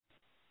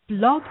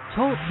Blog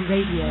Talk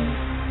Radio.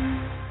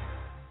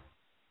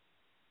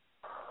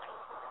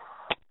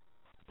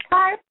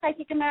 Hi,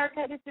 Psychic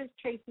America. This is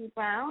Tracy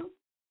Brown.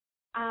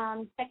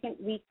 Second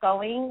week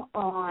going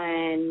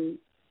on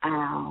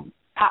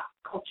Pop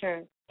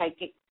Culture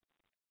Psychic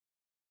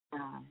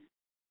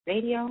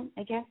Radio,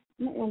 I guess.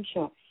 I'm not really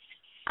sure.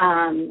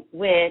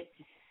 With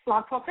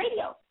Blog Talk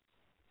Radio.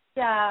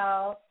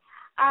 So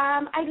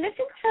I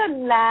listened to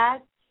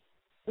last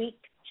week's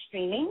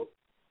streaming,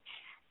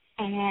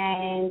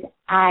 and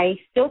I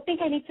still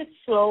think I need to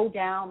slow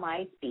down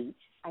my speech.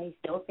 I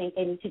still think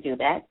I need to do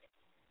that.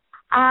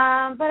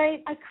 But I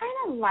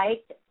kind of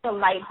liked the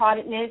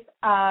lightheartedness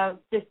of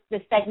this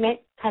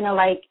segment, kind of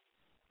like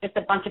just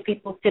a bunch of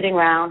people sitting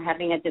around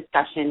having a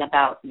discussion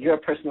about your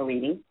personal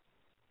reading.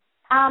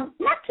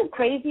 Not too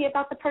crazy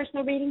about the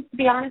personal reading, to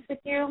be honest with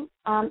you.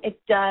 It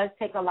does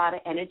take a lot of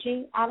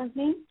energy out of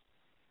me.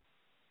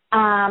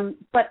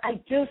 But I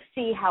do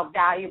see how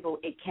valuable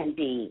it can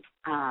be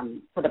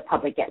for the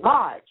public at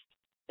large.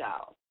 So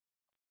I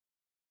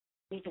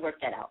need to work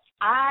that out.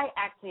 I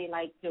actually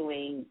like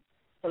doing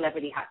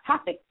Celebrity Hot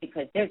Topics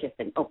because they're just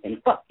an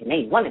open book and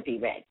they want to be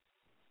read.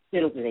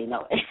 Little do they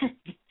know it.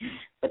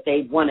 But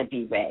they want to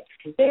be read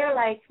because they're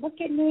like,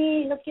 look at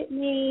me,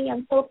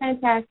 I'm so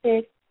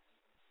fantastic.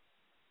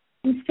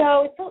 And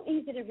so it's so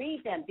easy to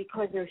read them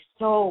because they're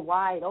so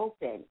wide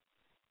open.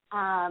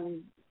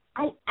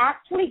 I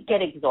actually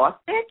get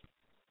exhausted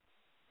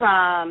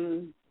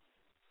from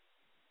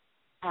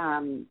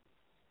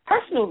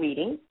personal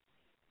readings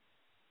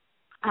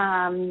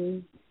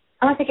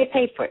unless I get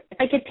paid for it. If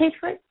I get paid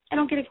for it, I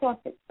don't get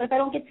exhausted. But if I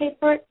don't get paid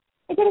for it,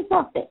 I get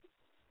exhausted.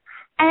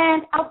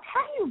 And I'll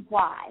tell you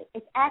why.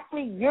 It's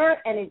actually your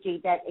energy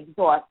that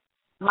exhausts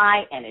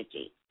my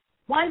energy.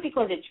 One,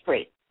 because it's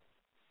free.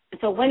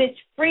 So when it's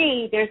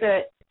free, there's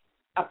a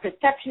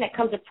perception that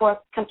comes across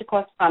from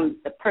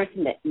the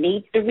person that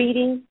needs the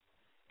reading,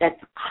 that's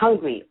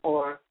hungry,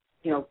 or,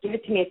 give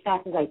it to me as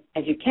fast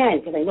as you can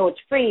because I know it's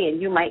free and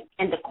you might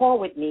end the call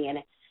with me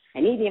and I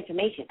need the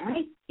information.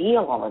 I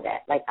feel all of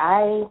that. Like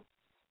I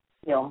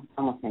feel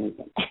almost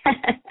anything,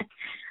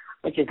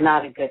 which is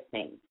not a good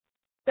thing.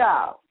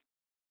 So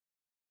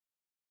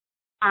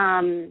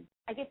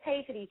I get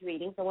paid for these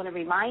readings. I want to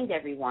remind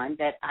everyone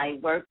that I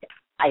work,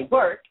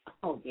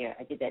 oh dear,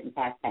 I did that in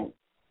past tense.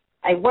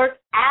 I work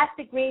at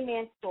the Green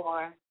Man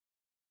Store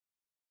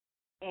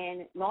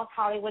in North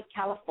Hollywood,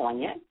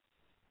 California,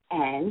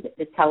 and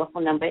the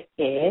telephone number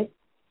is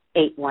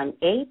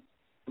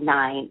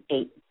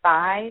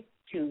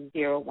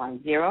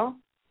 818-985-2010.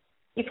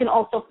 You can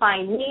also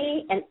find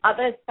me and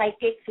other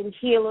psychics and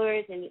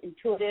healers and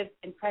intuitive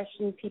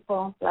impression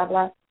people, blah,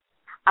 blah,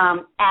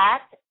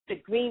 at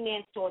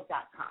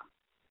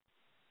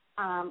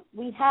thegreenmanstore.com.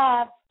 We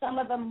have some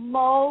of the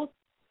most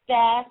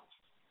best,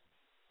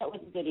 that was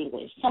good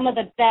English, some of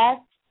the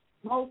best,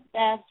 most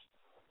best,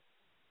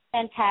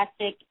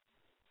 fantastic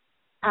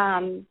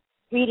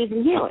readers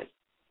and healers.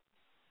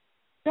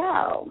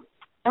 So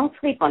don't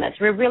sleep on us.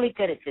 We're really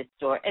good at this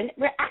store. And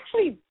we're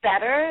actually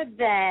better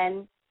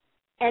than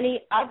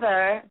any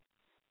other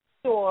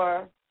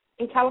store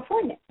in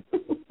California.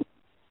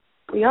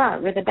 We are.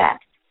 We're the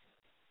best.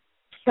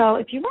 So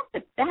if you want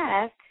the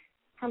best,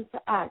 come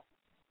to us.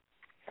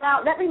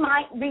 Now, let me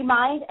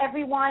remind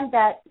everyone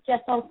that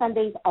just on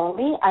Sundays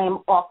only, I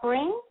am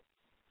offering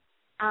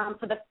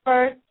for the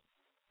first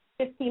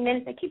 15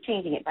 minutes. I keep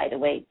changing it, by the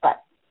way,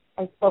 but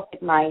I spoke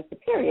with my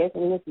superiors,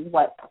 and this is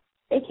what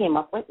they came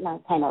up with, and I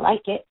kind of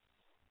like it.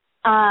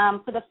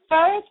 For the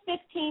first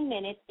 15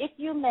 minutes, if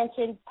you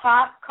mention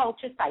Pop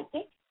Culture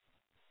Psychic,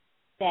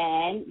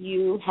 then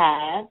you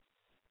have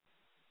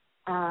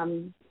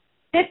 15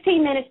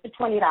 minutes for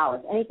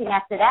 $20. Anything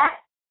after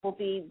that will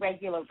be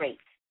regular rate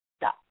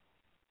stuff.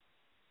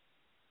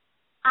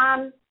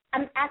 I'm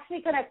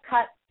actually going to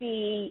cut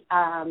the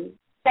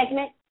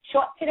segment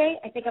short today.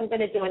 I think I'm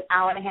going to do an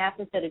hour and a half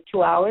instead of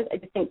 2 hours. I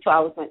just think 2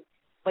 hours went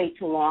way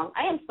too long.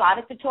 I am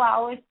slotted for 2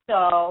 hours,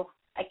 so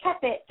I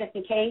kept it just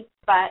in case,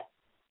 but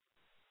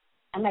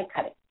I might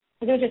cut it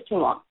because it was just too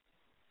long.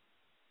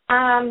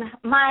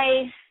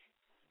 My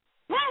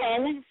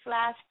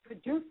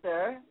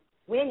friend/producer,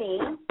 Winnie,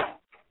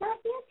 not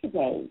here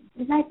today.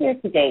 She's not here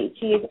today.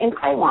 She is in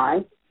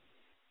Taiwan.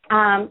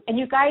 And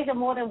you guys are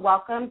more than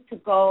welcome to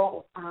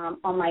go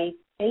on my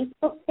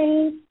Facebook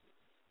page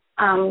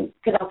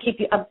because I'll keep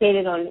you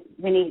updated on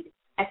Winnie's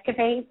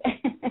escapades.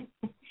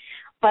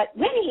 But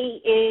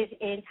Winnie is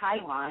in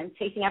Taiwan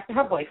chasing after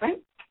her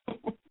boyfriend,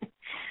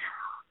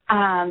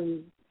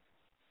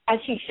 as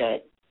she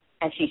should,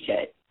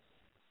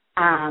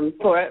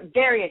 for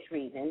various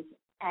reasons.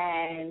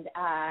 And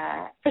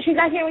so she's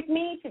not here with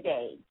me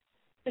today.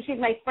 So she's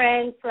my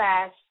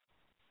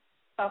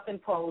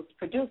friend/self-imposed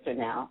producer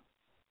now.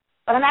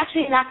 But I'm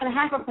actually not going to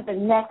have her for the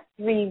next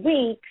 3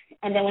 weeks,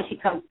 and then when she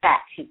comes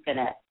back, she's going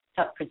to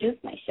help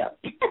produce my show.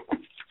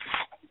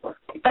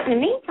 But in the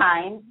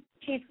meantime,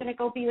 she's going to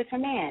go be with her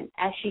man,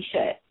 as she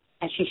should.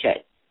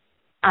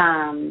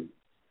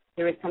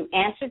 There is some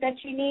answers that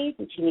she needs,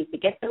 and she needs to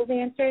get those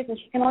answers, and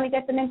she can only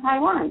get them in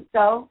Taiwan.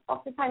 So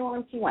off to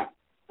Taiwan she went.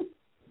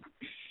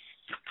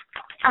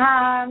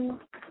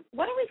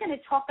 What are we going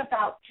to talk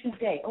about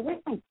today? Oh,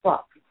 where's my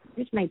book?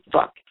 Where's my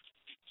book?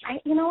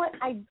 You know what?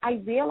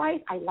 I realize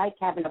I like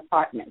having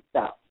apartments.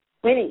 So,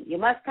 Winnie, you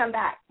must come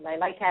back. I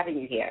like having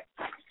you here.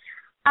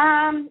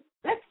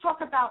 Let's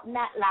talk about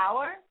Matt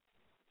Lauer.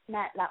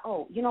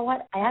 Oh, you know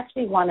what? I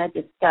actually want to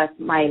discuss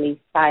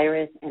Miley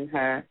Cyrus and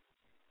her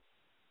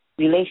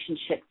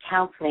relationship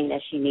counseling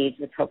that she needs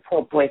with her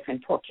poor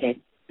boyfriend, poor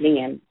kid,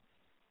 Liam.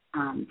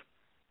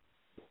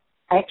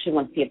 I actually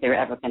want to see if they're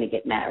ever going to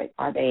get married.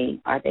 Are they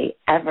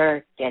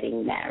ever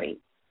getting married?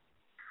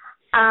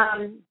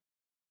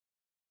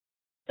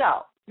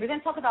 So we're going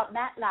to talk about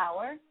Matt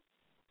Lauer.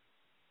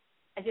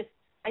 I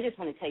just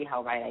want to tell you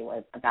how right I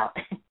was about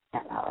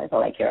Matt Lauer. That's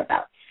all I care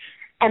about.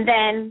 And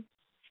then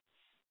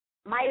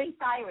Miley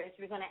Cyrus,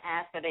 we're going to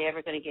ask, are they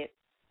ever going to get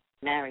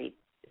married?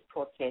 This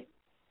poor kid,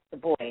 the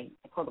boy.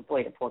 I call the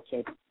boy the poor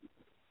kid.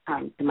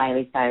 To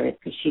Miley Cyrus,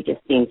 because she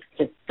just seems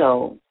just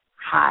so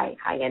high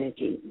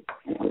energy.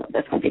 I don't know,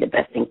 that's going to be the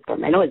best thing for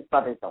him. I know his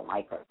brothers don't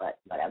like her, but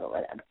whatever.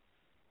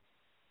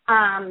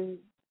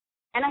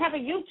 And I have a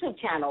YouTube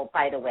channel,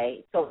 by the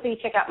way, so please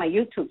check out my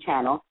YouTube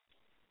channel.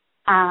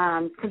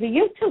 Because the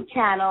YouTube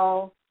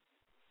channel,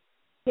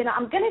 you know,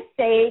 I'm going to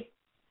save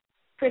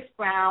Chris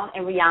Brown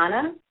and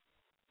Rihanna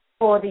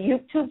for the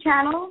YouTube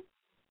channel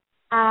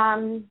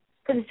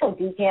because it's so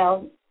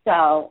detailed.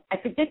 So I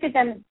predicted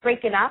them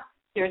breaking up.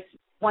 There's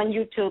one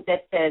YouTube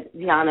that says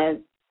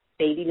Rihanna's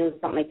baby news,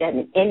 something like that.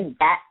 And in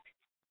that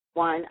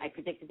one, I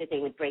predicted that they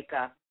would break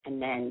up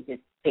and then this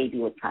baby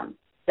would come.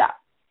 So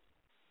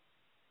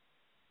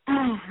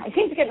I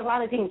seem to get a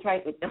lot of things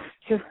right with those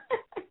two.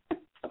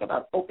 Talk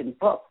about open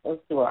books. Those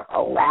two are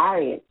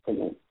hilarious to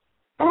me.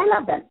 And I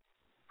love them.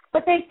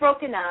 But they've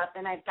broken up,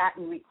 and I've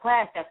gotten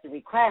request after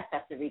request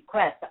after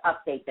request to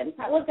update them.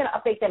 So I was going to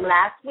update them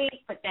last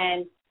week, but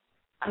then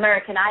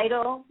American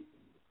Idol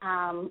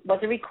was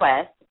a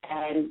request,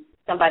 and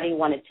somebody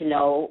wanted to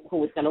know who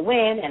was going to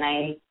win, and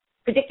I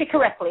predicted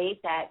correctly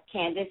that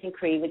Candace and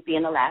Cree would be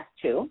in the last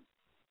two.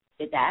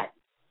 Did that.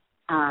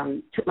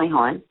 Took my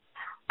horn.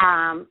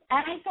 And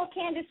I saw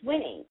Candace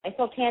winning.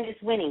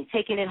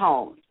 Taking it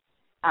home,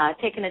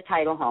 taking the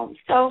title home.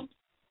 So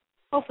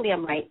hopefully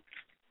I'm right.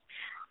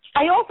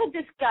 I also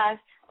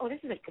discussed, this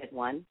is a good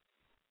one.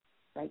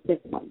 Write this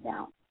one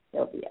down,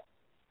 Sylvia.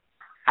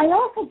 I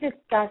also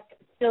discussed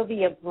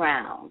Sylvia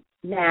Brown.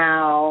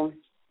 Now,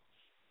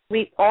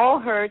 we've all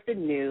heard the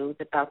news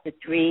about the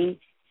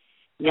three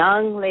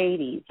young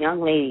ladies. I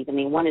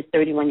mean, one is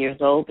 31 years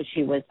old, but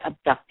she was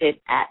abducted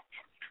at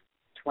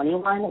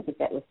 21. I think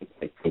that was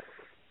 6.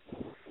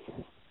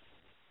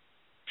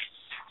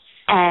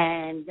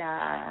 And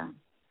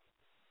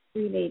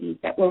three ladies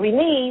that were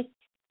released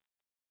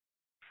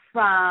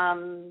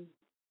from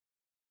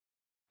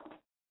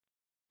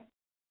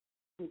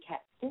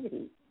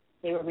captivity.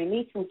 They were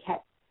released from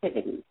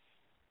captivity.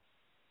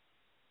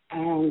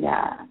 And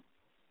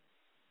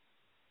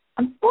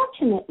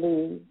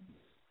unfortunately,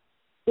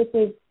 this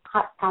is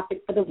hot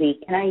topic for the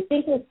week, and I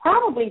think it's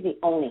probably the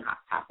only hot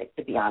topic,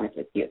 to be honest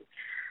with you.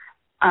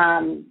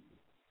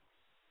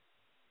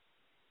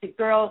 The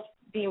girls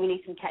being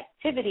released from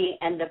captivity,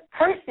 and the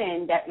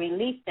person that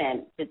released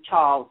them, the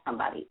Charles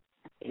somebody,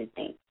 his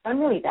name. I'm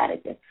really bad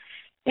at this.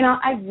 You know,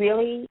 I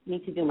really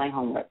need to do my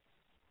homework.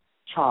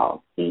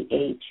 Charles,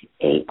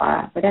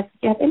 C-H-A-R, but that's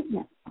you have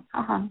internet.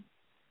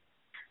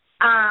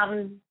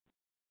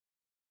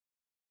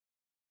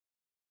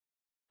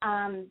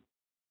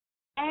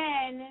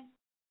 And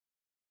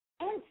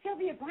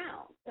Sylvia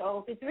Brown.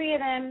 So the three of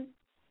them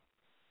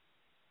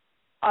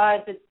are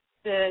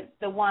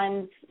the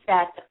ones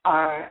that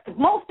are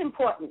most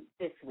important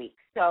this week.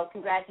 So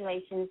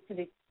congratulations to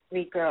the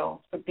three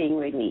girls for being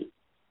released.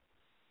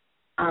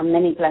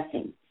 Many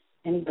blessings.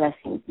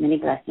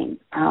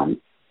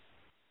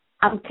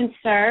 I'm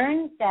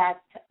concerned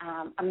that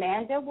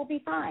Amanda will be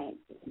fine.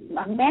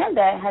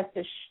 Amanda has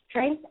the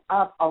strength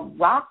of a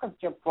rock of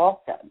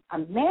Gibraltar.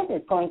 Amanda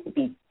is going to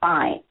be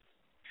fine.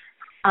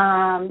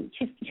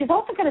 She's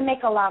also going to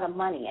make a lot of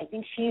money. I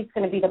think she's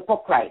going to be the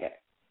book writer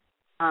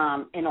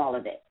in all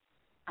of it.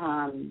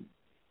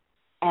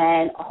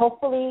 And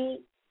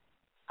hopefully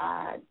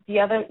the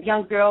other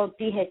young girl,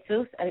 De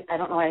Jesus, I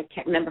don't know, I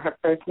can't remember her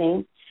first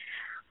name.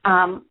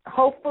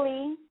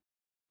 Hopefully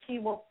she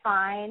will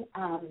find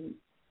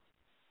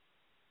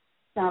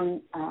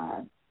some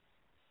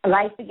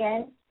life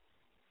again.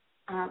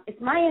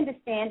 It's my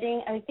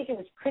understanding, I think it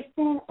was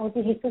Kristen or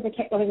De Jesus, I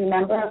can't really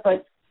remember,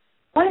 but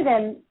one of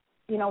them,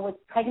 you know, was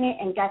pregnant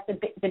and got the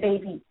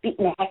baby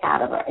beating the heck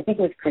out of her. I think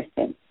it was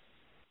Kristen.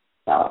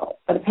 So,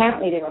 but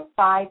apparently there were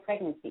 5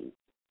 pregnancies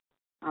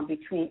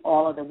between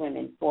all of the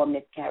women, 4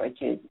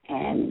 miscarriages,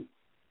 and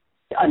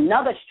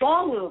another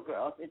strong little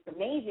girl. It's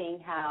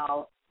amazing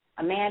how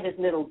Amanda's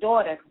little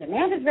daughter, because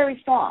Amanda's very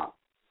strong,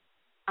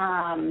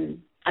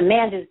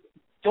 Amanda's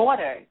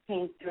daughter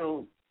came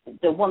through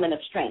the Woman of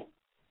Strength.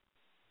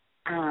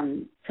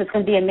 So it's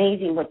going to be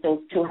amazing what those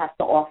two have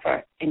to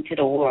offer into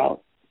the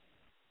world.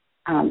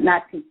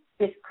 Not to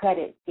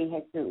discredit De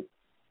Jesus.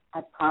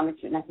 I promise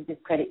you, not to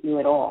discredit you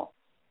at all.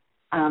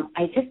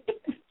 I just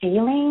get the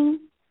feeling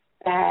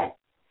that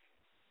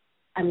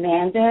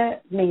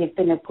Amanda may have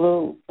been a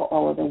glue for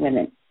all of the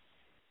women.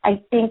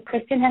 I think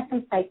Kristen has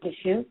some psych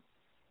issues,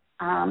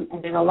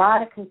 and there's a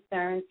lot of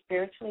concern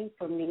spiritually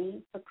for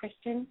me, for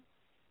Kristen.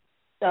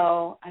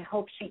 So I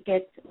hope she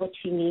gets what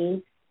she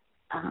needs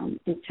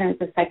in terms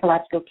of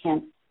psychological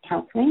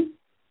counseling.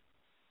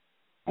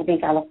 I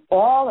think out of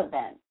all of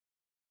them,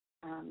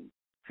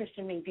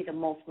 Kristen may be the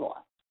most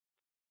lost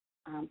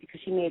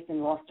because she may have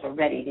been lost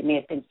already. There may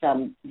have been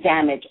some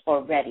damage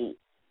already,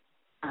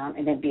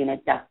 and then being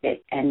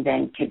abducted and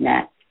then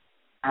kidnapped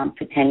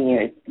for 10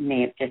 years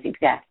may have just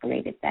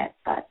exasperated that.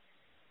 But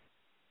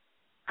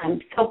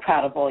I'm so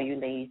proud of all you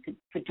ladies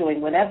for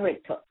doing whatever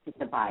it took to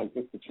survive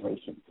this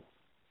situation.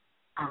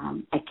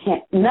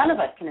 None of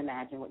us can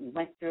imagine what you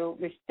went through.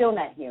 We're still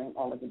not hearing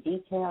all of the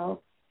details.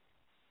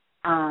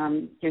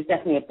 There's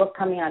definitely a book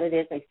coming out of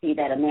this. I see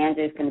that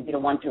Amanda is going to be the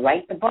one to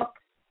write the book.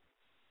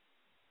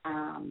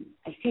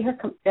 I see her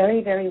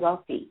very, very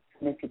wealthy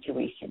in this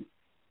situation.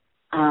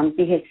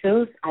 De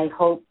Jesus, I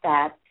hope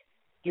that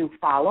you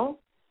follow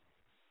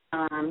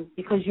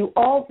because you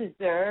all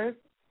deserve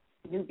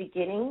new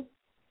beginnings.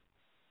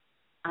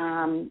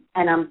 And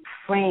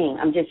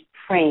I'm just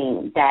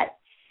praying that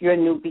your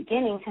new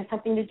beginnings has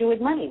something to do with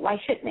money. Why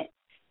shouldn't it?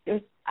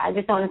 I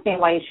just don't understand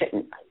why you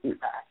shouldn't.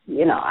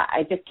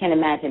 I just can't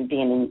imagine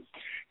being in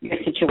your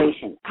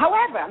situation.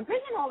 However, I'm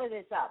bringing all of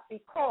this up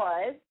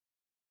because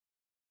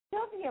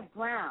Sylvia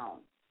Browne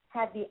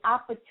had the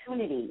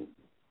opportunity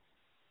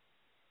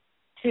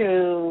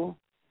to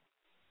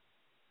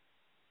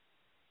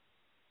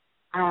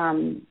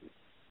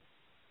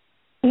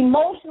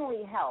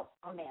emotionally help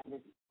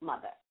Amanda's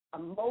mother,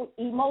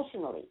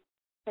 emotionally,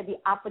 had the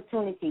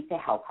opportunity to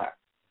help her.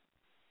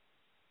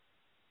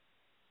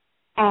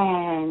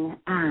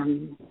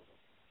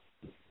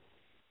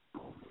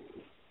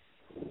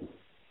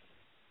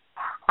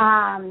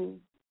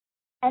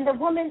 And the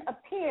woman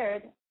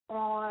appeared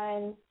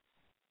on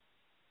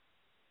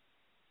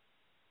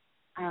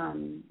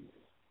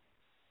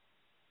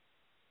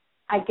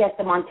I guess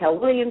the Montel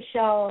Williams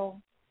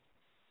show.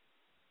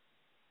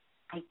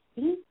 I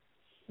think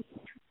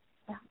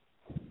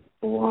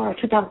 2004 or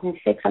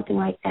 2006, something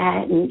like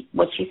that. And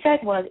what she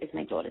said was, "Is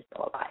my daughter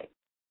still alive?"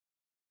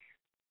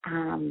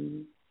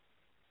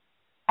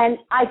 And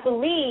I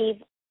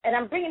believe, and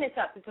I'm bringing this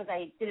up because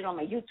I did it on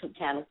my YouTube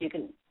channel, so you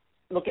can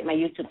look at my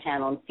YouTube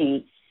channel and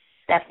see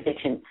that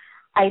prediction.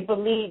 I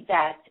believe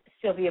that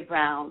Sylvia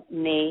Browne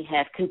may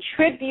have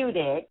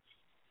contributed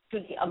to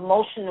the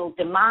emotional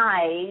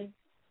demise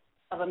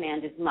of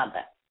Amanda's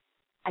mother.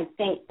 I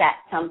think that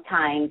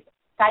sometimes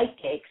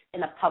psychics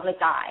in a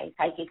public eye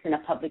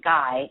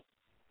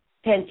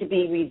tend to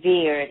be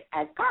revered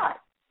as God.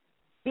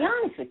 To be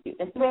honest with you,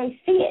 that's the way I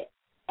see it.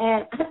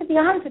 And I have to be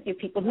honest with you,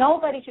 people,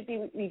 nobody should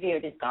be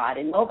revered as God,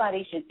 and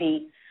nobody should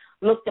be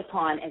looked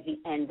upon as the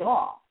end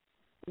all.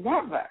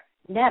 Never,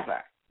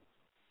 never.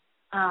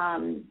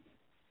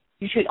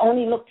 You should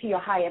only look to your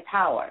higher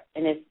power.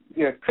 And if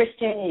you're a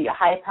Christian and your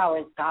higher power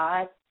is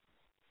God,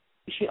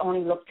 you should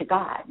only look to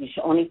God. You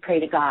should only pray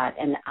to God.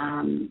 And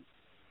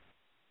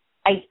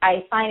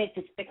I find it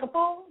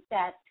despicable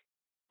that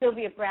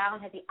Sylvia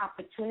Browne had the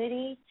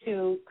opportunity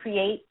to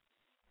create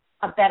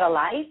a better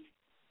life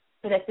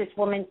so that this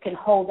woman can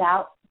hold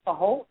out for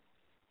hope.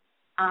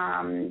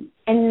 And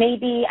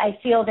maybe I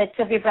feel that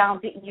Sylvia Browne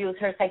didn't use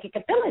her psychic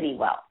ability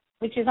well,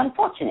 which is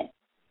unfortunate.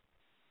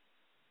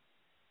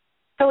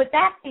 So with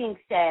that being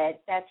said,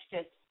 that's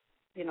just,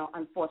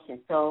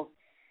 unfortunate. So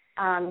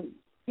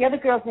the other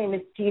girl's name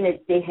is Gina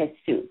De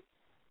Jesus.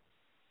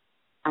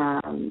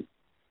 I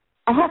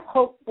have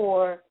hope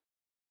for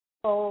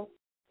both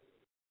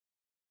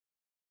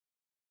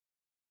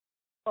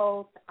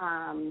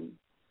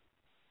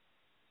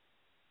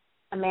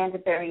Amanda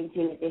Berry and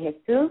Gina De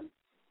Jesus.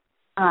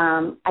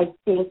 I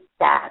think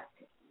that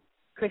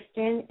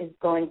Christian is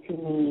going to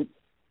need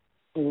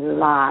a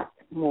lot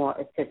more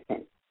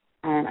assistance.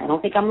 And I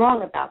don't think I'm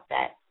wrong about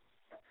that.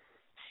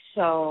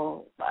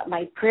 So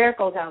my prayer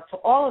goes out to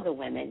all of the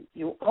women.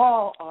 You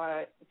all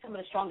are some of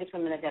the strongest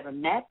women I've ever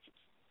met.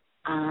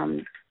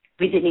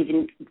 We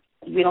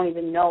don't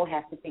even know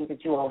half the things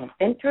that you all have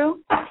been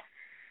through.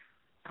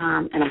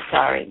 And I'm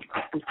sorry.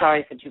 I'm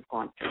sorry for what you've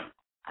gone through.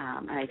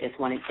 And I just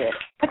wanted to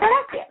put that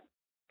out there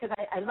because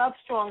I love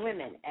strong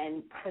women.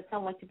 And for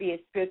someone to be as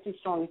spiritually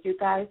strong as you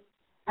guys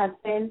have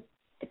been,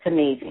 it's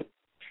amazing.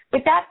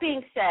 With that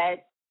being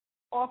said,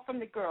 off from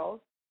the girls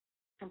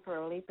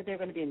temporarily, but they're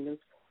going to be in the news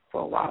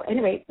for a while.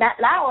 Anyway, Matt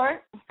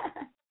Lauer,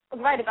 I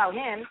was right about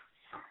him.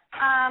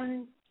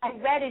 I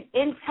read in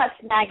In Touch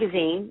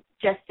magazine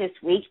just this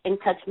week, In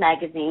Touch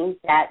magazine,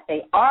 that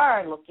they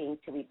are looking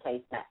to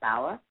replace Matt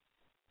Lauer.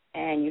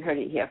 And you heard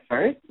it here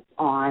first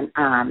on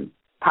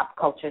Pop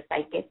Culture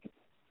Psychic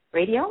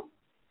Radio.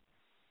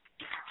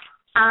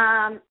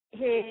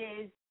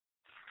 His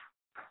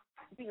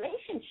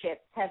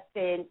relationships have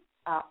been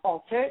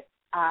altered.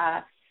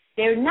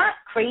 They're not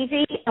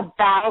crazy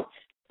about,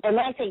 and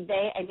when I say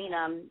they, I mean,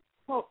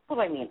 what do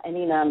I mean? I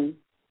mean,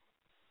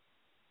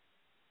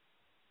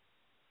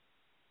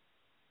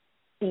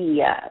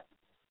 the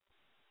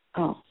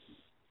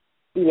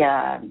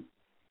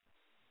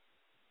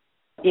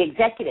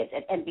executives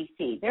at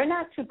NBC, they're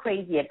not too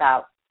crazy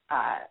about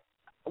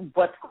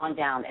what's gone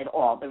down at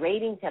all. The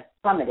ratings have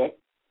plummeted.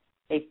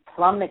 They've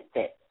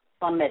plummeted.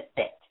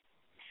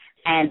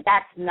 And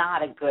that's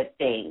not a good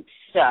thing.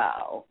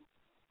 So,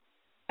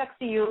 sucks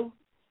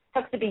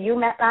to be you,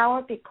 Matt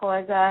Lauer,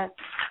 because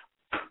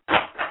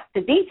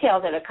the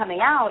details that are coming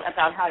out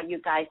about how you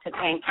guys took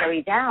Ann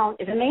Curry down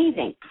is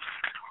amazing.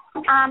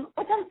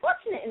 What's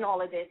unfortunate in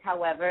all of this,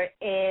 however,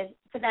 is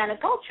Savannah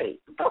Gultry.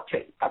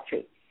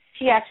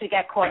 She actually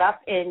got caught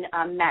up in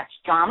Matt's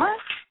drama.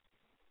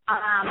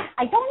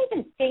 I don't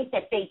even think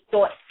that they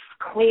thought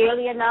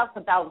clearly enough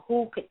about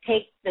who could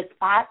take the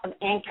spot of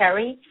Ann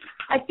Curry.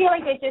 I feel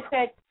like they just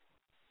said,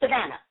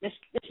 Savannah, let's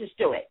just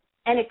do it.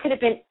 And it could have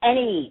been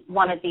any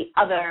one of the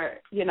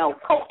other,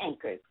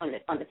 co-anchors, on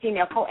the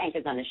female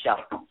co-anchors on the show.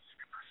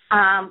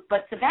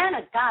 But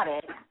Savannah got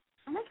it.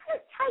 And I got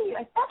to tell you,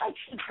 I felt like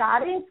she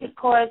got it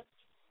because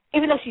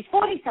even though she's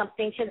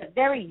 40-something, she has a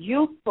very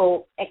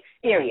youthful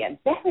exterior,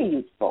 very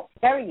youthful,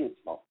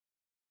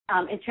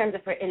 in terms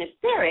of her inner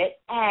spirit.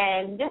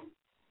 And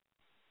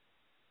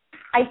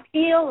I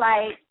feel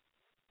like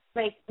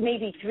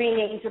maybe 3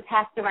 names were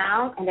passed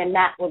around, and then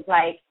Matt was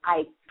like,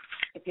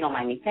 if you don't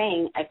mind me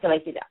saying, I feel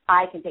like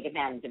I can take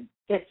advantage of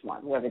this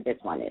one, whoever this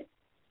one is.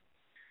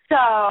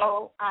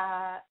 So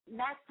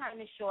Matt's time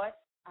is short,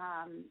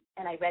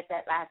 and I read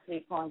that last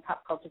week on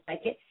Pop Culture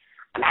Psychic.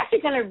 I'm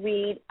actually going to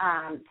read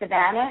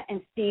Savannah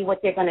and see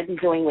what they're going to be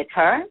doing with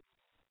her.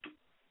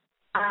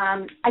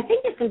 I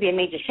think there's going to be a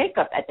major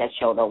shakeup at that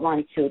show, though.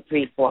 1, 2,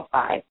 3, 4,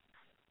 5,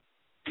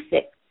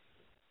 6,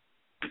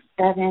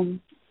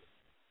 7,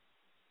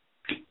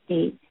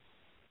 8,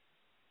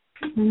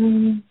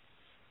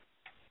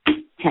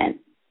 10.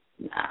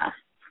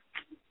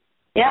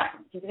 Yeah,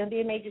 there's going to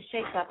be a major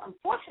shakeup.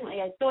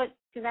 Unfortunately, I thought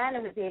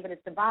Savannah would be able to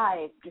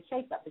survive the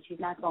shakeup, but she's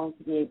not going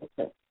to be able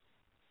to.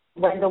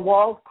 When the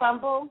walls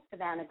crumble,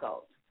 Savannah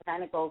goes.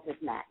 Savannah goes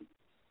with Matt.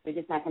 We're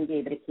just not going to be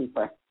able to keep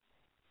her.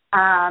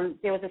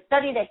 There was a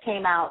study that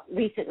came out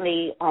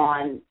recently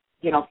on,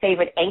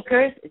 favorite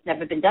anchors. It's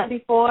never been done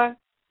before.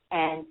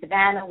 And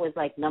Savannah was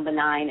like number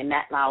 9 and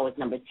Matt Lauer was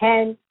number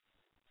 10.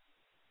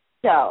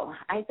 So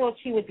I thought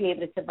she would be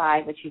able to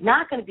survive, but she's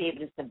not going to be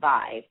able to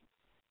survive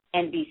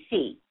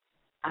NBC.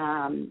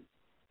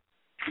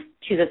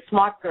 She's a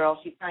smart girl.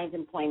 She finds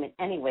employment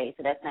anyway,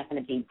 so that's not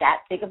going to be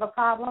that big of a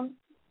problem.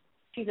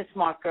 She's a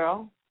smart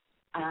girl,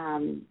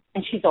 and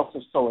she's also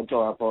so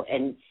adorable.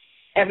 And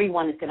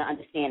everyone is going to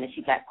understand that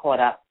she got caught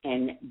up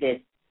in this,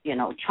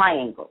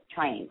 triangle.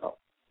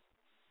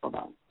 Hold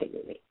on,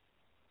 wait.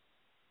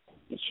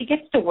 She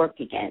gets to work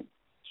again.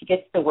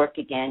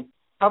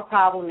 Her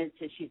problem is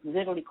that she's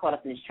literally caught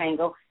up in this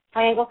triangle.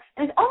 And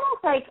it's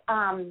almost like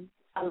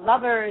a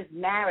lover's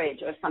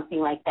marriage or something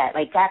like that.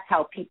 Like that's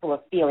how people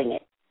are feeling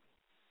it.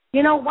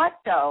 You know what,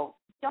 though?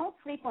 Don't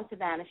sleep on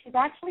Savannah. She's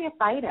actually a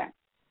fighter.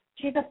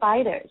 She's a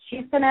fighter.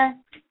 She's gonna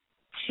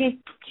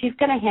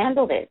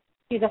handle this.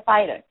 She's a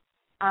fighter.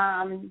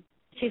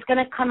 She's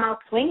gonna come out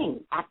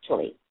swinging.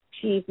 Actually,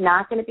 she's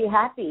not gonna be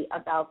happy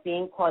about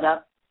being caught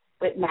up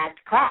with Matt's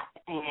crap,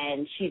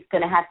 and she's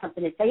gonna have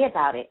something to say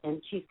about it,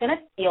 and she's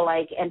gonna feel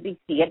like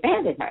NBC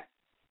abandoned her.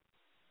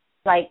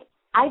 Like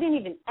I didn't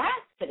even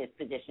ask for this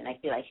position. I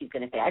feel like she's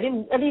gonna say I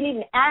didn't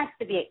even ask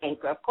to be an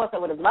anchor. Of course, I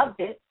would have loved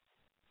it,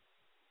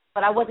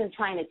 but I wasn't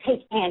trying to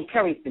take Ann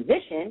Curry's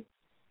position.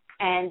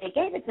 And they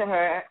gave it to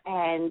her,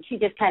 and she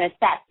just kind of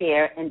sat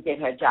there and did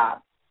her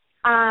job.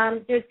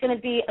 There's going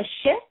to be a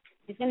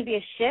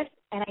shift.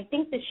 And I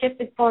think the shift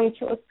is going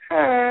to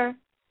occur.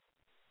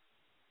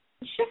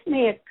 The shift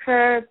may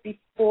occur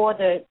before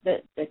the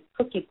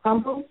cookie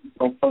crumbles,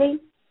 hopefully.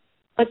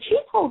 But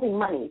she's holding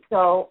money,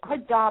 so her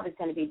job is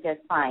going to be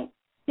just fine.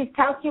 She's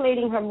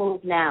calculating her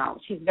move now.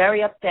 She's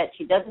very upset.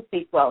 She doesn't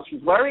speak well.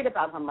 She's worried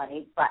about her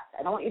money, but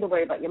I don't want you to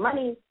worry about your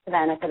money,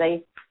 Savannah, because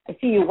I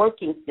see you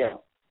working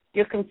still.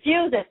 You're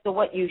confused as to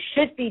what you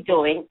should be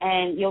doing,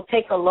 and you'll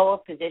take a lower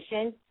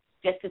position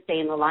just to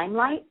stay in the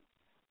limelight.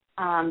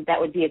 That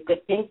would be a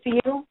good thing for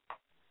you,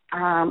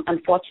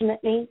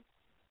 unfortunately.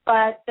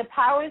 But the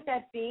powers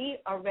that be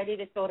are ready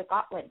to throw the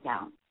gauntlet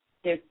down.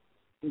 They're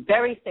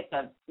very sick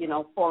of,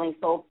 falling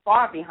so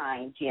far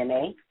behind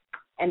GMA,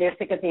 and they're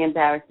sick of the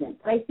embarrassment.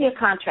 But I see a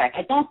contract.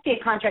 I don't see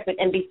a contract with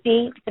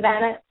NBC,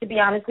 Savannah, to be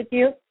honest with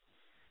you.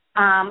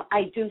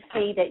 I do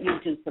see that you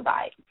do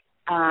survive.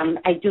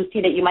 I do see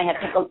that you might have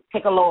to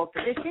take a lower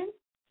position,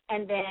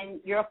 and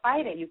then you're a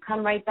fighter. You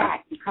come right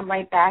back,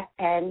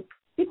 and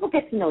people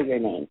get to know your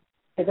name.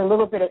 There's a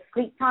little bit of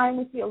sleep time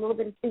with you, a little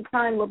bit of sleep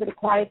time, a little bit of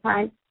quiet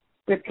time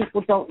where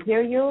people don't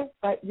hear you,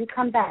 but you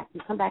come back. You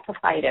come back a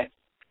fighter.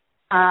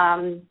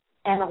 And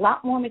a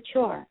lot more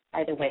mature,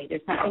 by the way.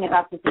 There's something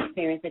about this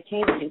experience that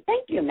changes you.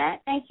 Thank you,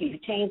 Matt. Thank you. You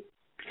changed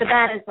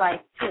Savannah's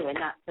life, too, and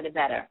not for the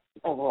better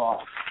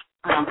overall,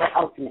 but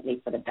ultimately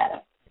for the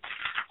better.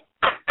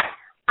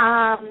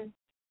 And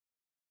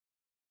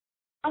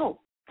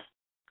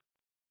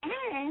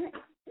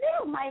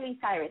little Miley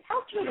Cyrus.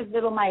 How cute is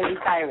little Miley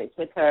Cyrus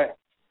with her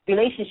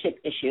relationship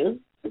issues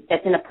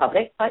that's in the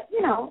public, but,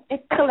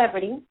 it's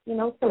celebrity,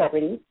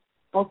 celebrities.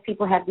 Most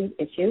people have these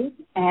issues,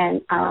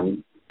 and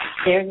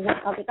there's the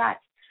other guy.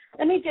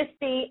 Let me just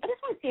see. I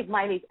just want to see if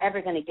Miley's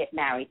ever going to get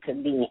married to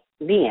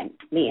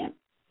Liam.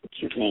 A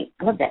cute name.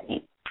 I love that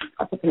name.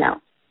 How's it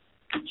pronounced?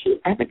 Is she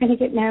ever going to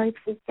get married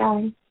to this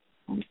guy?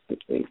 1, 2,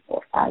 3,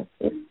 4, 5,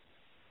 6,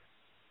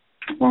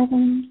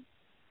 7,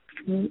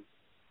 8,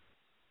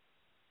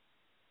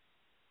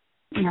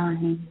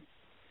 9.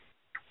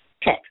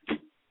 Okay.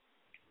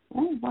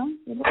 Oh, well,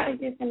 it looks like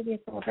there's going to be a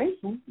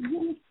celebration.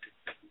 Mm-hmm.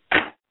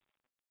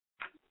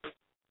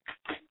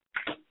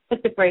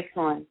 Put the brakes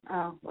on.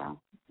 Oh,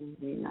 well,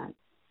 maybe not.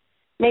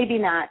 Maybe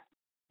not.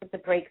 Put the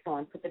brakes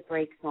on. Put the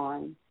brakes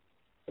on.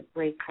 Put the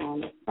brakes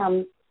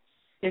on.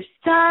 There's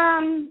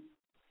some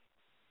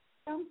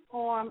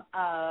form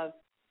of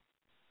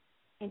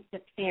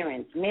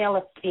interference, male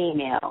or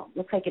female.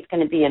 Looks like it's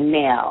going to be a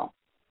male.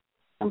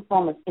 Some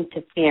form of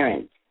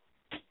interference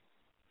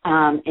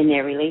in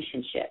their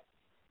relationship.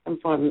 Some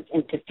form of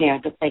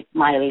interference. Looks like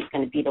Miley's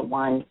going to be the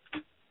one.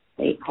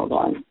 Wait, hold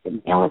on. The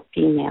male or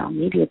female?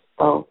 Maybe it's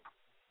both.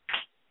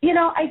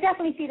 I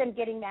definitely see them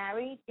getting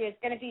married. There's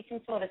going to be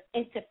some sort of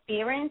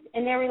interference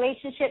in their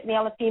relationship,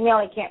 male or female.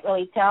 I can't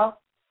really tell.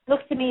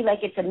 Looks to me like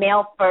it's a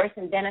male first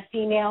and then a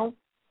female,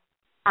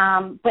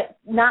 but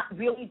not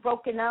really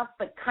broken up,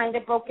 but kind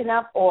of broken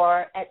up,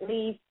 or at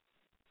least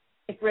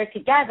if we're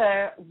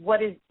together,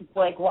 why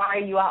are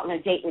you out on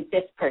a date with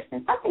this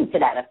person? Something to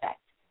that effect.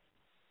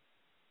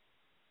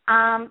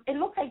 It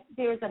looks like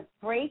there's a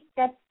break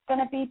that's going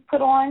to be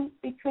put on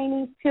between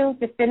these two,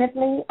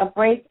 definitively, a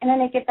break, and then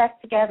they get back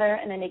together,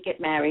 and then they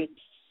get married.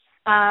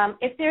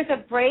 If there's a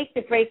break,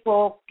 the break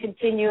will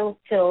continue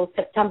till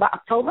September,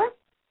 October,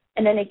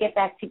 and then they get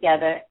back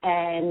together,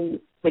 and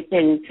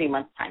within 3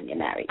 months' time, they're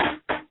married.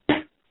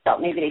 So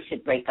maybe they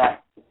should break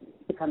up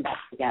to come back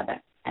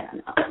together. I don't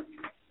know.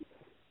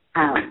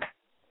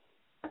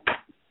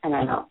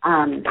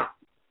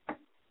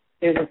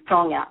 There's a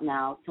song out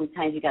now,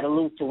 Sometimes You Gotta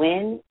Lose to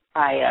Win,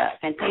 by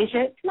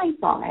Fantasia. It's a nice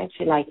song. I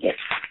actually like it.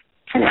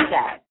 Kind of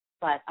sad,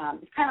 but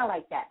it's kind of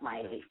like that,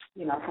 Miley.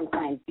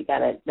 Sometimes you got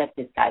to let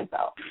this guy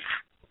go.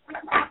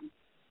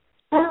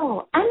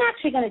 So I'm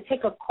actually going to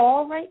take a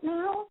call right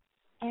now,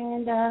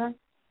 and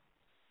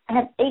I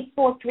have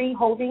 843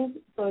 holding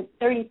for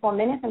 34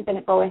 minutes. I'm going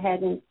to go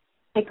ahead and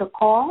take a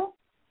call.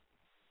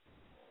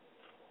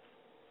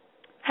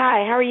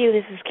 Hi, how are you?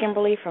 This is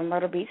Kimberly from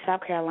Myrtle Beach,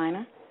 South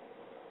Carolina.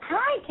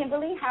 Hi,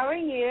 Kimberly. How are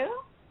you?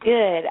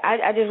 Good.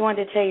 I just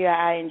wanted to tell you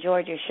I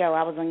enjoyed your show.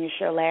 I was on your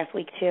show last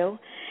week, too.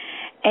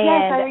 And,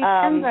 yes, I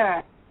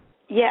remember.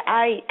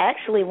 I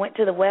actually went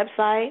to the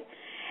website,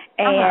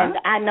 and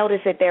I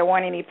noticed that there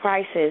weren't any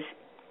prices.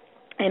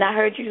 And I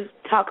heard you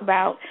talk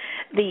about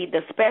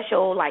the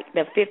special, like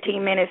the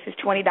 15 minutes is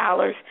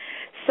 $20.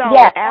 So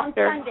yes,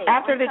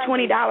 after the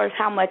 $20,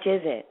 how much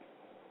is it?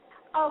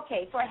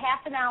 Okay, for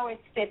half an hour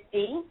it's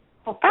 $50.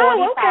 For 45.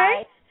 Oh,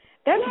 okay.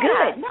 That's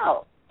good.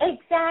 No.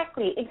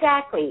 Exactly.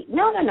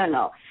 No.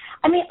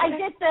 I mean, I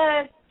did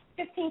the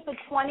 15 for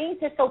 20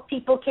 just so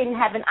people can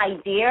have an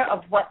idea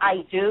of what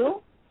I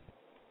do,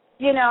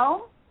 And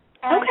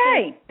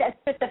okay. That's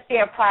just a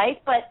fair price,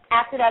 but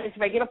after that it's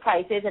regular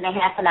prices, and a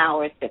half an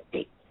hour is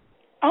 $50.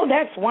 Oh,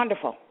 that's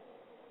wonderful.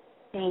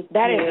 Thank you.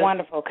 That is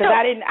wonderful, because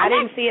I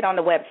didn't see it on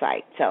the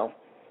website, so.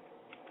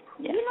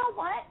 Yeah. You know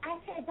what?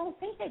 Actually, I don't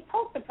think they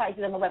post the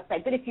prices on the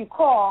website, but if you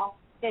call,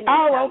 then they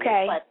Oh,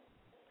 okay.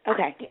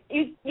 Okay.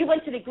 You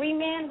went to the Green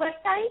Man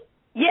website?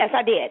 Yes,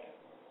 I did.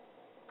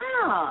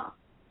 Ah.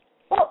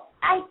 Well,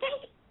 I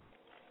think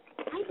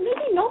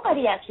maybe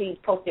nobody actually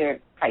posts their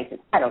prices.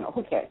 I don't know.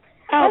 Who cares?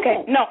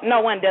 Okay.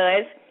 No one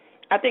does.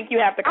 I think you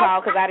have to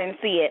call because I didn't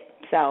see it.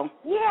 So.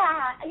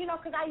 Yeah,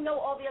 because I know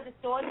all the other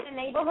stores in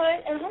the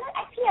neighborhood, and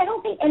actually I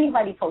don't think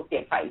anybody posts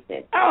their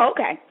prices. Oh,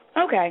 okay.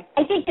 Okay.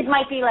 I think it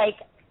might be like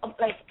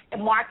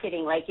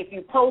marketing. Like if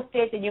you post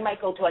it, then you might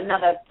go to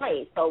another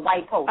place. So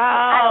why post it?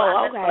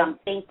 Oh, That's what I'm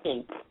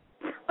thinking.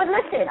 But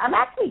listen, I'm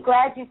actually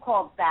glad you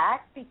called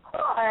back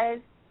because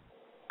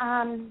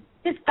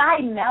this guy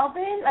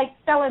Melvin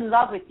fell in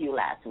love with you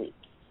last week.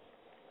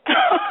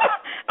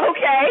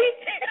 Okay.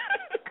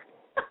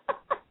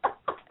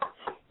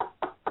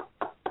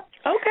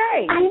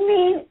 Okay. I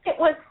mean, it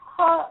was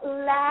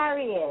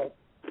hilarious.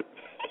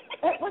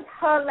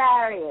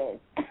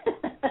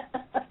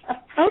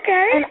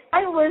 Okay. And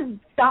I was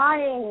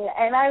dying,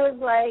 and I was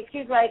like,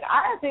 he's like,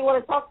 I actually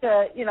want to talk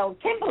to,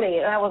 Kimberly.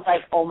 And I was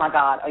like, oh, my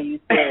God, are you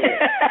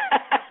serious?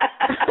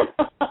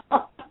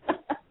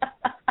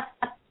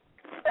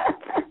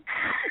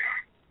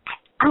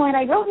 When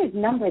I wrote his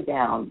number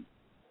down,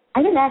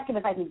 I didn't ask him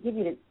if I could give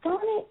you the, darn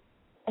it,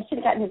 I should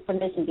have gotten his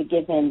permission to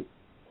give him,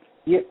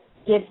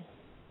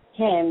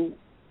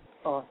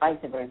 or vice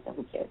versa,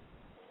 who cares?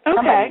 Okay.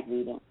 Somebody's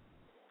reading.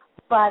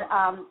 But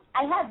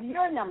I have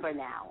your number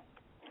now.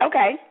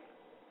 Okay.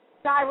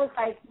 So I was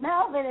like,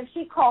 Melvin, if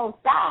she calls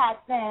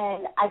back,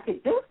 then I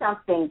could do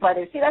something. But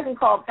if she doesn't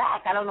call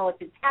back, I don't know what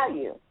to tell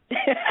you.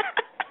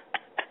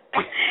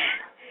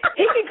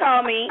 He can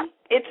call me.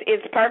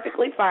 It's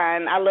perfectly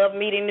fine. I love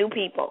meeting new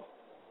people.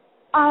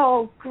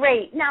 Oh,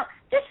 great. Now,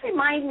 just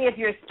remind me of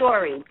your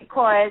story,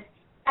 because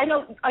I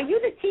know, are you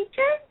the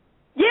teacher?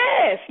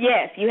 Yes,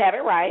 you have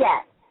it right.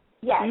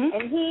 Yes. Mm-hmm.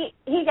 And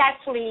he's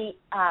actually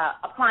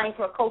applying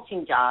for a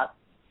coaching job.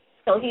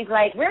 So he's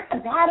like, we're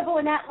compatible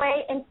in that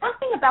way. And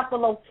something about the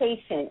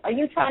location. Are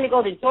you trying to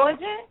go to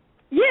Georgia?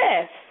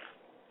 Yes.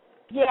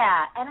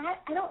 Yeah, and I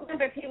don't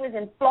remember if he was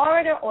in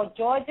Florida or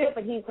Georgia,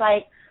 but he's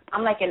like,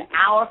 I'm like an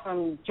hour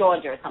from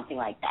Georgia or something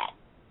like that.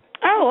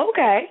 Oh,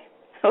 okay.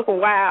 Oh,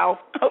 wow.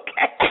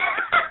 Okay.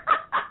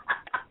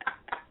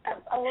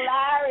 That's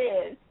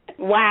hilarious.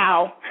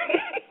 Wow.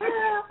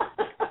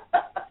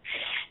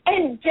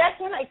 And just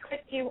when I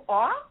clicked you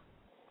off,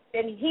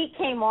 then he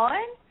came on,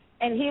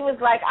 and he was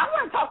like, I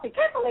want to talk to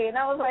Kimberly. And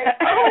I was like,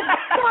 oh,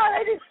 God,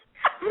 I didn't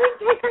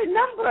take her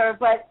number.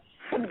 But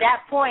from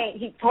that point,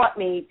 he taught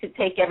me to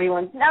take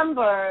everyone's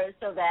number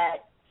so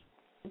that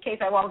in case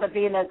I wound up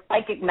being a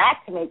psychic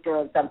matchmaker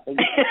or something.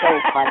 So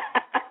funny.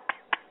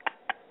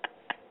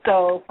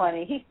 So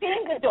funny. He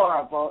seemed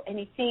adorable, and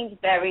he seemed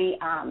very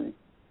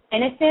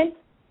innocent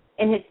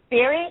in his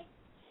spirit.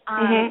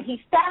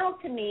 He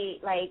sounded to me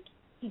like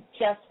he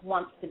just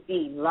wants to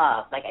be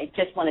loved, like I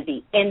just want to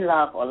be in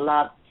love or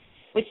loved,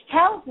 which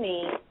tells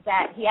me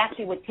that he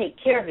actually would take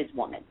care of his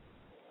woman.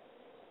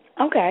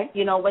 Okay.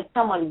 You know, when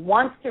someone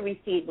wants to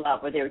receive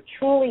love or they're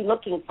truly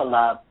looking for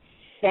love,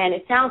 then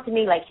it sounds to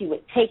me like he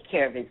would take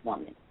care of his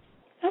woman.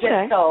 Okay.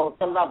 Just so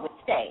the love would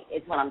stay,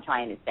 is what I'm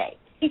trying to say.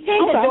 He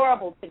seemed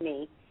adorable to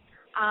me.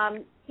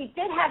 He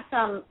did have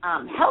some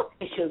health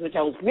issues, which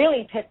I was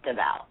really pissed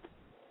about.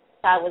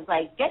 So I was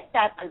like, get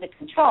that under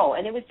control.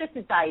 And it was just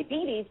his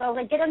diabetes. So I was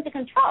like, get under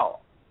control.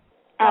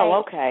 Oh,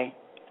 okay.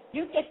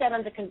 You get that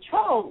under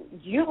control,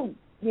 you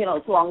know,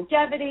 it's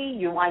longevity,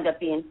 you wind up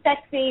being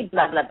sexy,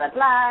 blah, blah, blah,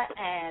 blah,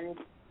 and,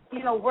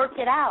 you know, work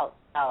it out.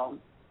 So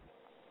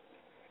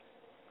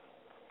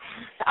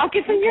I'll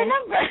give him your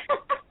number.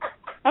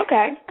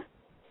 Okay.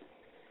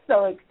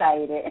 So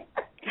excited.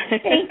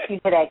 Thank you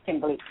for that,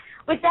 Kimberly.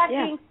 With that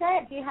being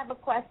said, do you have a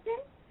question?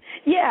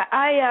 Yeah,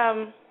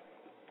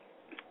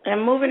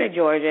 I'm moving to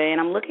Georgia, and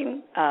I'm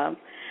looking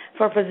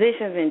for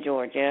positions in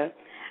Georgia,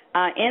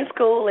 in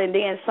school, and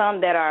then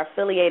some that are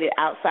affiliated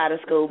outside of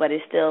school, but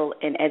it's still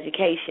in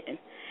education.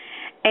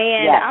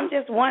 And I'm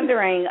just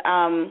wondering,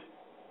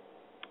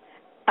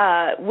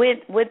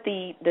 with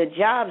the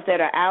jobs that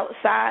are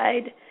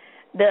outside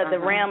the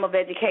realm of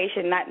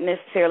education, not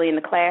necessarily in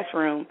the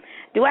classroom,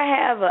 do I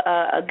have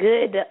a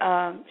good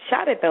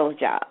shot at those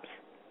jobs?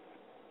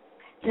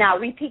 Now,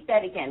 repeat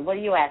that again. What are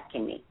you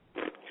asking me?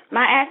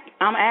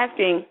 I'm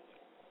asking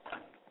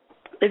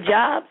the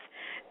jobs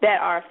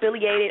that are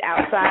affiliated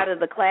outside of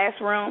the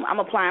classroom. I'm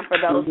applying for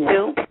those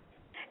too.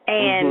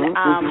 And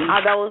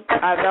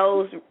are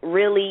those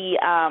really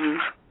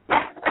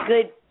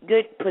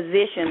good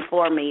positions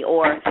for me,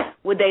 or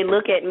would they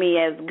look at me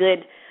as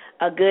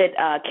a good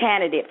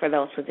candidate for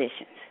those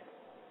positions?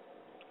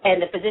 And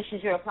the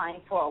positions you're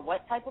applying for are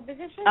what type of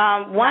positions?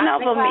 One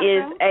of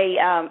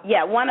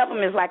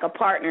them is like a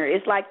partner.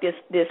 It's like this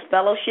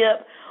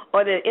fellowship,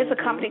 or it's a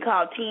company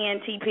called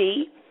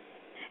TNTP,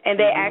 and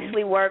they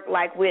actually work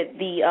like with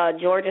the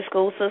Georgia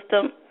school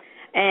system.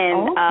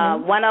 And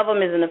one of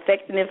them is an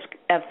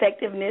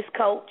effectiveness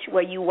coach,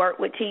 where you work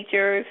with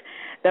teachers,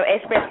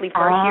 especially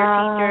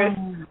first-year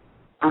teachers.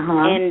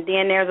 And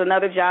then there's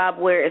another job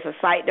where it's a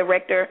site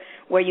director,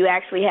 where you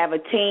actually have a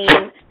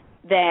team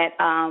that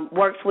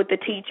works with the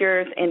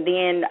teachers and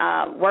then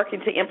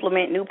working to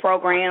implement new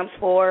programs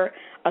for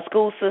a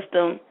school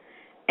system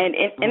and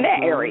in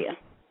that area.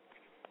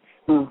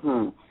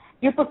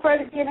 You prefer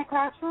to be in a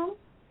classroom?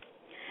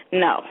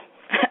 No.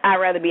 I'd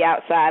rather be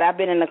outside. I've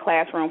been in the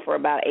classroom for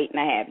about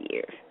 8.5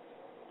 years.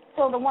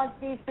 So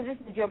these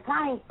positions you're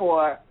applying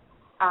for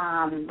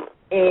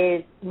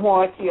is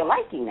more to your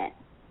liking then?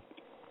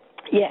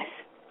 Yes.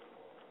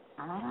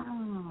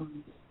 Oh.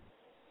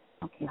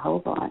 Okay,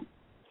 hold on.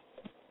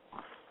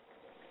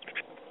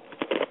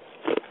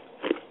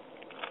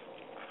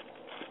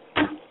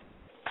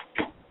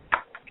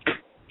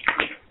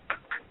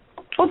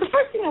 Well, the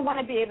first thing I want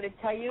to be able to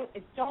tell you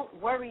is don't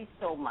worry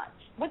so much.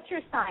 What's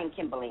your sign,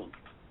 Kimberly?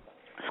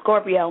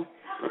 Scorpio.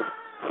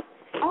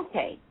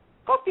 Okay.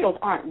 Scorpios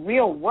aren't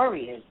real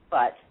worriers,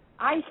 but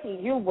I see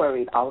you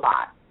worried a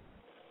lot.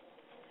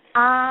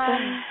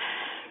 Now,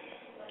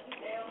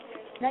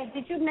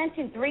 did you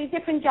mention 3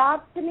 different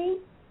jobs to me?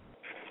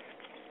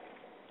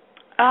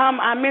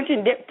 I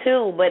mentioned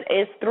 2, but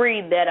it's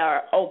 3 that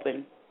are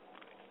open.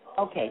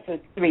 Okay, so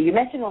it's 3. You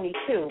mentioned only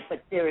 2,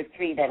 but there are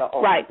 3 that are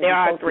open. Right, so there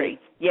are 3,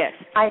 yes.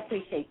 I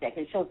appreciate that,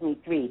 because it shows me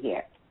 3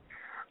 here.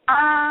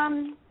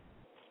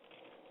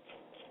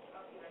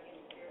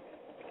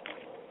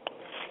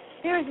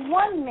 There's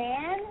one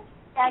man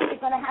that you're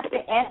going to have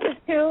to answer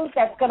to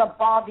that's going to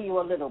bother you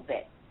a little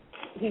bit.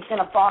 He's going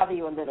to bother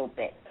you a little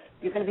bit.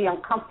 You're going to be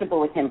uncomfortable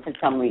with him for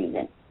some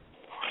reason.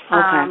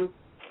 Okay.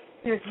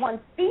 There's one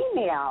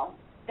female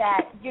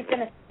that you're going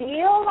to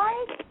feel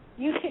like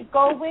you should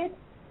go with,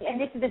 and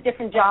this is a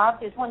different job.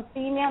 There's one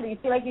female that you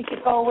feel like you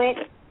should go with,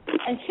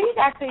 and she's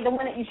actually the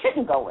one that you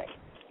shouldn't go with.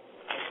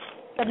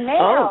 The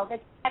male that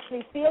you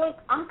actually feel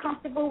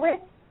uncomfortable with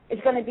is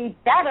going to be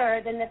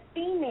better than the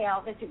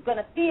female that you're going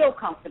to feel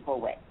comfortable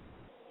with.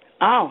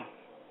 Oh,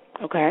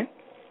 okay.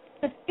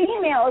 The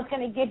female is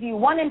going to give you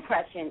one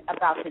impression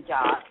about the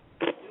job,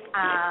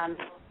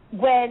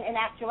 when in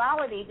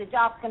actuality the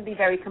job can be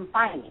very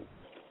confining.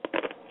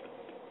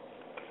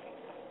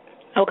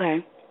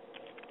 Okay.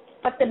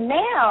 But the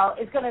male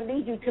is going to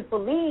lead you to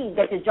believe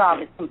that the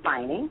job is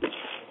confining,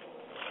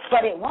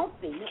 but it won't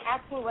be. You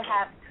actually will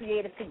have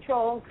creative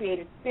control,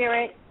 creative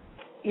spirit,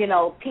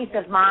 peace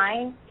of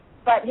mind.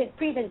 But his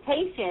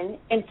presentation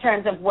in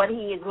terms of what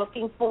he is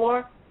looking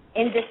for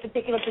in this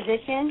particular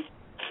position,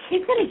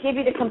 he's going to give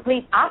you the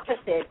complete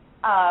opposite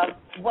of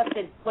what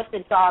the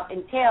job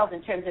entails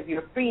in terms of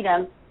your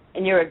freedom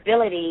and your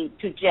ability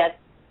to just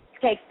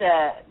take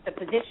the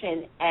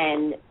position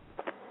and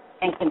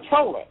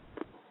control it.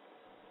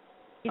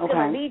 He's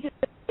going to lead you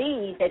to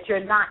believe that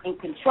you're not in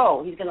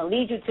control. He's going to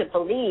lead you to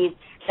believe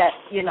that,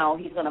 he's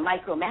going to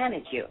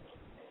micromanage you.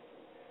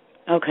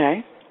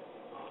 Okay.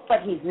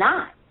 But he's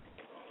not.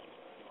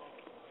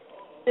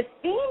 The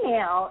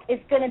female is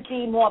going to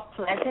be more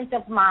pleasant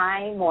of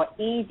mind, more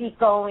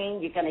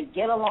easygoing. You're going to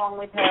get along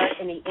with her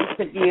in the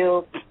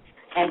interview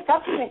and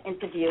subsequent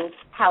interviews.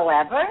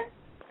 However,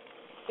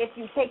 if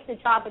you take the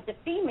job with the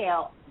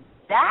female,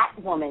 that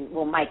woman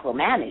will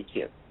micromanage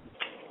you.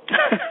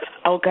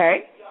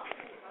 Okay.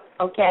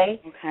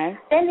 Okay? Okay.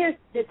 Then there's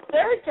the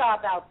third job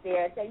out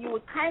there that you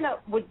would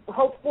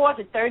hope for.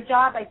 The third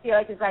job, I feel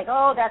like, is like,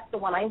 oh, that's the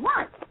one I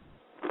want.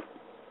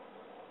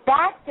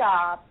 That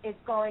job is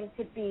going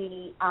to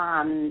be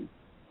the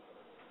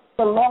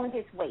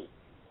longest wait.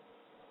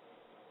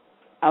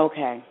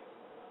 Okay.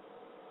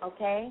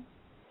 Okay?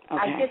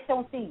 Okay. I just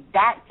don't see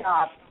that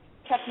job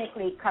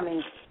technically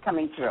coming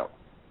through.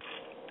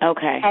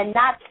 Okay. And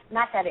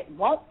not that it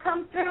won't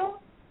come through.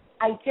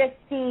 I just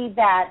see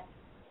that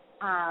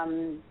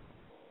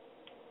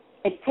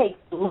it takes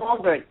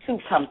longer to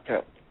come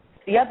through.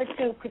 The other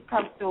two could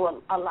come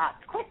through a lot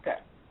quicker.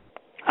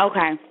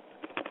 Okay.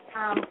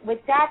 With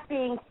that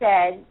being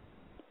said,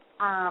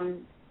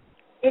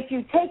 if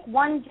you take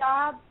one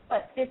job,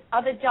 but this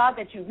other job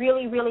that you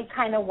really, really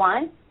kind of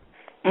want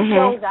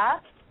shows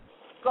up,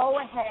 go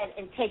ahead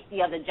and take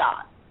the other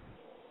job.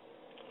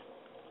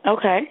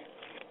 Okay.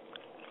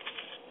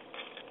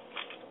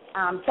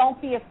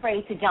 Don't be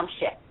afraid to jump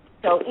ship.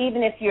 So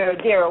even if you're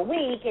there a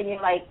week and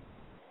you're like,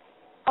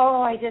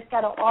 oh, I just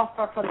got an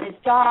offer from this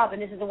job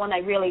and this is the one I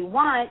really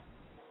want,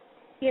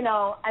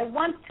 I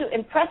want to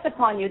impress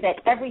upon you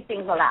that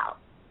everything's allowed.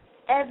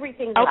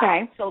 Everything's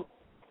allowed. So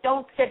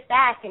don't sit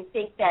back and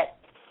think that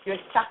you're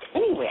stuck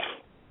anywhere.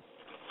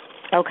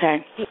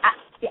 Okay.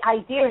 The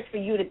idea is for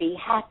you to be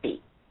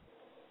happy.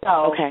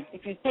 So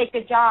if you take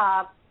a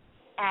job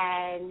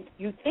and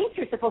you think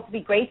you're supposed to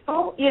be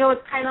grateful,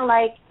 it's kind of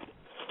like,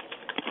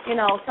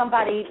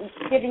 somebody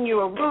giving you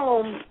a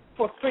room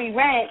for free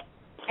rent,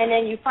 and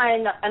then you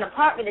find an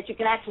apartment that you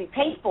can actually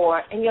pay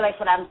for, and you're like,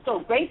 but I'm so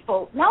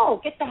grateful.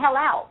 No, get the hell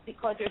out,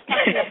 because there's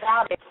something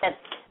about it that's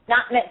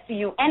not meant for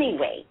you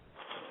anyway.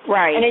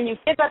 Right. And then you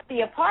give up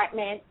the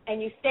apartment,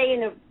 and you stay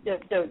in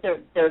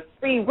the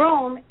free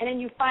room, and then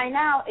you find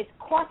out it's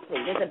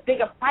costly. There's a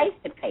bigger price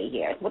to pay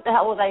here. What the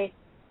hell was I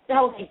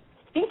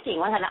thinking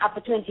when I had an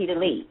opportunity to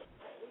leave?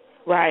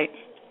 Right.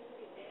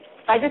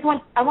 I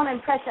want to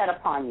impress that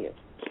upon you.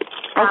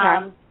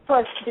 Okay.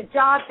 Because the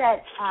job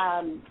that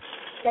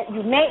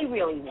you may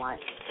really want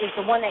is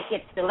the one that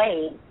gets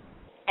delayed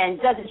and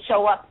doesn't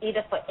show up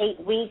either for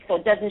 8 weeks or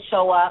doesn't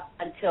show up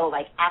until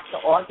like after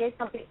August,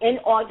 something in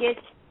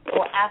August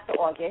or after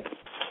August.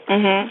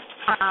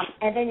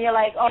 And then you're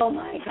like, oh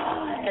my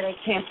God, I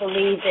can't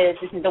believe this.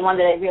 This is the one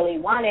that I really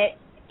wanted.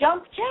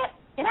 Jump ship.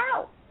 Get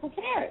out. Who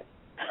cares?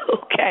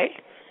 Okay.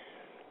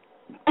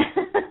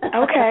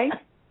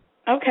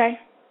 Okay.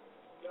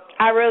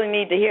 I really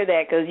need to hear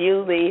that, because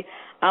usually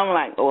I'm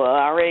like, well,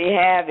 I already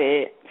have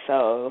it,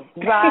 so.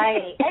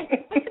 Right. But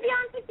to be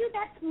honest with you,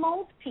 that's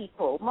most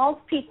people. Most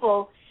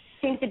people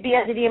seem to be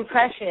under the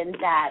impression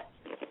that,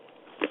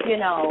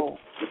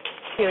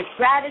 there's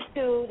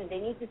gratitude and they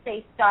need to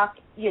stay stuck.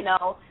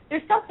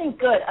 There's something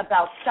good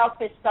about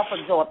selfish,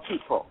 self-absorbed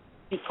people,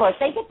 because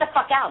they get the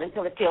fuck out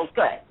until it feels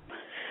good.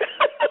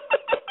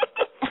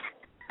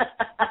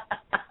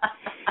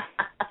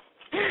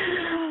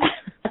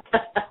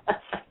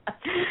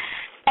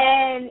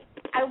 And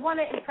I want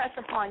to impress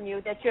upon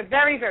you that you're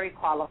very, very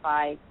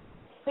qualified.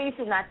 Please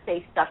do not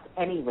stay stuck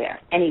anywhere.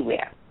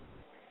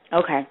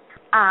 Okay.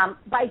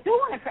 But I do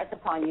want to impress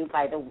upon you,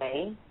 by the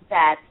way,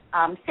 that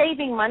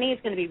saving money is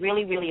going to be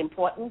really, really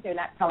important. They're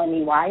not telling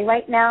me why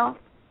right now,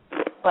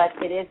 but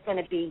it is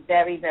going to be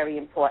very, very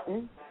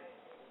important.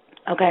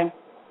 Okay.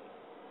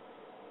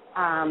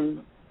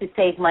 To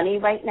save money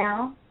right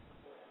now.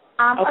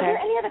 Are there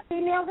any other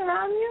females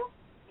around you?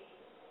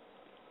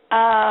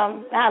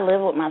 I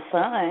live with my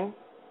son.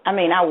 I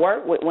mean, I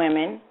work with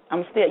women.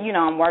 I'm still,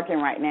 I'm working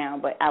right now,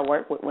 but I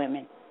work with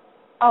women.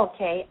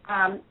 Okay.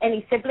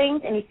 Any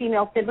siblings? Any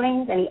female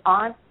siblings? Any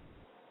aunts?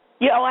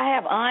 Yeah, I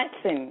have aunts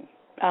and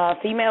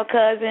female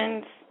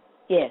cousins.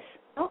 Yes.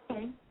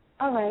 Okay.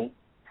 All right.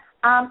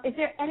 Is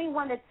there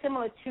anyone that's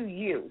similar to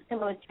you?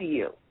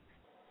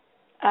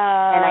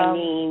 And I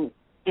mean,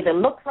 either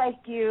looks like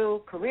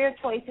you, career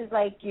choices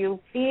like you,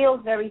 feels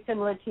very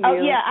similar to you. Oh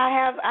yeah, I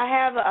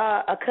have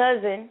a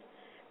cousin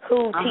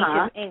who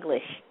teaches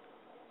English.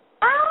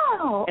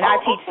 Oh. And I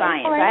teach okay.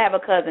 science. Right. I have a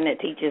cousin that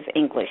teaches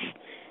English.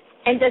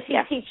 And does he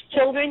teach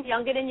children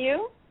younger than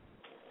you?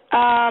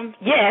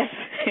 Yes.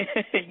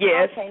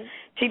 Yes. Okay.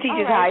 She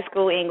teaches high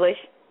school English.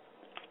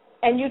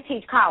 And you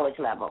teach college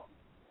level?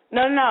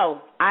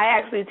 No. I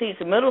actually teach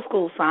middle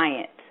school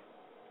science.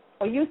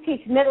 Or you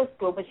teach middle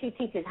school, but she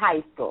teaches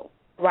high school?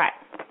 Right.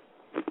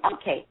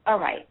 Okay. All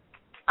right.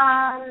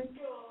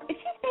 Is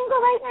she single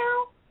right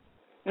now?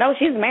 No,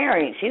 she's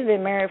married. She's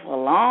been married for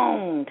a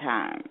long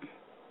time.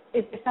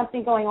 Is there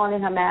something going on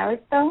in her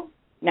marriage, though?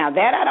 Now,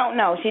 that I don't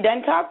know. She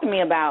doesn't talk to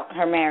me about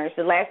her marriage.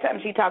 The last time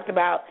she talked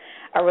about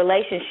a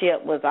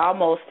relationship was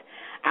almost,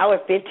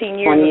 15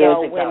 years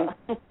ago.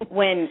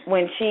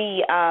 when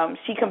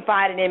she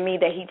confided in me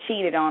that he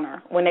cheated on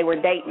her when they were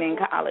dating in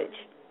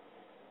college.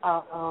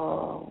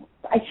 Oh.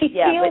 She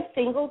feels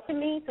single to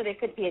me, so there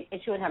could be an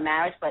issue in her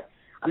marriage, but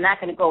I'm not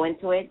going to go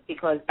into it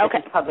because this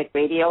is public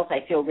radio, so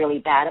I feel really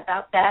bad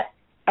about that.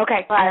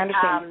 Okay, but, I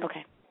understand.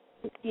 Okay.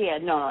 Yeah,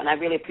 no, and I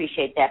really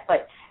appreciate that.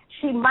 But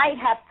she might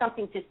have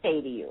something to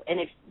say to you, and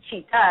if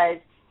she does,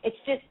 it's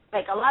just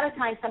like a lot of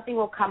times something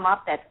will come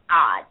up that's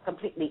odd,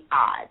 completely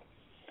odd.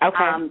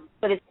 Okay.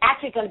 But it's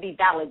actually going to be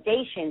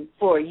validation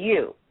for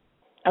you.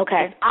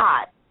 Okay. It's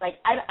odd. Like,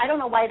 I don't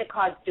know why the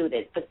cards do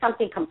this, but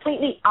something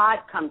completely odd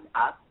comes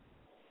up,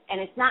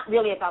 and it's not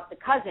really about the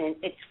cousin,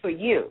 it's for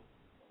you.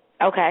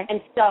 Okay.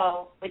 And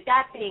so, with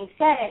that being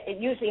said, it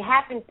usually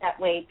happens that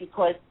way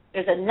because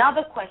there's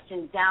another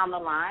question down the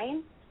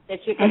line that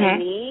you're going to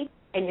need,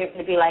 and you're going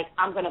to be like,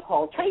 I'm going to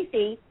call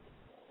Tracy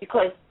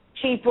because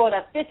she brought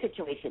up this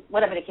situation,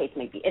 whatever the case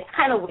may be. It's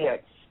kind of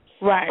weird.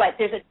 Right. But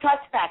there's a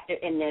trust factor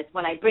in this.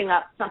 When I bring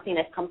up something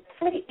that's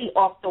completely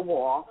off the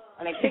wall,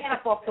 when I bring it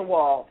up off the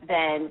wall,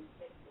 then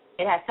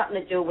it has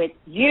something to do with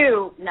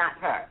you, not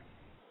her.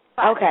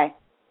 But okay.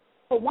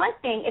 For one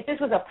thing, if this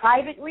was a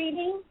private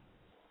reading,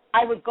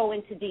 I would go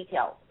into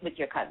details with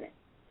your cousin.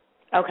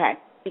 Okay.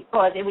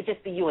 Because it would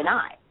just be you and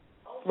I.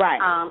 Right.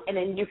 And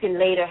then you can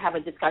later have a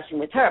discussion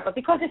with her. But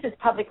because this is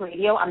public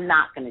radio, I'm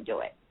not going to do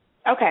it.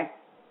 Okay.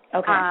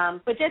 Okay.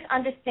 But just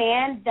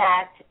understand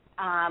that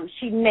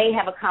she may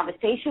have a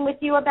conversation with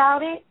you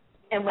about it.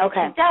 And when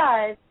she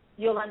does,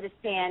 you'll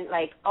understand,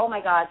 like, oh,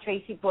 my God,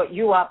 Tracy brought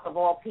you up of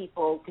all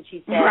people because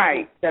she said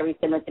it's very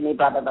similar to me,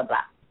 blah, blah, blah,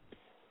 blah.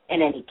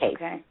 In any case.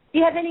 Okay. Do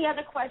you have any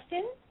other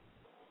questions?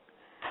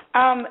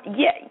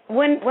 Yeah.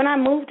 When I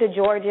moved to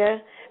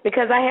Georgia,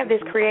 because I have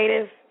this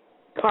creative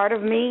part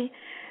of me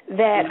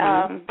that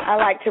I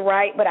like to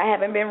write, but I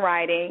haven't been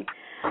writing.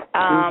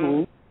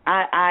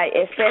 I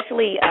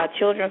especially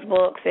children's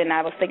books, and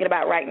I was thinking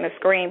about writing a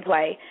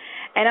screenplay.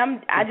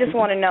 And I just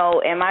want to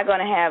know, am I going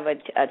to have a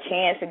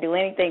chance to do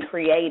anything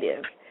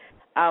creative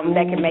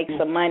that can make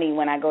some money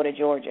when I go to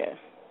Georgia?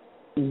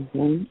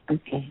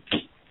 Okay.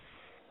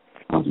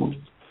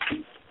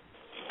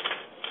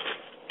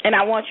 And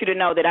I want you to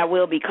know that I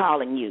will be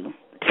calling you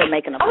to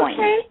make an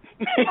appointment.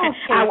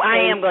 Okay.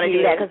 I am going to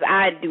do that because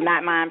I do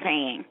not mind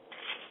paying.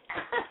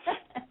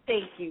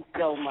 Thank you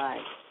so much.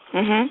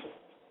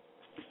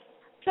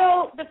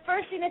 So the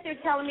first thing that they're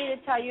telling me to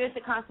tell you is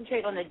to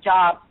concentrate on the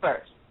job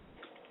first.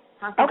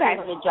 Concentrate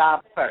on the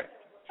job first.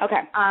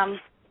 Okay.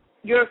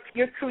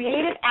 Your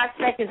creative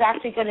aspect is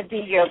actually going to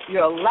be your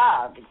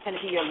love. It's going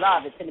to be your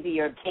love. It's going to be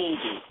your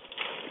baby.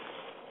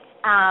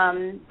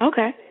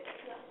 Okay.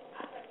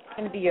 It's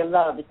going to be your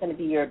love. It's going to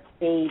be your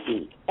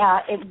baby.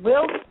 It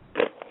will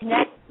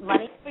net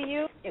money for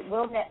you. It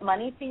will net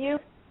money for you.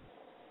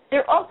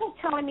 They're also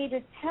telling me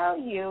to tell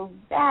you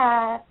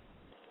that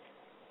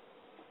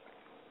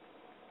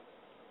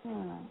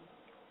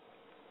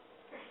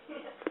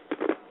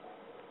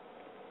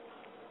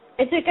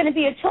is it going to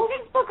be a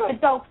children's book or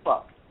adult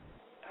book?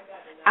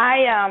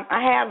 I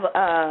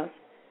have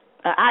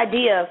an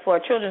idea for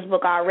a children's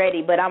book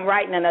already, but I'm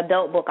writing an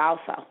adult book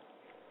also.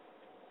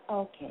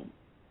 Okay.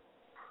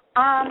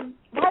 Why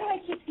do I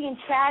keep seeing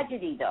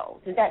tragedy, though?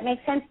 Does that make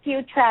sense to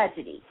you,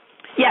 tragedy?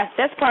 Yes,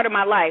 that's part of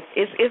my life.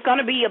 It's going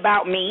to be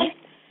about me.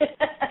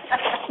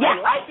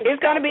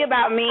 It's going to be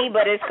about me,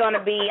 but it's going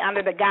to be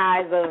under the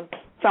guise of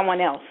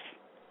someone else.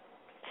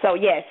 So,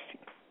 yes.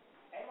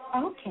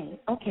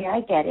 Okay,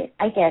 I get it.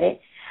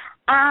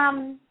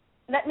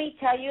 Let me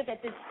tell you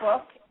that this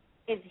book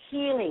is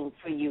healing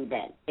for you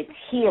then. It's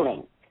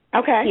healing.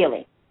 Okay.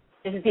 Healing.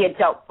 This is the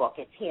adult book.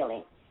 It's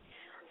healing.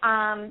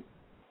 And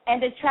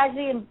the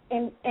tragedy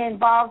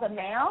involves a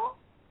male?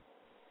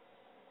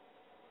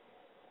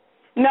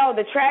 No,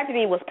 the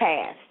tragedy was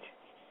past.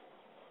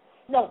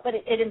 No, but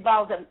it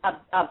involves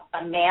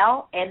a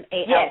male,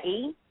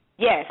 M-A-L-E?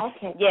 Yes.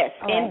 Okay. Yes,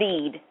 all right.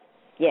 Indeed.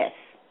 Yes.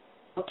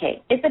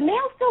 Okay. Is the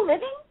male still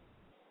living?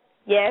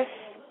 Yes.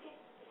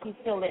 He's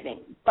still living.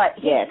 But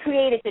he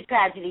created the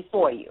tragedy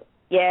for you.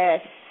 Yes.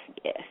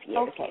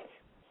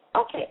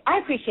 Okay, I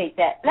appreciate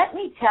that. Let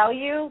me tell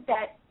you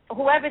that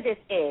whoever this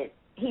is,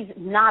 he's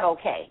not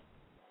okay.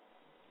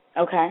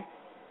 Okay.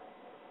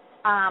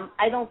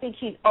 I don't think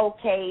he's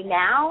okay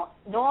now,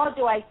 nor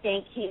do I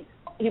think he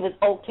was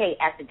okay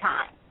at the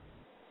time.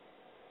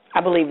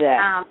 I believe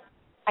that.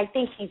 I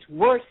think he's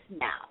worse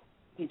now.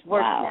 He's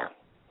worse now.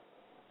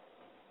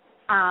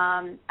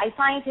 I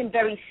find him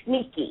very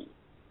sneaky.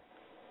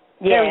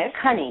 Very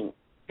cunning.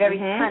 Very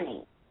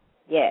cunning.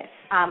 Yes.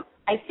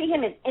 I see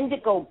him as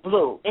indigo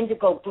blue,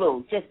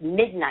 just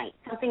midnight,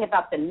 something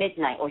about the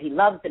midnight, or he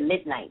loves the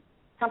midnight,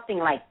 something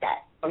like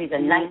that, or he's a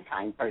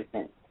nighttime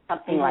person,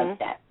 something like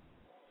that.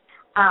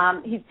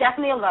 He's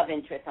definitely a love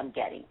interest, I'm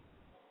getting.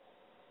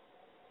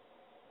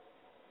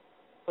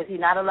 Was he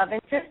not a love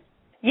interest?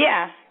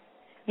 Yeah.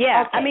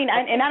 Yeah. Okay. I mean,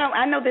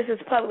 I know this is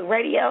public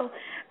radio,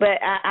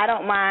 but I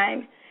don't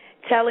mind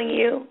telling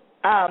you.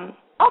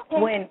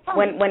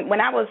 When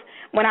I was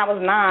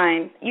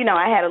 9, you know,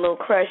 I had a little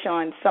crush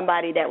on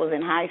somebody that was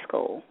in high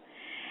school.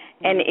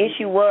 And the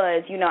issue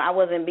was, you know, I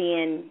wasn't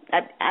being,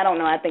 I don't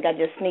know, I think I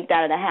just sneaked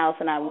out of the house,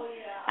 and I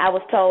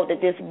was told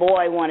that this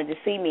boy wanted to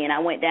see me, and I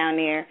went down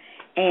there,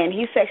 and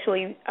he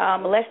sexually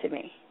molested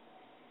me.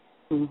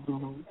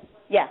 Mm-hmm.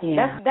 Yeah,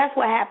 that's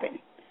what happened.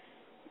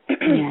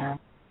 Yeah.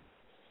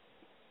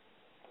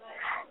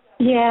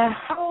 Yeah.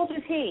 How old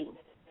is he?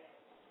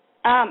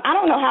 I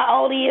don't know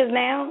how old he is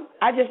now.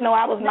 I just know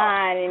I was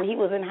 9 and he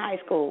was in high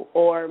school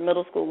or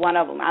middle school, one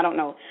of them. I don't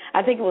know.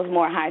 I think it was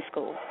more high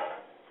school.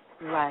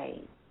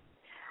 Right.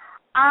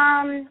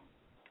 I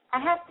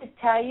have to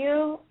tell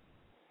you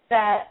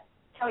that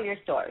tell your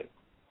story.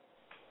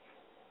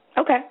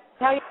 Okay.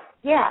 Tell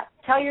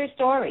your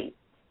story.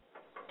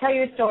 Tell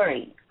your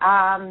story.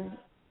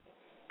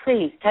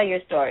 Please tell your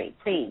story.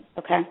 Please.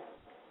 Okay.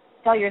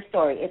 Tell your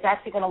story. It's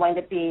actually going to wind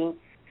up being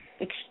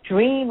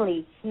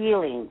extremely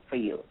healing for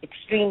you,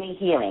 extremely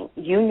healing.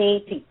 You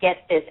need to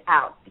get this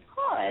out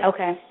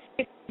because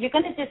you're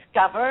going to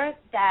discover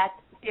that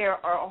there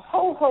are a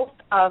whole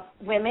host of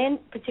women,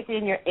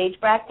 particularly in your age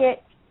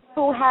bracket,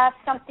 who have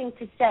something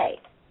to say.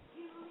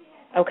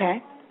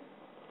 Okay.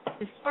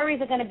 The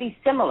stories are going to be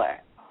similar.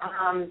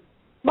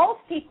 Most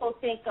people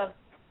think of,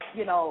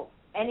 you know,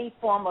 any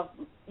form of,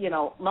 you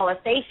know,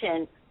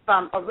 molestation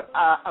from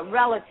a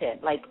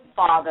relative, like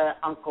father,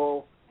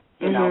 uncle,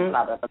 you know,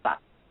 blah, blah, blah, blah.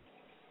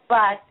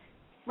 But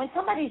when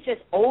somebody's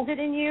just older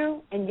than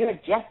you and you're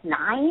just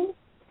 9,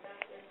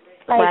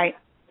 like,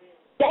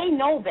 they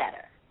know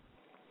better.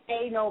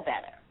 They know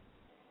better.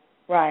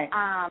 Right.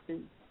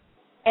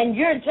 And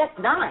you're just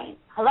 9.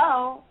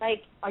 Hello?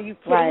 Like, are you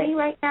kidding me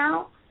right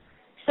now?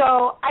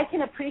 So I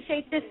can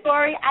appreciate this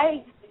story.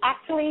 I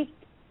actually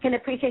can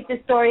appreciate this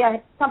story. I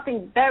had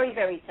something very,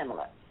 very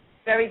similar.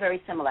 Very,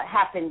 very similar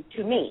happened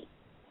to me.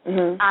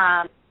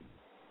 Mm-hmm.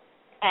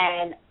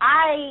 And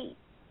I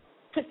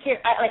took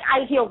care,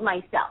 I healed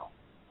myself,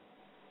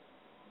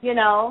 you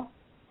know,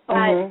 but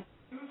I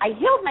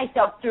healed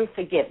myself through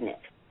forgiveness.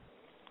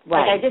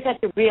 Right. Like, I just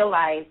had to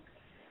realize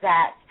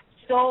that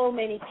so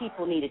many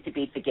people needed to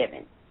be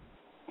forgiven.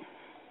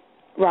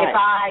 Right. If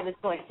I was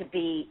going to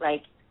be,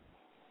 like,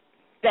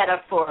 better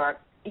for,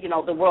 you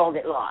know, the world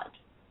at large.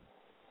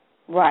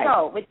 Right.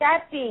 So, with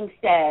that being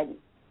said,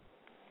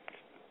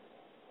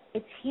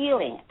 it's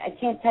healing. I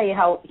can't tell you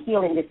how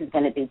healing this is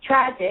going to be.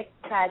 Tragic,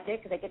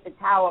 because I get the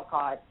Tower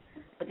card.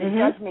 But the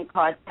Judgment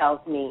card tells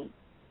me,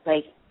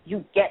 like,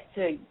 you get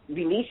to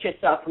release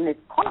yourself from this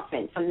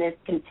coffin, from this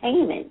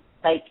containment.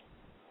 Like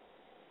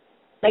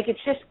it's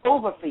just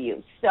over for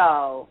you.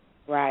 So,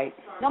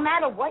 no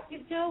matter what you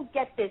do,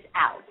 get this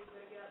out.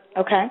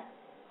 Okay.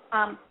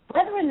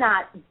 Whether or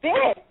not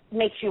this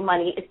makes you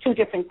money is two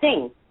different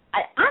things.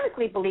 I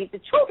honestly believe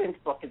the children's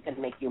book is going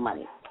to make you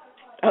money.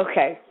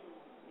 Okay.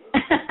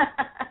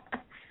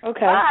 Okay.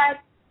 But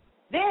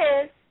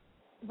this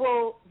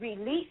will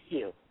release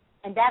you.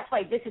 And that's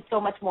why this is so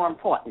much more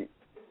important.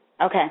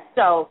 Okay.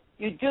 So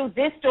you do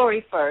this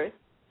story first,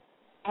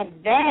 and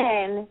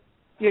then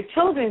your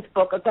children's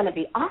book are going to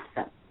be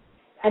awesome.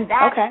 And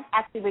that's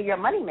actually where your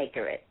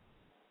moneymaker is.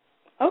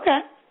 Okay.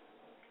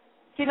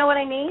 Do you know what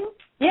I mean?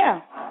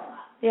 Yeah.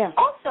 Yeah.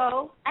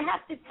 Also, I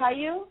have to tell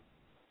you,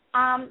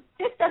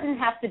 this doesn't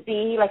have to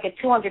be like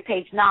a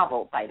 200-page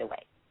novel, by the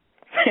way.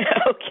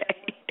 Okay.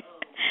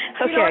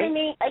 You know what I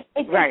mean? Like,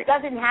 it just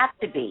doesn't have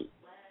to be.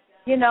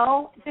 You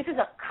know, this is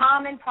a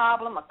common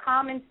problem, a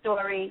common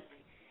story,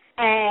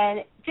 and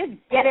just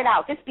get it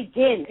out. Just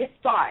begin. Just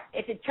start.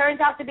 If it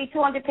turns out to be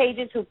 200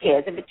 pages, who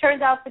cares? If it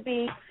turns out to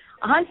be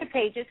 100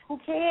 pages, who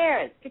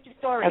cares? Get your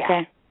story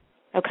out.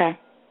 Okay.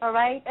 All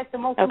right? That's the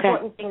most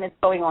important thing that's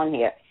going on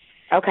here.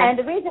 Okay. And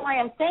the reason why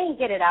I'm saying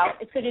get it out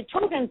is because your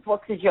children's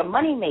books is your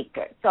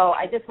moneymaker. So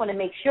I just want to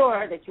make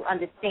sure that you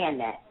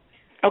understand that.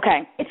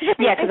 Okay. Really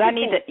because I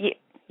need to.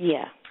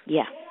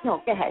 Yeah.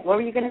 No, go ahead. What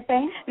were you going to say?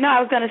 No, I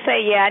was going to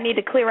say, I need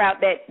to clear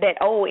out that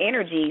old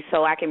energy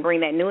so I can bring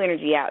that new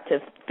energy out to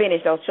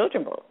finish those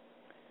children's books.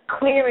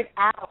 Clear it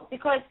out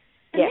because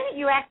The minute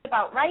you asked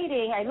about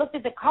writing, I looked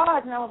at the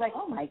cards and I was like,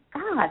 oh my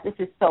God, this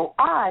is so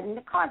odd. And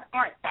the cards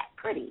aren't that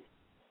pretty.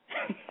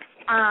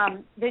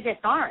 They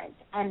just aren't.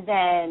 And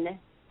then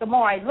the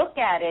more I look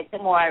at it, the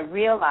more I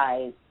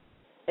realize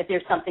that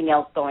there's something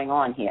else going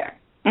on here.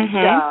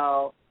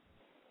 So,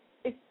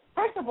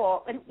 first of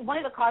all, one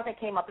of the cards that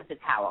came up is the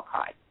Tower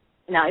card.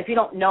 Now, if you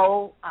don't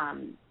know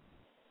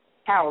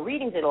tarot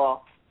readings at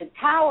all, the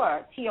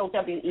Tower,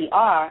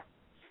 Tower,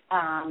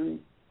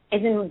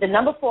 is in the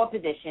number 4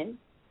 position,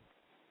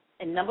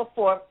 and number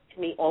 4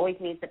 to me always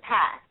means the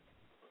past.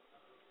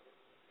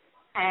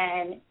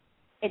 And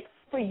it's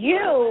for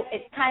you,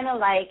 it's kind of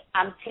like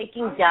I'm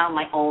taking down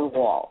my own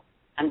wall.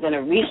 I'm going to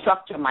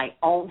restructure my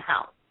own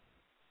house.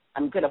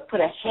 I'm going to put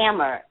a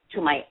hammer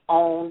to my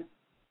own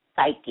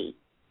psyche.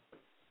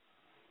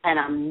 And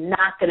I'm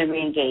not going to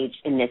reengage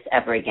in this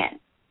ever again.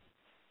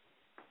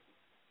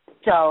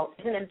 So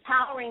it's an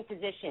empowering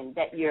position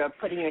that you're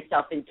putting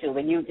yourself into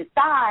when you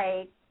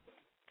decide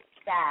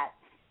that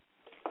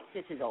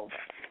this is over.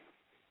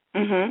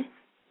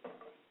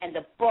 And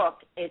the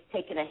book is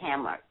taking a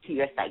hammer to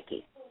your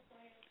psyche.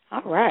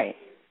 All right.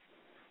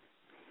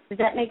 Does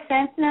that make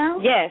sense now?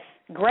 Yes,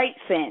 great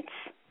sense.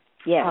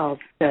 Yes. Oh,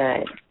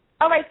 good.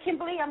 All right,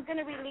 Kimberly, I'm going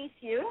to release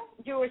you.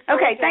 You were so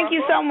okay, adorable. thank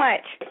you so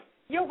much.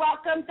 You're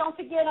welcome. Don't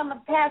forget, I'm going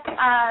to pass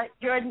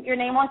your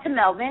name on to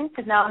Melvin,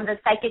 because now I'm the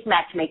psychic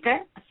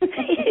matchmaker.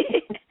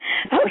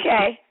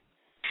 Okay.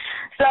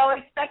 So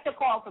expect a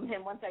call from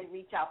him once I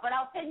reach out. But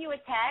I'll send you a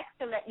text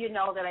to let you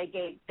know that I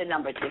gave the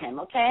number to him,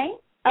 okay?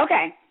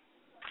 Okay.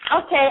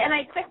 Okay, and I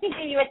expect to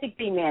hear you at the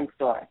Green Man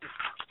store.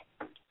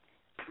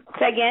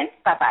 Say again?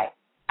 Bye-bye.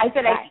 I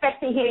said Bye. I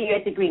expect to hear you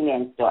at the Green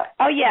Man store.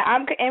 Oh, yeah.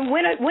 And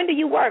when do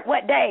you work?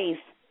 What days?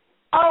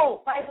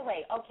 Oh, by the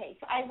way, okay.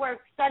 So I work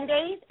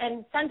Sundays,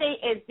 and Sunday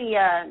is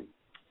the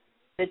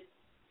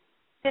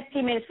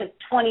 15 minutes for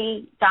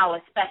 $20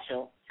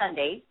 special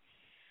Sunday,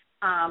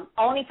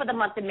 only for the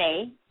month of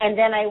May. And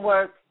then I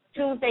work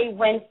Tuesday,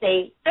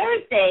 Wednesday,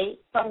 Thursday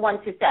from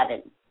 1 to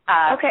 7.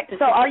 Okay.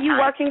 So are you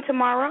working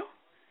tomorrow?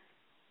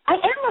 I am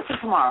working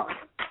tomorrow.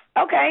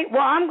 Okay.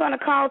 Well, I'm going to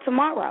call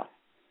tomorrow.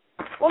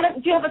 Well,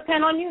 do you have a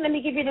pen on you? Let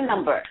me give you the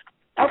number.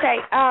 Okay.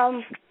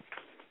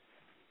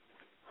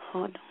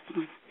 Hold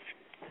on.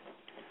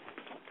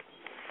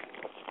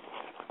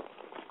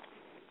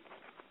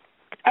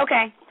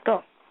 Okay,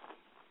 go.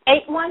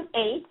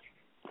 818.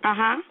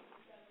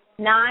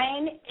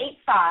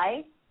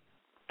 985.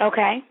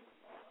 Okay.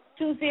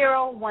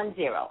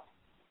 2010.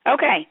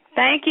 Okay,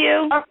 thank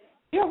you.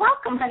 You're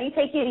welcome, honey.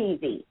 Take it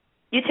easy.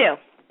 You too.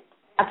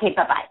 Okay,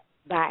 bye-bye.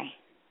 Bye.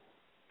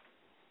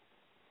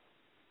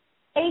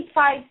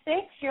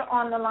 856, you're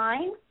on the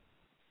line.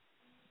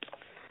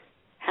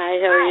 Hi,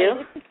 how are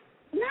you?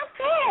 Not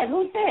bad.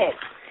 Who's this?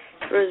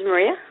 Rose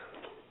Maria.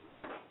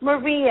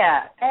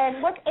 Maria.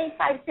 And what's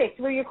 856?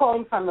 Where are you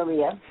calling from,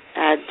 Maria?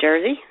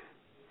 Jersey.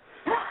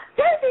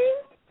 Jersey?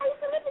 I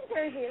used to live in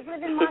Jersey. I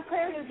live in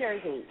Montclair, New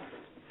Jersey.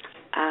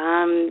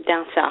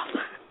 Down south.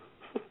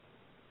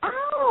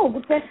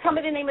 Oh, tell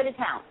me the name of the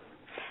town.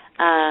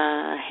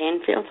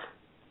 Hanfield.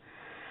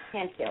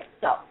 Hanfield.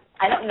 So,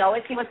 I don't know.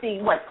 Is he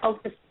close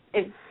to,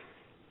 is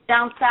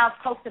down south,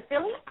 close to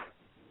Philly?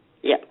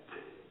 Yep.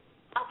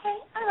 Okay,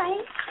 all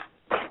right.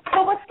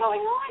 So what's going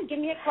on? Give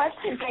me a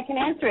question so I can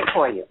answer it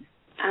for you.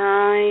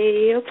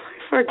 I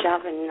applied for a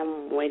job and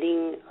I'm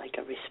waiting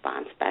a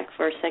response back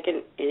for a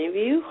second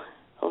interview.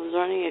 I was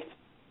wondering if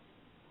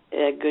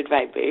a good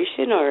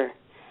vibration or...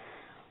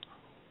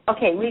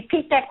 Okay,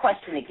 repeat that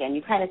question again.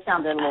 You kind of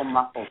sounded a little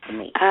muffled to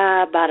me.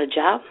 About a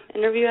job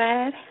interview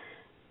I had.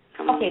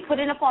 Okay, put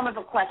in the form of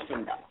a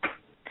question, though.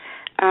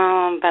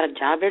 About a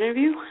job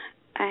interview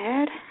I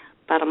had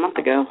about a month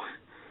ago.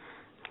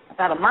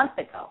 About a month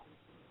ago.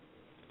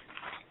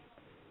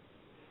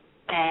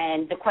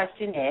 And the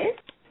question is?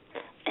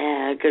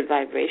 Good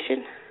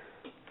vibration.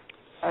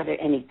 Are there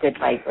any good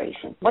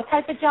vibrations? What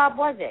type of job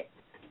was it?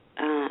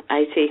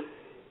 IT.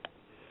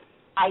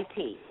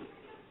 IT.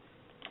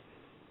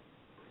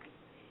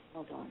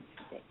 Hold on a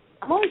second.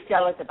 I'm always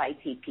jealous of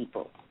IT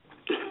people.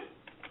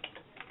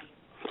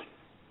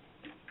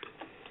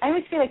 I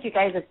always feel like you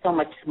guys are so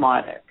much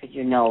smarter because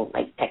you know,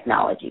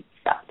 technology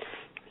stuff.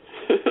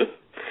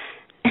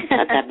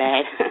 Not that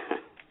bad.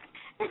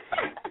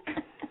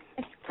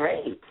 That's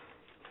great.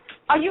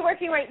 Are you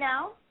working right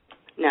now?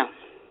 No.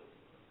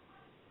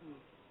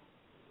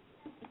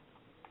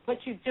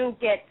 But you do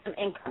get some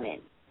income in.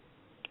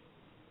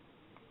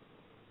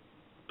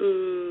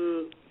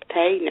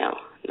 Pay? No,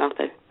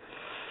 nothing.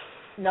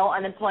 No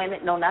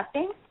unemployment, no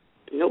nothing?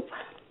 Nope.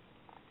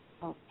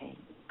 Okay.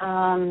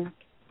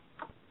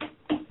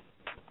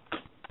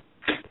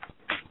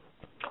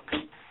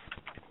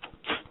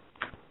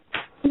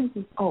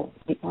 Oh,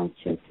 wait, 1,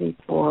 2, 3,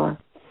 4.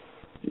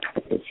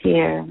 Put this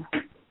here.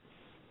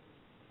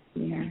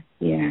 Here.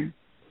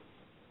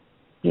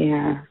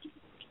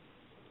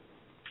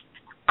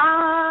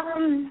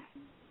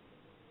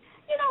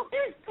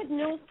 There's good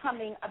news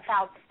coming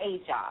about a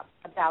job.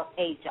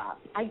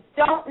 I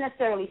don't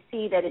necessarily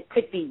see that it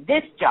could be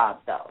this job,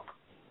 though.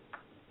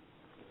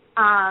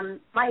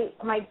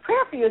 my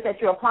prayer for you is that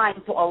you're applying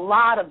to a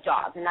lot of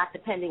jobs and not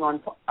depending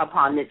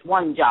upon this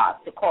one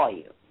job to call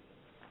you.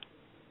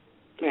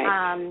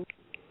 Right.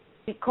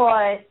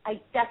 Because I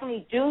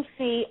definitely do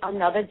see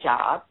another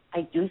job.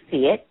 I do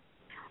see it.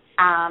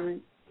 I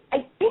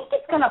think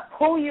it's going to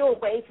pull you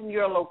away from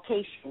your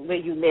location where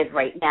you live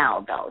right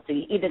now, though. So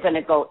you're either going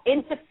to go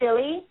into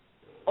Philly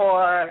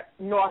or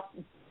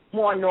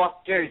more North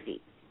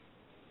Jersey.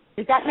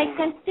 Does that make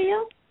sense to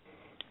you?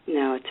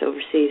 No, it's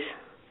overseas.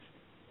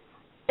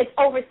 It's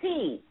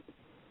overseas.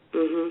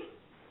 Mhm.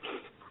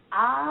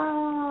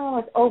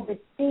 Oh, it's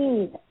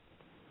overseas.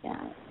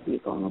 Yeah, you're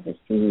going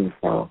overseas,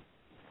 so.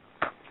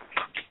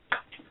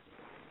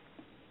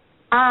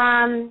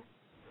 I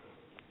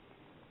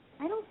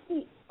don't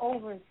see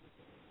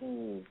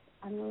overseas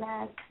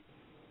unless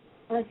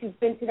you've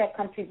been to that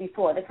country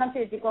before. The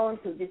country that you're going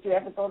to, did you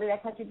ever go to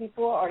that country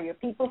before, or your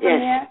people from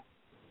there?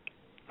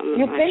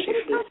 You've been to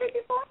this country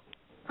before?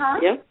 Huh?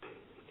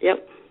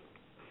 Yep.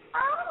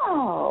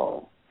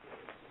 Oh,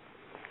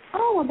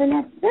 well, then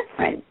that's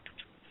different.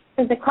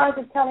 Because the cards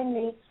are telling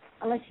me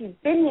unless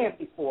you've been there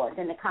before,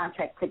 then the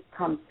contract could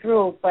come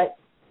through. But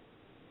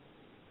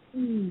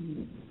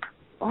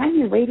why are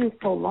you waiting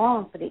so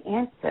long for the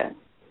answer?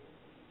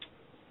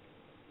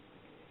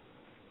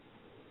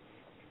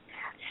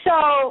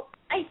 So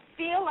I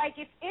feel like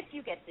if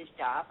you get this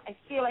job, I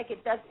feel like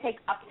it does take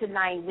up to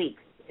 9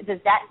 weeks. Does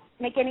that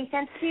make any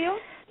sense to you?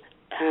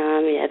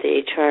 Yeah,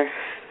 the HR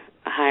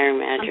hiring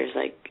manager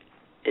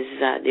is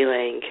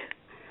delaying.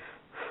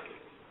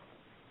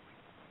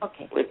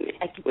 Okay.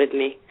 With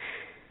me.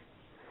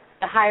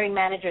 The hiring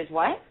manager is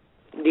what?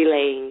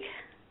 Delaying.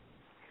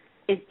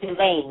 Is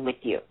delaying with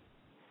you.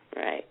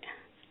 Right.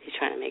 He's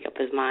trying to make up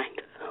his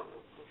mind.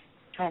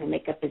 Trying to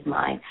make up his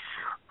mind.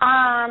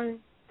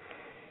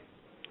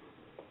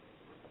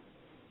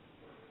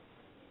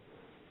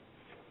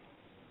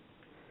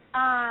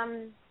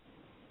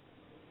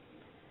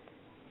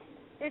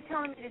 They're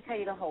telling me to tell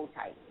you to hold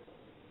tight.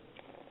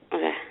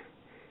 Okay.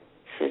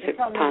 So it's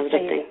a positive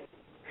thing.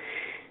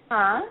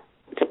 Huh?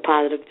 It's a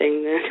positive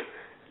thing then.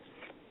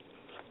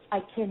 I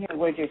can't hear a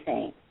word you're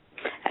saying.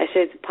 I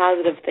said it's a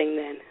positive thing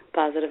then.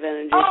 Positive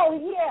energy. Oh,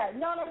 yeah.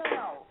 No.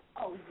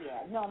 Oh,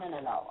 yeah. No.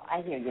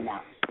 I hear you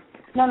now.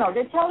 No.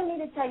 They're telling me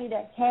to tell you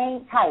to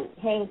hang tight.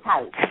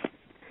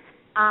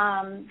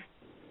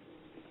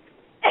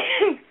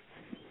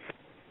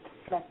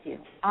 Bless you.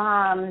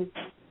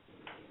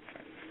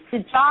 The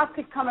job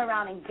could come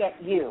around and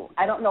get you.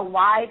 I don't know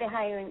why the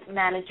hiring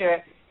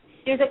manager.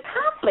 There's a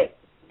conflict.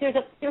 There's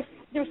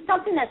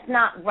something that's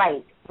not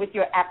right with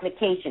your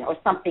application or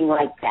something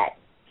like that.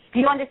 Do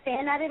you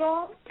understand that at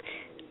all?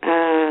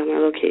 My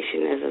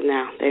location as of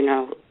now. They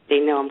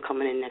know I'm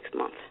coming in next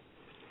month.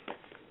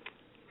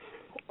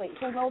 Wait,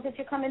 who knows that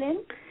you're coming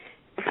in?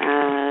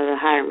 The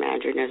hiring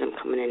manager knows I'm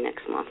coming in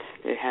next month.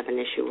 They have an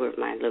issue with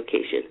my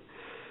location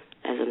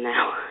as of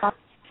now.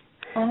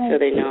 So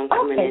they know I'm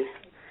coming in.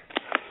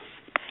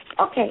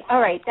 Okay, all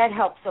right, that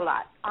helps a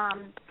lot.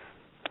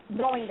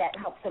 Knowing that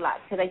helps a lot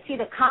because I see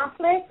the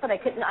conflict, but I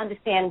couldn't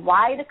understand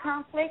why the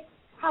conflict.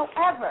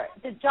 However,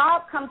 the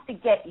job comes to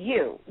get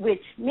you,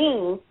 which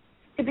means,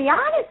 to be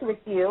honest with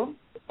you,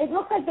 it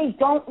looks like they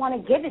don't want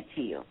to give it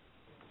to you.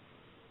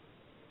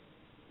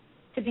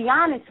 To be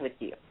honest with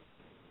you.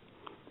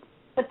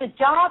 But the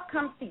job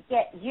comes to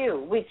get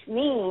you, which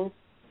means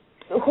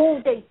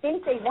who they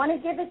think they want to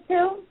give it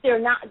to,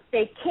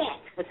 they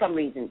can't for some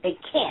reason. They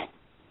can't.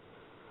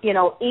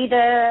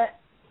 Either,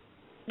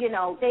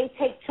 they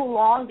take too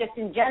long just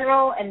in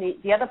general and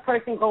the other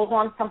person goes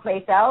on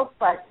someplace else,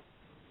 but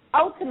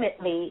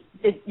ultimately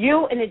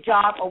you and the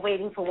job are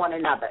waiting for one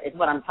another is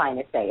what I'm trying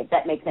to say, if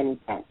that makes any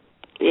sense.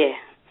 Yeah.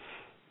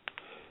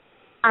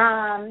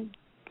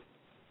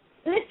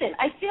 Listen,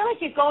 I feel like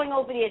you're going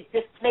over there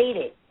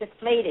deflated,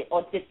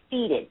 or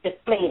defeated.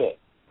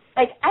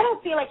 Like, I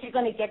don't feel like you're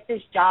going to get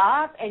this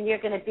job and you're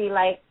going to be,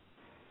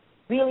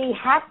 really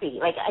happy.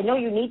 Like, I know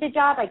you need the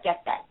job, I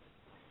get that.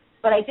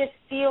 But I just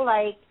feel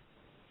like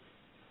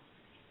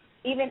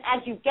even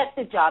as you get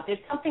the job, there's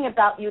something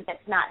about you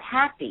that's not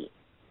happy.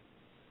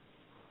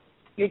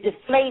 You're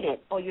deflated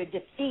or you're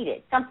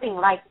defeated, something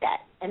like that.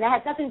 And that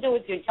has nothing to do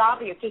with your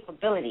job or your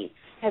capabilities.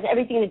 It has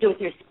everything to do with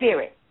your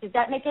spirit. Does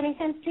that make any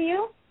sense to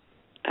you?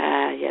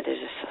 Yeah, there's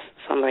just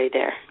somebody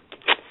there.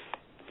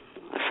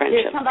 A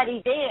friendship. There's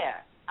somebody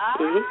there.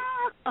 Mm-hmm.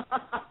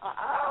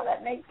 Oh,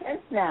 that makes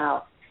sense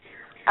now.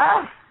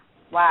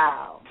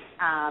 Wow.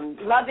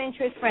 Love,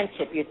 interest,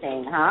 friendship, you're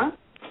saying, huh?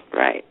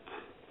 Right.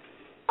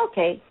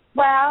 Okay.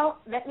 Well,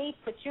 let me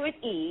put you at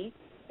ease.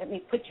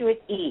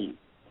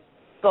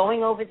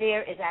 Going over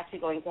there is actually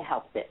going to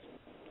help this.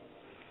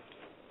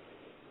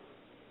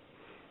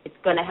 It's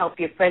going to help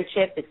your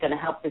friendship. It's going to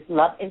help this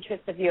love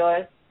interest of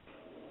yours.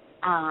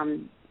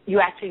 You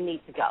actually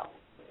need to go,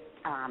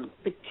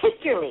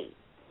 particularly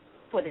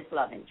for this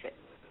love interest.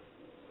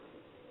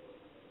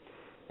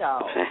 So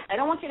I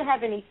don't want you to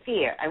have any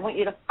fear. I want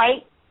you to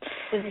fight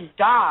for this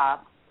job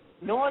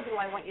nor do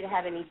I want you to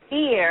have any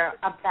fear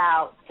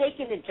about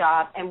taking the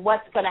job and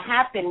what's going to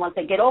happen once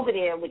I get over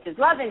there, which is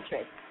love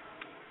interest,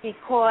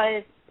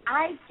 because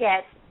I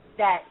get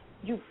that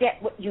you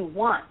get what you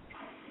want.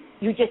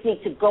 You just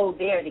need to go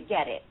there to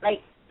get it. Like,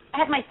 I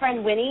have my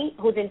friend Winnie,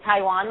 who's in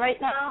Taiwan right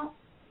now,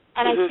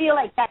 and I feel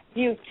like that's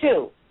you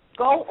too.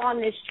 Go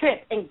on this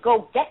trip and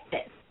go get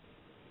this.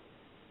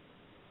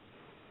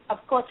 Of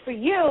course, for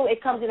you,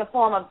 it comes in the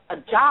form of a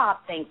job,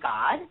 thank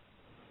God,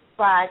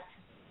 but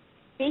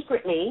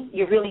secretly,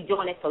 you're really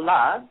doing it for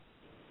love.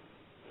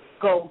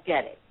 Go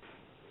get it.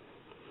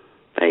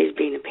 But he's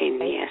being a pain in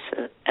the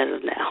ass as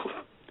of now.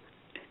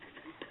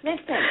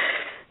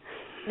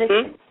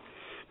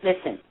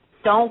 Listen.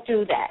 Don't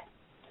do that.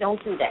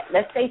 Don't do that.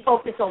 Let's stay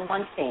focused on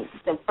one thing.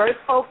 The first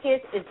focus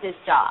is this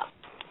job.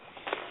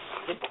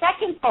 The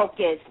second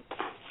focus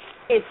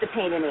is the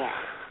pain in the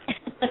ass.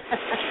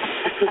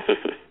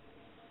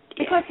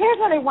 Because here's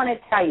what I want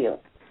to tell you.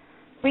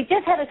 We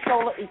just had a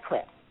solar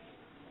eclipse.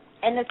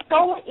 And the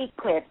solar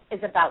eclipse is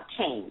about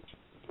change.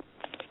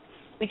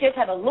 We just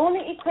had a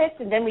lunar eclipse,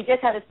 and then we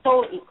just had a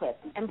solar eclipse.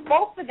 And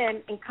both of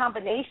them in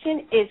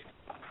combination is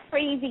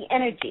crazy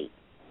energy.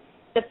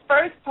 The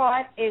first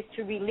part is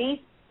to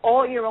release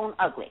all your own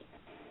ugly.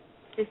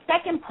 The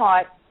second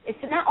part is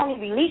to not only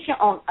release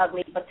your own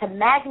ugly, but to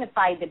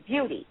magnify the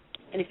beauty.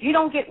 And if you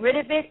don't get rid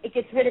of it, it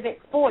gets rid of it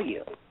for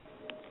you.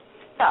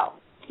 So,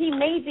 he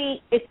may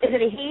be, is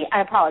it a he?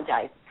 I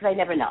apologize, because I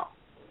never know.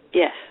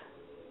 Yes.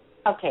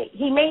 Okay,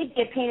 he may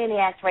be a pain in the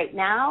ass right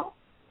now,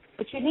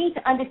 but you need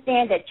to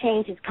understand that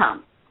change has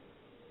come.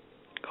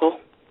 Cool.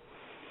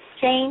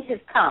 Change has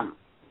come.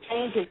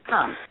 Change has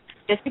come.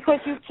 Just because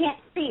you can't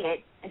see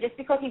it, and just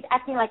because he's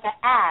acting like an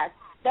ass,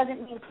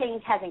 doesn't mean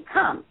change hasn't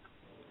come.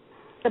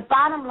 The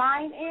bottom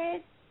line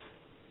is,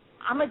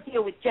 I'm going to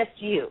deal with just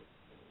you.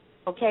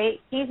 Okay?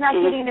 He's not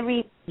getting the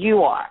read,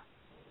 you are.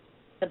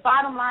 The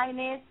bottom line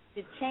is,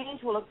 the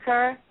change will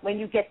occur when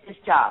you get this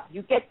job.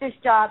 You get this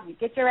job, you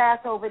get your ass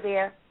over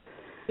there,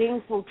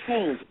 things will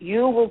change.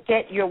 You will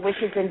get your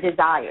wishes and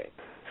desires.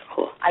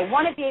 Cool. I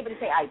want to be able to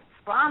say, I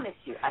promise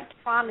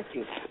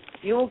you,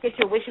 you will get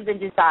your wishes and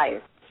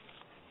desires.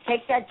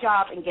 Take that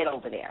job and get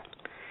over there.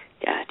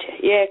 Gotcha.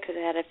 Yeah, because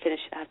I have to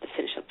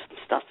finish up some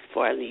stuff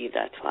before I leave.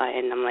 That's why.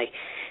 And I'm like,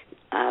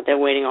 they're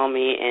waiting on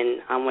me,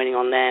 and I'm waiting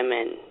on them,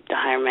 and the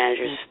hiring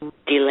manager's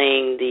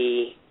delaying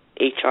the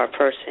HR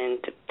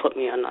person to put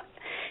me on an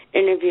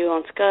interview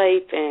on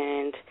Skype.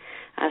 And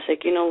I was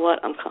like, you know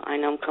what? I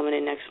know I'm coming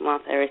in next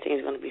month.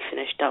 Everything's going to be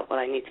finished up. What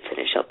I need to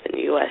finish up in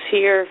the U.S.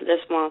 here for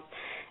this month.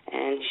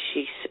 And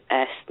she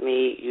asked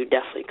me, you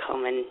definitely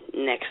coming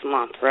next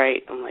month,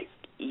 right? I'm like,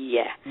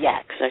 yeah.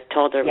 Yes. Because I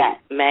told her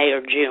May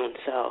or June,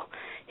 so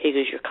he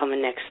goes, you're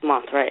coming next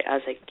month, right? I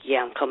was like,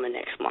 yeah, I'm coming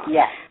next month.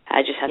 Yes. I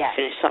just have to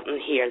finish something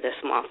here this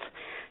month.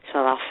 So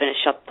I'll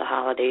finish up the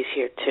holidays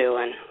here, too,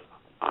 and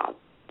I'll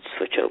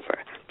switch over.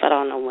 But I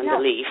don't know when to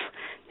leave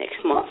next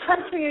month. What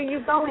country are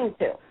you going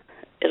to?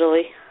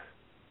 Italy.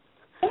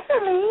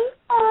 Italy?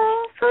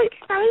 Oh, so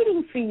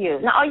exciting for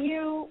you. Now,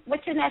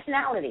 what's your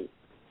nationality?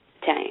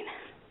 Italian.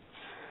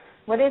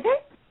 What is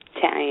it?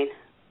 Italian.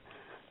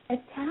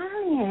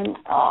 Italian.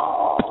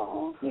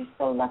 Oh, you're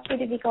so lucky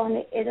to be going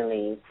to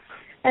Italy.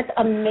 That's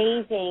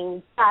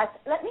amazing.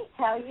 Let me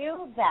tell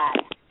you that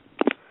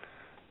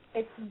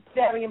it's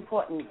very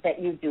important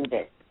that you do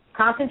this.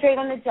 Concentrate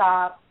on the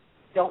job.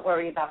 Don't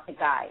worry about the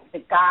guy.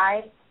 The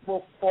guy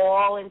will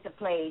fall into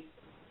place.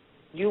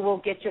 You will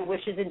get your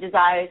wishes and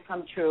desires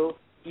come true.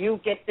 You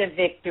get the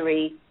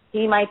victory.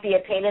 He might be a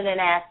pain in the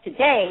ass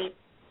today.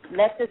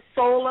 Let the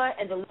solar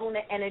and the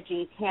lunar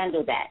energies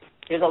handle that.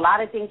 There's a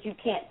lot of things you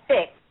can't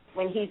fix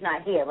when he's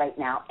not here right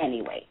now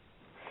anyway.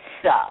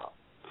 So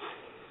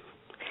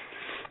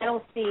I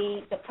don't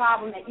see the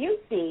problem that you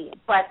see,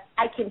 but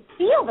I can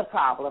feel the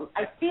problem.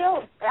 I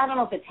don't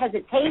know if it's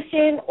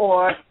hesitation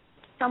or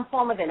some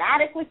form of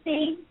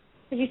inadequacy.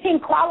 You seem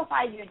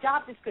qualified in your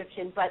job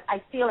description, but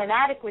I feel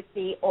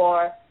inadequacy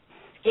or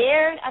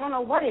scared. I don't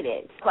know what it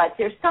is, but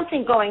there's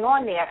something going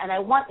on there, and I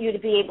want you to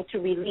be able to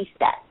release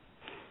that.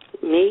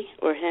 Me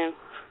or him?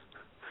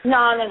 No.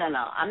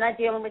 I'm not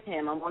dealing with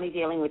him. I'm only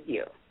dealing with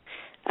you.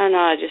 I know.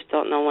 I just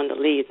don't know when to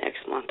leave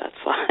next month. That's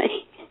why.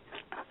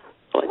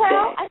 What day?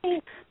 I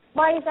mean,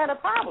 why is that a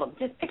problem?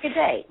 Just pick a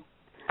day.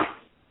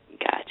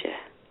 Gotcha.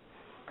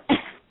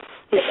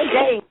 Pick a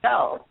day and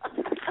go.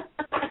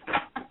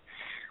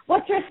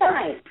 What's your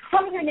sign?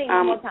 Tell me your name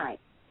one more time.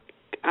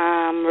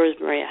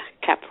 Rosemaria,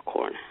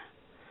 Capricorn.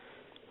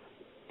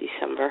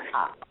 December.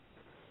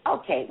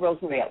 Okay,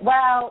 Rosemaria.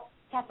 Well,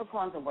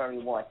 Capricorn's a worry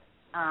wart.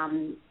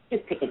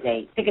 Just pick a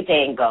day. Pick a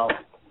day and go.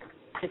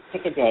 Just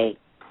pick a day.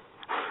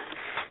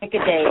 Pick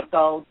a day and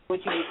go. Do what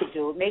you need to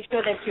do. Make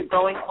sure that you're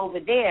going over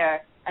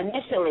there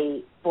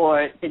initially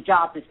for the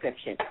job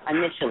description.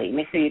 Initially.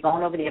 Make sure you're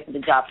going over there for the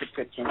job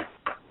description.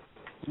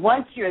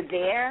 Once you're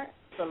there,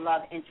 the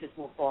love interest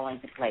will fall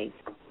into place.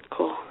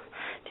 Cool.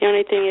 The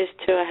only thing is,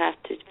 too, I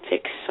have to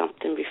fix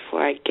something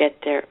before I get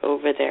there,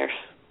 over there,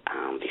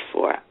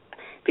 before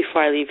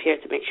I leave here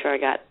to make sure I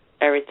got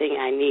everything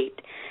I need.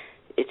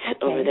 It's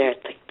over there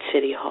at like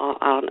City Hall.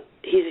 I don't know.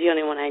 He's the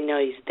only one I know.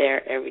 He's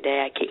there every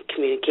day. I can't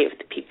communicate with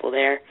the people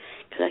there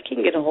because I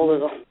can't get a hold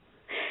of them.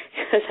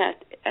 Because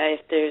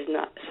if there's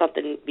not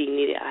something being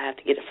needed, I have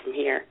to get it from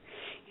here.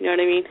 You know what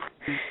I mean?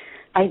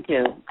 I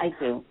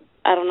do.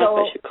 I don't know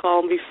if I should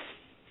call him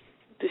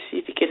to see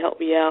if he could help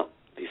me out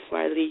before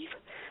I leave.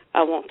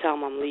 I won't tell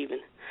him I'm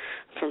leaving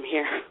from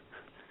here.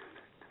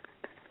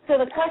 So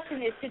the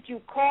question is, should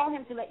you call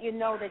him to let you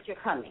know that you're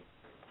coming?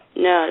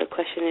 No, the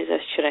question is,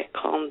 should I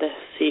call him to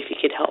see if he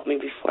could help me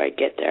before I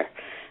get there?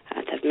 I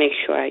have to make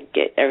sure I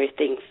get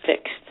everything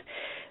fixed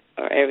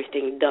or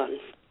everything done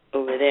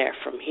over there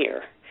from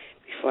here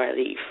before I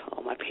leave,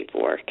 all my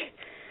paperwork.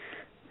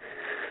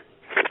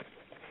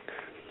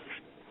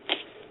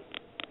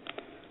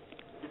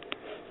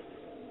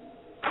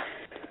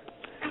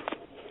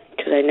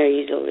 Because I know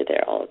he's over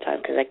there all the time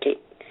because I can't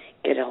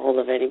get a hold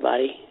of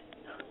anybody.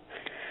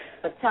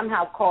 But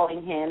somehow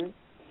calling him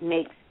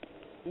makes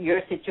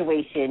your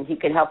situation, he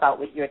could help out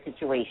with your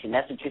situation.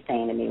 That's what you're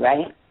saying to me,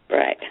 right?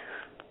 Right.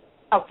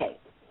 Okay.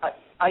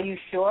 Are you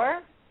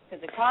sure?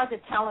 Because the cards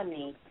are telling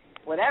me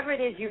whatever it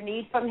is you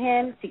need from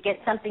him to get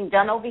something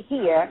done over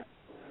here,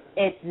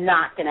 it's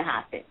not going to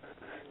happen.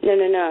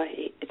 No.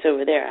 It's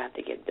over there I have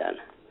to get done.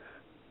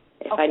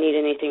 If I need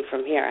anything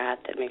from here, I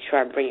have to make sure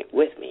I bring it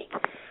with me.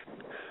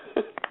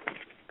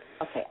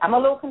 Okay. I'm a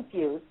little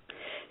confused.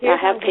 I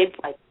have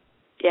paperwork.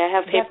 Yeah, I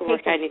have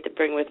paperwork I need to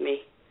bring with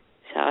me.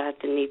 So I have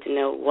to need to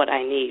know what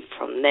I need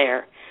from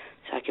there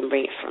so I can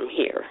bring it from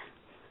here,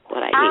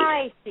 what I need.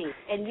 I see.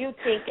 And you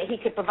think that he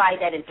could provide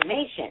that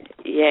information?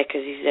 Yeah,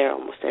 because he's there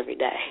almost every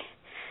day.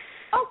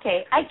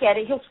 Okay, I get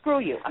it. He'll screw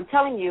you. I'm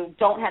telling you,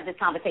 don't have this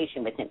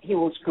conversation with him. He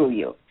will screw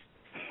you.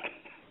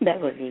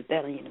 That's what he was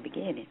telling you in the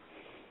beginning.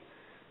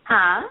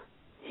 Huh?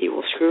 He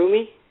will screw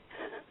me?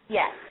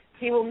 Yes.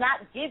 He will not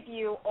give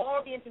you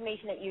all the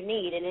information that you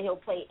need, and then he'll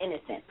play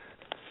innocent.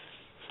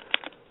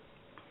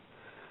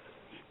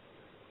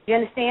 You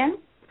understand?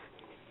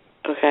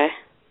 Okay.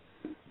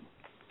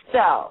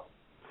 So,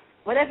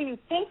 whatever you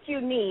think you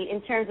need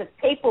in terms of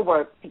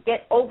paperwork to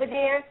get over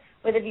there,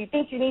 whatever you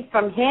think you need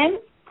from him,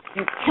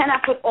 you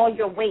cannot put all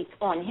your weight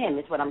on him,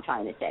 is what I'm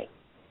trying to say.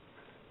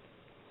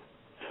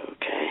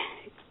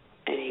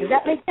 Okay. Does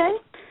that make sense?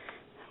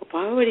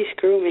 Why would he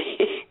screw me?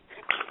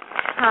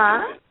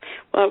 Huh?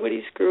 Why would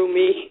he screw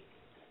me?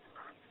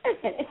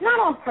 Listen, it's not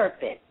on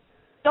purpose.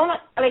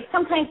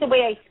 Sometimes the way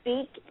I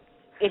speak,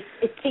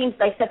 it seems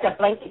like such a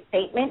blanket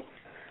statement,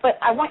 but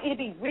I want you to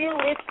be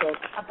realistic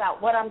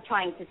about what I'm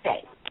trying to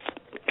say.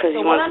 Because he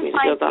wants me to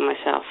do it by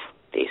myself,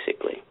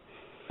 basically.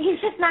 He's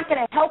just not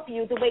going to help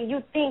you the way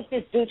you think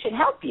this dude should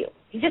help you.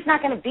 He's just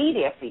not going to be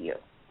there for you.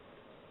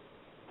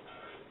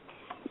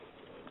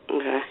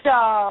 Okay.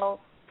 So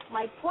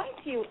my point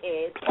to you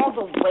is all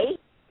the weight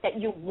that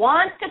you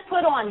want to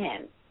put on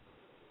him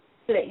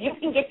so that you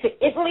can get to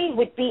Italy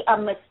would be a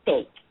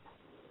mistake.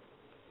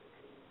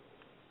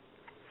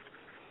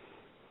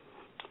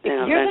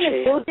 If you're going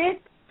to do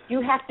this,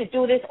 you have to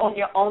do this on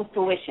your own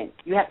fruition.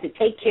 You have to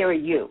take care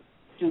of you.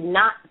 Do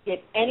not give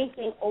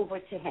anything over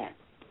to him.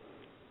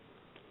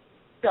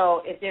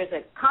 So if there's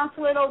a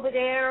consulate over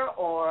there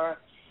or,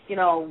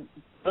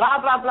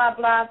 blah, blah, blah,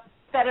 blah,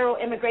 federal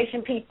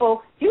immigration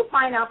people, you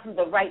find out from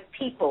the right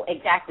people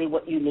exactly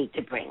what you need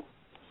to bring.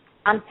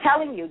 I'm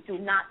telling you, do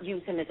not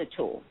use him as a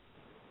tool.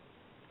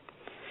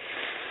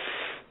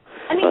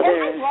 I mean, am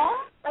I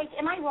wrong?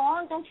 Am I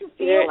wrong? Don't you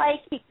feel like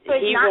he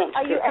could not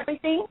tell you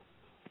everything?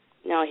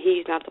 No,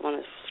 he's not the one that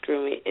will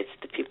screw me. It's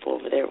the people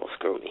over there will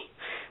screw me.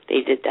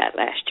 They did that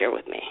last year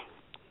with me.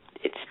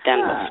 It's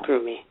them that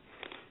screw me.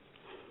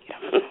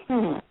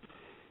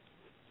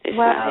 It's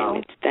not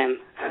him, it's them.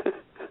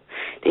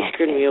 They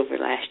screwed me over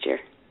last year.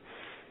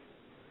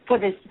 For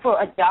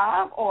a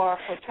job or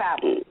for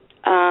travel?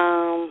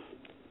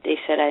 They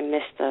said I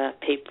missed a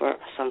paper,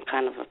 some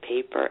kind of a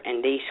paper,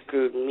 and they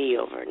screwed me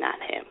over, not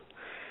him.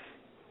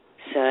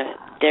 So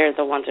they're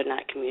the ones that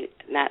are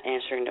not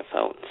answering the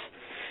phones.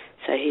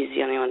 So he's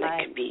the only one that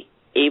could be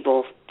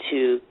able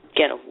to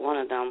get one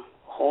of them,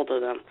 hold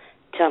of them,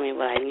 tell me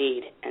what I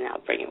need, and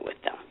I'll bring it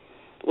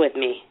with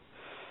me.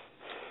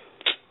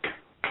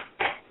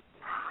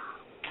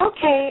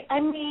 Okay, I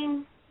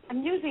mean,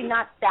 I'm usually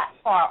not that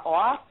far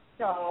off,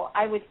 so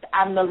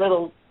I'm a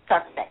little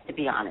suspect, to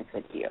be honest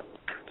with you.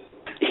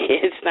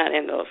 It's not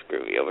him that'll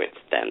screw me over, it's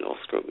them that'll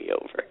screw me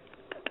over.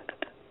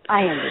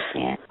 I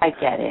understand. I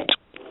get it.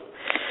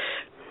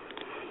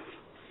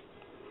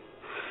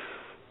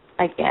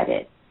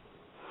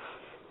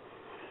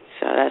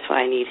 So that's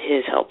why I need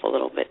his help a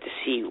little bit to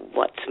see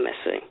what's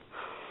missing.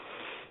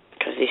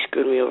 Because they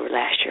screwed me over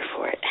last year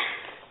for it.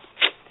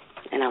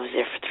 And I was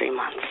there for 3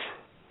 months.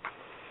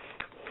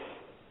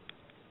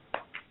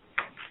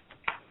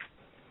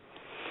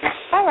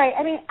 All right.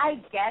 I mean, I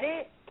get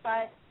it,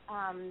 but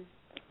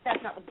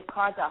that's not what the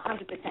cards are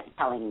 100%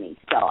 telling me.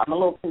 So I'm a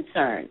little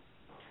concerned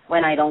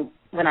when I don't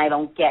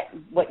get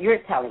what you're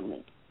telling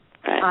me.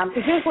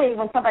 Because usually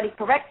when somebody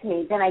corrects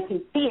me, then I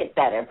can see it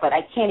better, but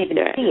I can't even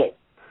see it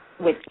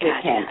with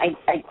him.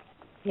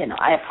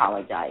 I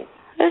apologize.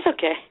 That's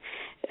okay.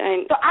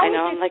 I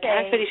know. I'm like,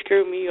 how could he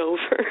screw me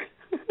over?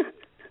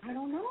 I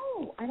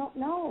don't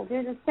know.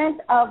 There's a sense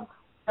of,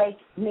 like,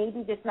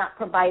 maybe just not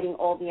providing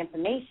all the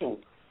information.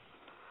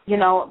 You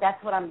know,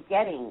 that's what I'm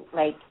getting.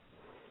 Like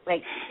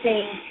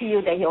saying to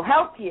you that he'll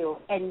help you,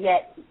 and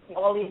yet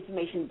all the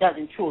information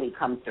doesn't truly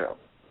come through.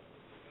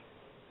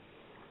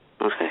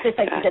 Okay. Just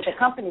like gotcha. that the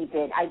company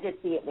did. I did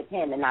see it with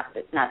him and not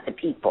the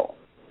people.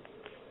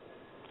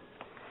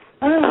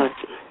 Oh,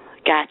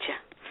 gotcha.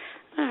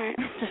 All right.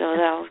 So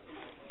I'll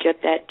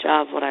get that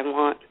job what I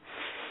want.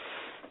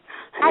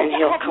 And then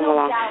he'll come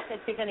along. I have no doubt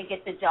that you're going to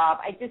get the job.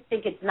 I just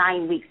think it's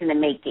 9 weeks in the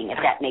making, if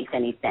that makes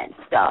any sense.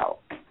 So,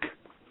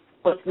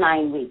 what's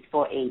 9 weeks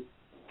for a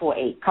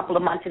couple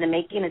of months in the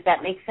making? Does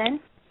that make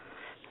sense?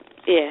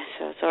 Yeah.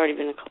 So it's already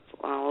been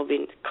it'll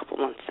be a couple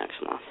months next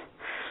month.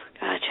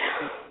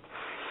 Gotcha.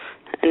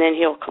 And then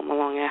he'll come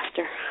along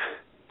after.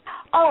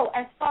 Oh,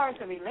 as far as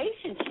the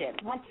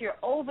relationship, once you're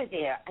over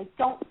there, I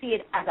don't see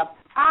it as a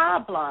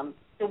problem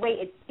the way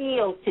it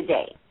feels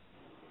today.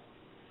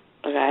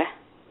 Okay.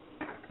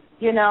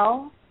 You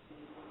know?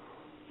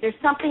 There's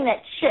something that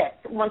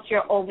shifts once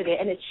you're over there,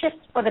 and it shifts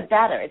for the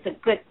better. It's a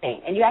good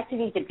thing. And you actually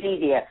need to be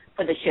there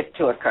for the shift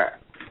to occur.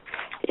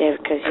 Yeah,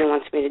 because he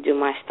wants me to do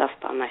my stuff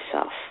by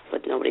myself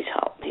with nobody's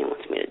help. He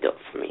wants me to do it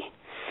for me.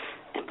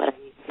 But I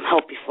need some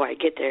help before I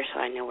get there so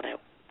I know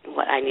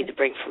what I need to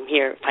bring from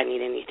here if I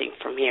need anything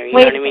from here. You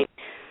know what I mean?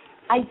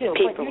 I do,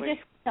 but you're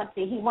just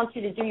something. He wants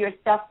you to do your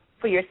stuff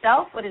for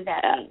yourself? What does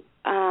that mean?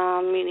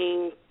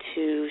 Meaning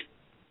to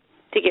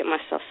get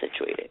myself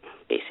situated,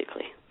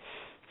 basically,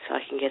 so I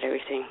can get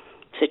everything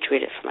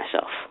situated for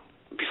myself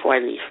before I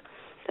leave.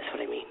 That's what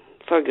I mean,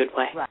 for a good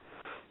way. Right.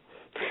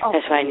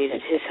 That's why I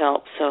needed his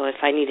help. So if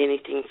I need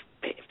anything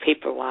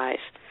paper-wise,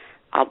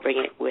 I'll bring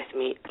it with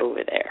me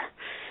over there.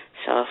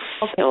 So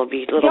it will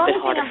be a little bit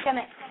harder.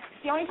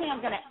 The only thing I'm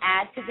going to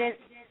add to this,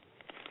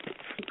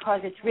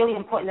 because it's really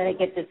important that I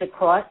get this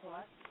across,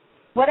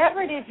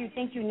 whatever it is you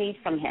think you need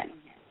from him,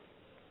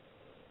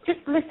 just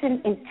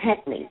listen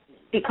intently,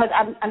 because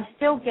I'm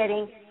still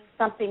getting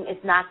something is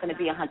not going to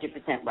be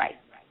 100% right.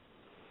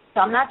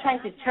 So I'm not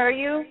trying to deter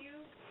you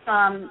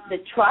from the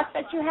trust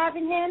that you have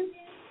in him.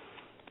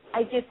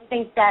 I just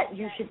think that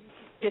you should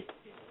just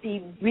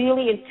be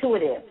really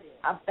intuitive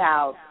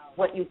about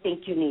what you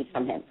think you need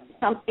from him.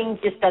 Something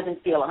just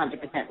doesn't feel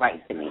 100%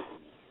 right to me.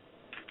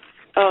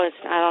 Oh,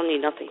 I don't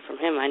need nothing from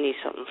him. I need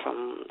something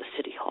from the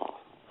city hall.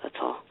 That's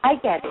all. I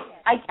get it.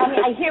 I mean,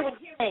 I hear what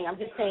you're saying. I'm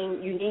just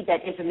saying you need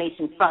that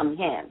information from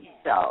him.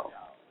 So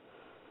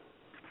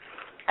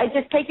I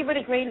just take it with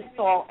a grain of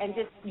salt and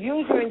just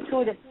use your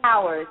intuitive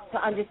powers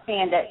to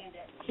understand that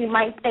he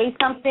might say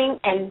something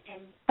and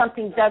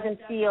something doesn't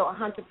feel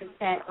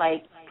 100%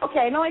 like, okay,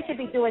 I know I should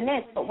be doing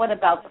this, but what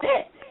about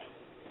this?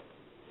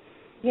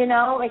 You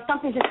know, like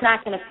something's just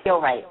not going to feel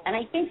right. And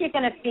I think you're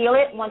going to feel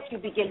it once you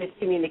begin this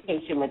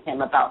communication with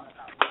him about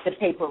the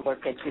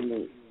paperwork that you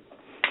need.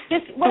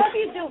 Just whatever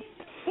you do,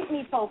 keep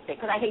me posted,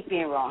 because I hate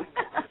being wrong.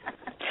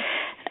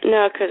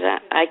 No, because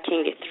I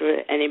can't get through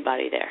to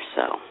anybody there,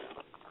 so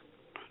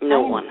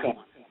no one.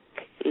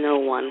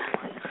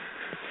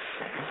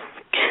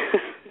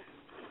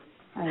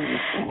 I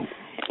understand.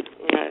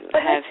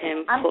 Have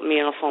him put me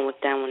on the phone with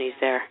them when he's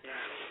there.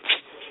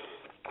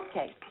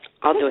 Okay.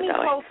 I'll do it that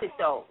way. Keep me posted,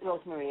 though,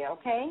 Rosemaria,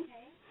 okay?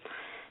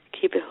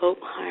 Keep it hope.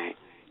 All right.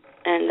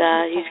 And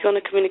he's going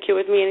to communicate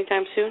with me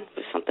anytime soon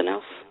with something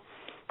else?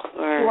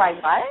 Or do I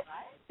what?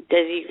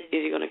 Is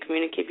he going to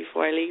communicate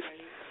before I leave?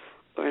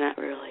 Or not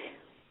really?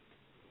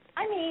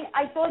 I mean,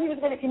 I thought he was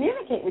going to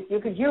communicate with you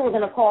because you were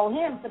going to call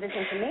him for this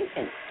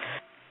information.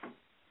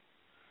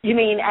 You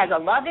mean as a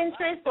love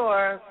interest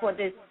or for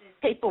this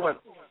paperwork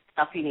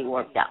stuff you need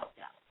worked out?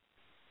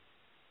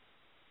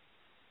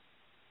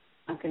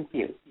 I'm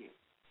confused.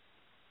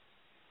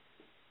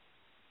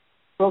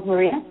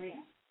 Rosemaria?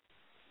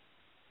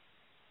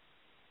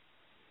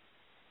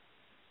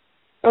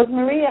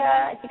 Rosemaria,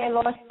 I think I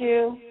lost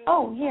you.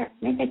 Oh, here,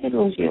 maybe I did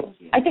lose you.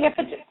 I think I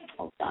put you.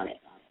 Hold on it.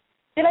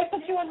 Did I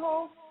put you on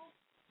hold?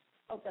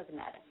 Oh, it doesn't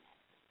matter.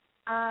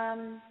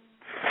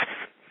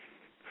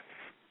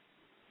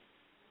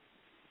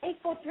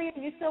 843,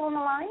 are you still on the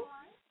line?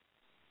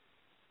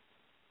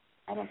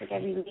 I don't think I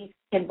released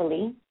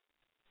Kimberly.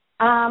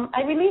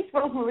 I released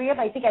Rosemaria,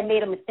 but I think I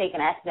made a mistake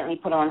and accidentally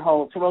put her on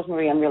hold. So,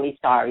 Rosemaria, I'm really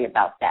sorry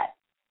about that.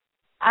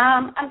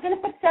 I'm going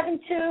to put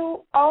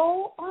 720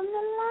 on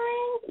the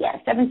line. Yeah,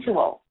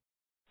 720.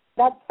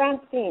 That's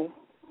Francine.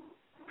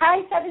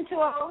 Hi,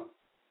 720.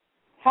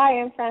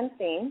 Hi, I'm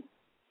Francine.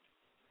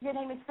 Your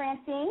name is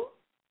Francine?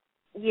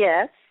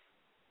 Yes.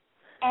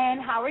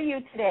 And how are you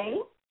today?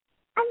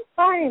 I'm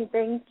fine,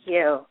 thank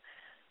you.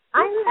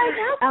 I'm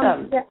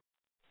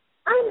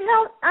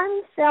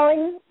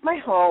selling my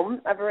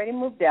home. I've already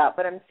moved out,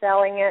 but I'm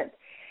selling it.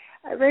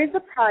 I raised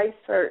the price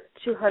for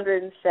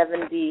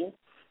 $270,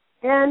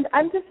 and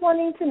I'm just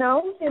wanting to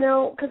know,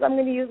 because I'm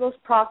going to use those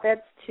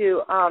profits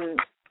to.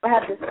 I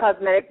have this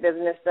cosmetic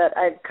business that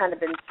I've kind of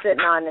been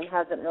sitting on and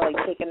hasn't really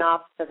taken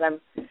off because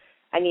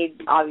I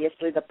need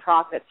obviously the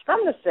profits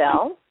from the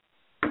sale.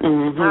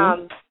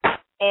 Mm-hmm.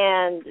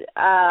 And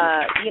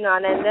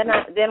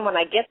and then when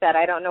I get that,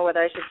 I don't know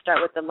whether I should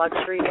start with the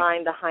luxury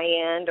line, the high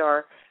end,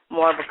 or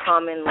more of a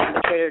common like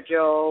the Trader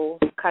Joe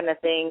kind of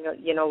thing,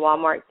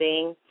 Walmart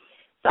thing.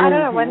 So I don't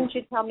know. Why don't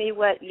you tell me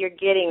what you're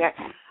getting?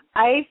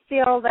 I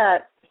feel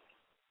that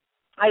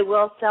I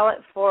will sell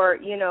it for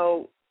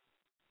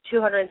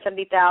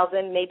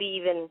 $270,000, maybe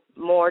even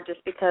more,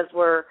 just because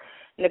we're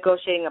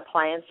negotiating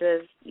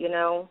appliances,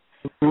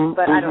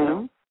 But I don't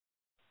know.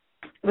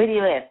 Where do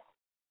you live?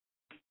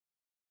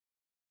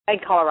 In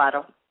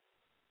Colorado.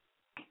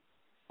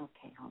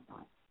 Okay, hold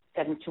on.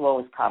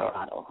 720 is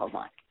Colorado. Hold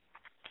on.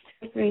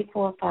 3,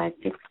 4, 5,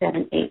 6,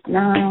 7, 8,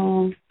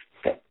 9,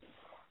 6,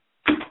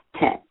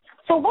 10.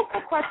 So what's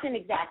the question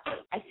exactly?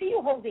 I see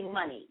you holding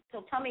money.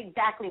 So tell me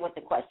exactly what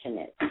the question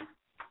is.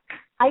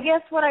 I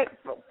guess what I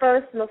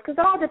first, because it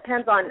all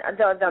depends on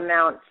the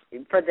amount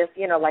for this,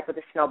 like with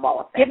the snowball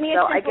effect. Give me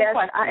a simple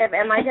question.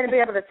 Am I going to be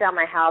able to sell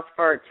my house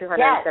for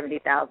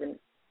 $270,000?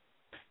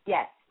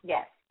 Yes. The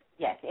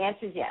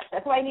answer is yes.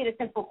 That's why I need a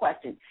simple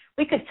question.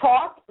 We could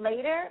talk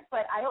later,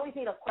 but I always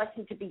need a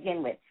question to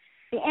begin with.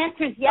 The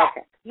answer is yes.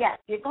 Okay. Yes,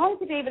 you're going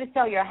to be able to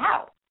sell your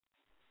house.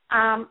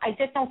 I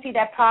just don't see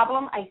that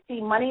problem. I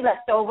see money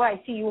left over. I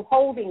see you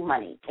holding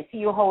money.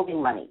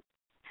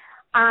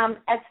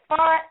 As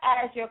far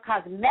as your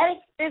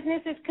cosmetics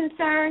business is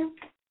concerned,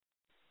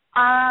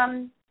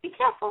 be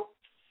careful.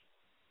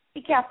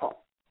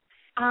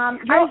 I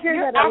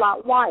hear that a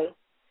lot. Why?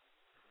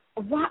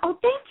 Why? Oh,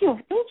 thank you.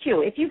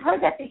 If you've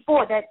heard that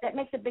before, that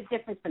makes a big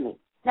difference to me.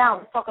 Now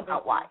let's talk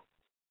about why.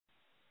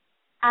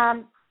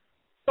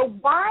 The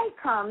why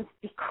comes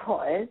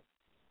because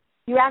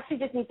you actually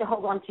just need to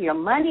hold on to your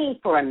money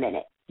for a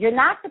minute. You're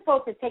not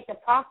supposed to take the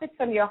profits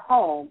from your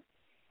home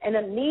and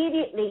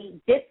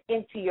immediately dip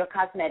into your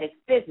cosmetics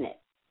business.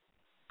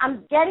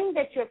 I'm getting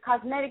that your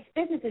cosmetics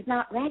business is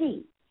not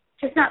ready.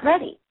 Just not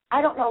ready.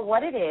 I don't know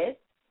what it is.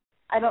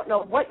 I don't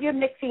know what you're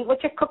mixing,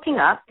 what you're cooking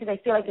up, because I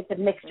feel like it's a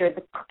mixture of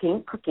the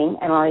cooking.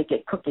 I don't like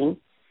it cooking.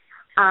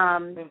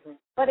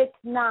 But it's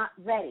not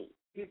ready.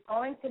 You're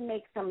going to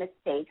make some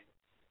mistakes,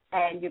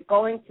 and you're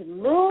going to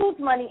lose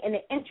money in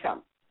the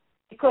interim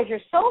because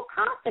you're so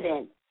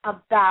confident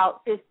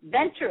about this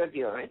venture of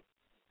yours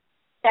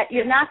that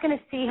you're not going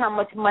to see how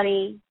much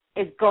money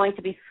is going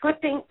to be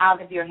slipping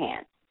out of your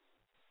hands.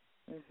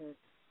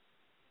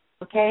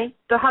 Okay?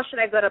 So how should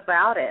I go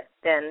about it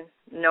then,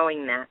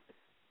 knowing that?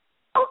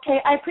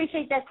 Okay, I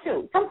appreciate that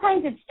too.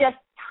 Sometimes it's just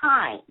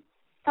time.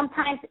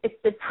 Sometimes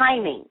it's the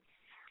timing.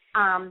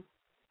 I'm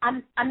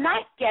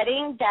not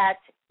getting that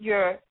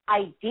your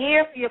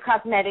idea for your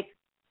cosmetics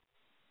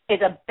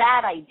is a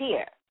bad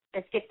idea.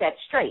 Let's get that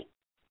straight.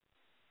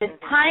 The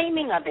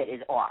timing of it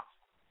is off.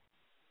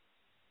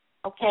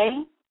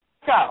 Okay?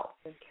 So,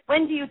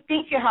 when do you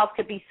think your house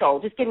could be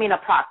sold? Just give me an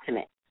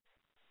approximate.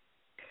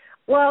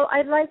 Well,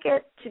 I'd like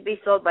it to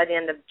be sold by the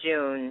end of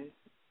June.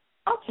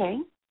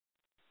 Okay.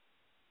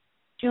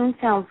 June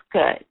sounds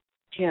good.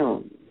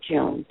 June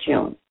sounds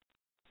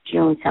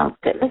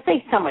good. Let's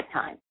say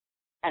summertime.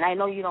 And I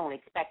know you don't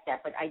expect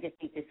that, but I just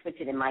need to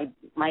switch it in my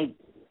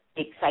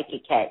big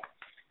psychic head.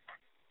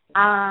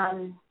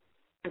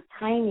 The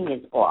timing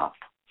is off.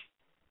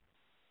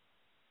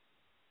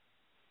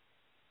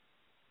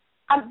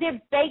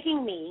 They're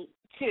begging me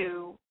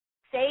to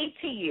say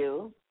to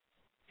you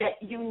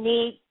that you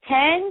need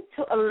 10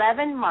 to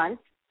 11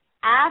 months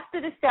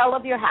after the sale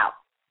of your house,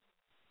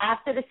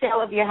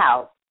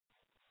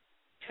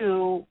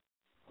 to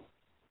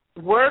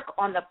work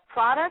on the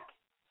product,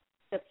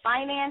 the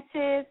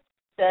finances,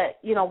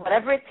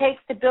 whatever it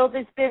takes to build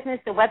this business,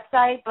 the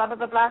website, blah, blah,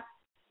 blah, blah,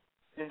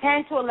 10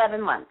 to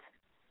 11 months.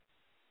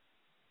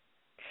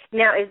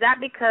 Now, is that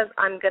because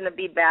I'm going to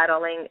be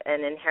battling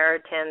an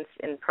inheritance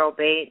in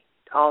probate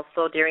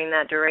also during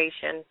that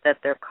duration, that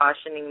they're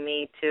cautioning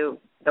me to,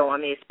 don't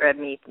want me to spread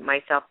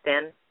myself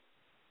thin?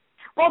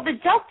 Well, the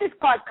justice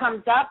part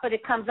comes up, but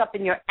it comes up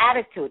in your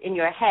attitude, in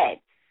your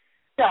head.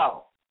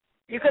 So,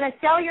 you're going to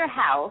sell your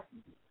house,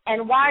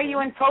 and why are you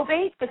in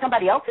probate? For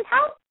somebody else's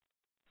house?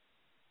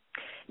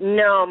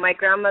 No, my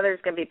grandmother's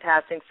going to be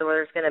passing, so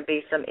there's going to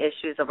be some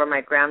issues over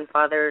my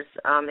grandfather's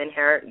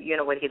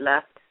what he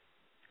left,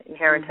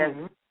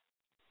 inheritance.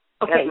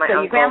 Okay, because my so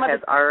uncle your grandmother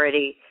has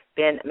already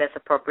been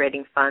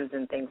misappropriating funds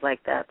and things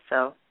like that,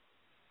 so.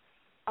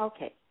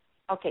 Okay,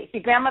 so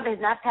your grandmother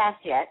has not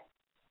passed yet.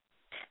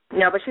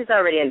 No, but she's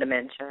already in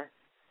dementia.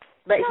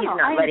 But he's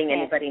not letting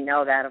anybody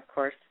know that, of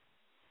course.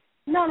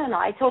 No,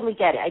 I totally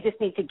get it. I just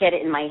need to get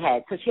it in my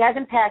head. So she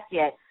hasn't passed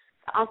yet.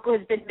 The uncle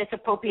has been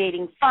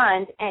misappropriating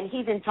funds, and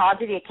he's in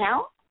charge of the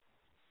account?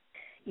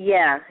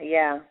 Yeah.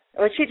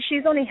 Well,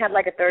 she's only had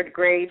like a third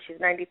grade. She's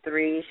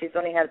 93. She's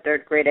only had a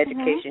third grade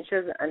education. She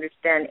doesn't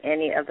understand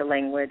any of the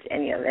language,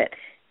 any of it.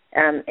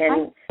 And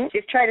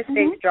she's tried to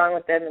stay strong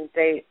with them and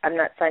say, I'm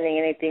not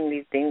signing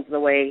these things the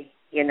way,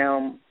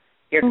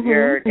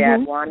 your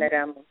dad wanted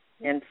them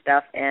and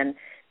stuff.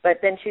 But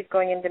then she's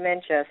going in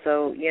dementia,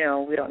 so,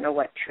 we don't know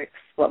what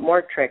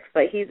more tricks.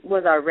 But he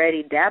was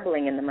already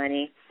dabbling in the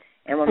money.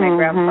 And when my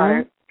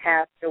grandfather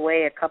passed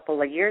away a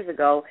couple of years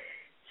ago,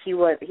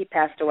 he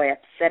passed away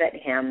upset at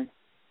him,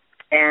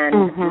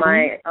 and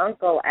my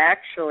uncle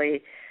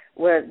actually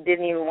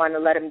didn't even want to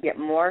let him get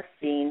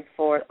morphine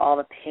for all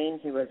the pain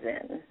he was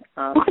in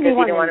because he didn't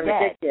want him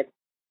addicted.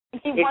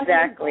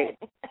 Exactly.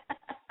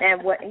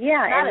 And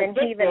and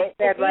then he even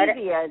said right.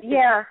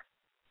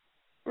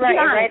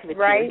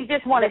 He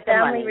just wanted the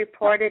family money.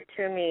 reported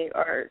to me,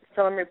 or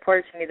someone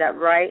reported to me that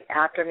right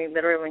after me,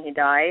 literally when he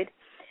died,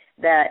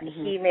 that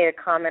he made a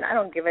comment, I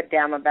don't give a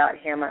damn about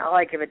him, and all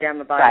I give a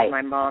damn about is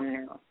my mom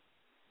now.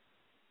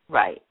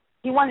 Right.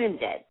 He wanted him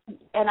dead,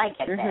 and I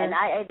get that. And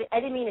I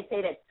didn't mean to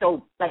say that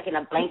so, like, in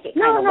a blanket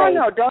kind of way.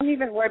 No, don't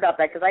even worry about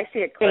that, because I see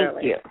it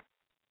clearly. Thank you.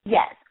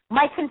 Yes.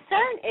 My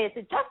concern is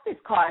the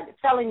justice card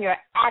selling your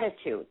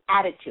attitude.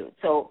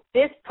 So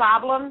this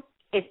problem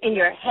is in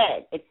your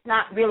head. It's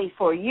not really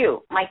for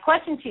you. My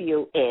question to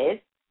you is,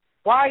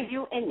 why are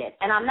you in this?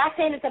 And I'm not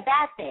saying it's a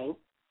bad thing,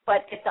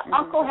 but if the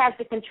uncle has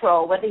the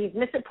control, whether he's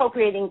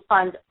misappropriating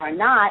funds or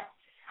not,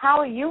 how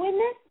are you in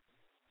this?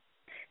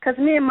 Because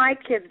me and my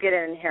kids get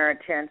an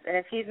inheritance, and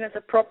if he's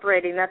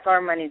misappropriating, that's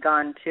our money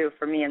gone, too,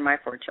 for me and my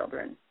 4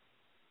 children.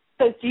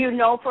 So do you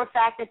know for a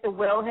fact that the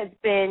will has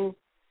been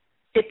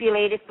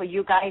stipulated for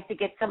you guys to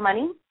get some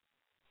money?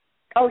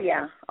 Oh,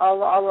 yeah.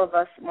 All of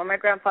us, when my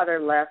grandfather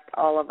left,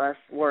 all of us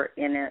were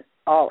in it.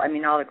 All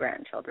the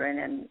grandchildren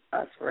and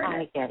us were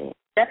in it. I get it.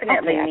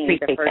 Definitely me,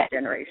 the first that.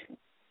 generation.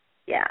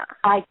 Yeah.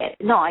 I get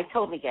it. No, I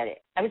totally get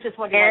it. I was just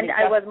wondering. And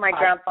I was my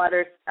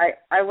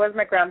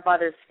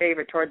grandfather's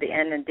favorite toward the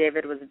end, and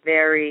David was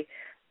very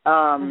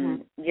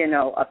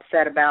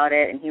upset about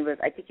it, and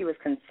I think he was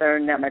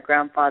concerned that my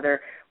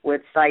grandfather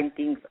would sign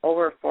things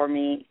over for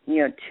me,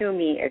 to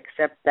me,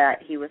 except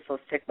that he was so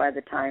sick by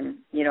the time,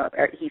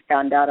 he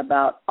found out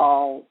about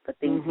all the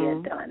things he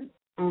had done.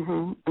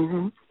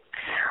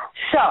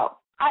 So,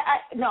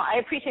 I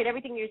appreciate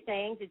everything you're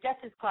saying. The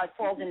justice card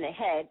falls in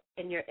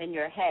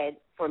your head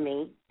for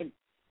me. It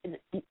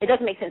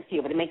doesn't make sense to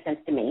you, but it makes sense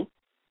to me.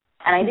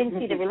 And I didn't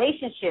see the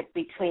relationship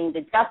between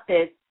the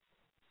justice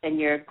and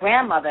your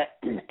grandmother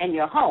and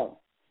your home.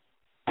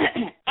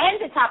 And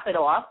to top it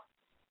off,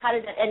 how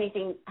does that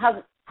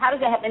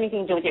have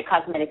anything to do with your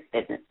cosmetics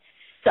business?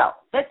 So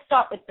let's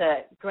start with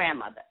the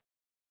grandmother.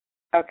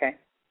 Okay.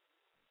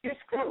 You're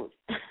screwed.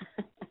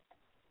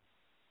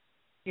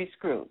 You're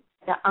screwed.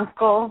 The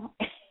uncle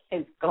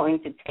is going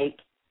to take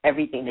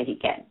everything that he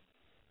can.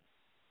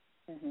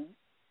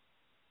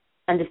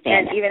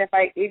 Understand? And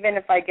even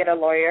if I get a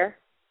lawyer.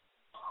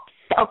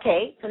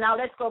 Okay, so now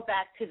let's go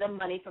back to the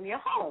money from your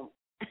home.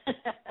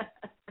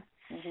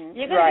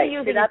 You're going to be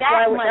using that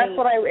money.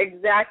 That's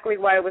exactly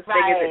why I was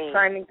thinking it's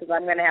timing, because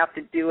I'm going to have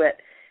to do it,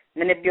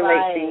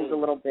 manipulate things a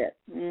little bit.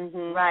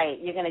 Right.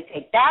 You're going to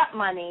take that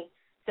money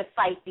to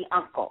fight the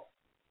uncle.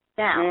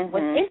 Now,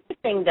 what's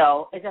interesting,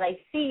 though, is that I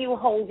see you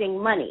holding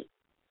money.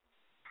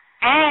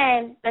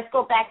 And let's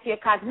go back to your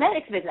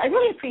cosmetics business. I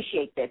really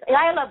appreciate this.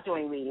 I love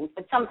doing readings,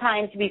 but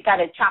sometimes we've got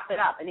to chop it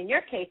up. And in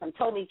your case, I'm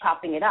totally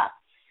chopping it up.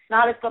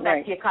 Now let's go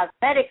back to your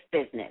cosmetics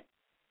business.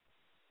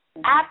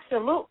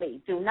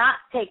 Absolutely. Do not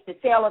take the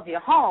sale of your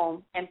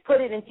home and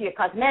put it into your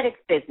cosmetics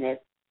business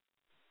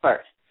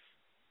first.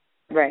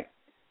 Right.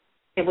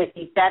 It would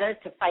be better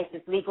to fight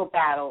this legal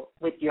battle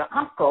with your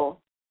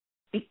uncle,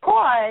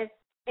 because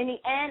in the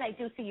end, I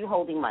do see you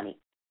holding money.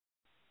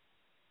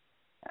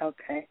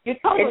 Okay. You're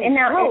totally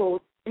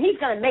screwed. He's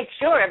going to make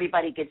sure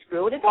everybody gets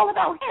screwed. It's all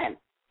about him.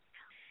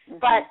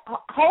 But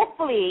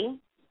hopefully,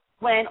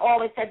 when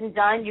all is said and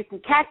done, you can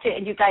catch it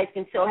and you guys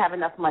can still have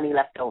enough money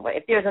left over.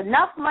 If there's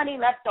enough money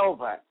left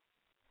over,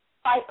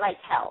 fight like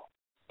hell.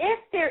 If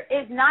there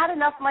is not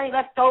enough money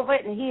left over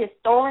and he has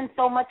stolen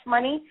so much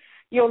money,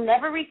 you'll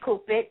never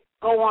recoup it.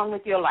 Go on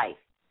with your life.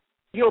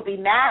 You'll be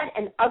mad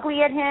and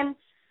ugly at him,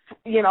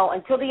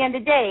 until the end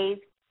of days,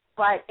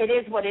 but it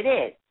is what it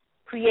is.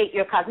 Create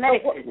your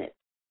cosmetics business.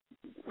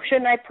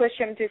 Shouldn't I push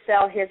him to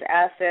sell his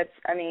assets?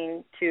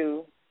 You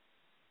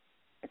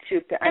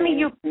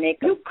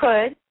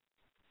could.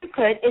 You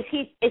could. Is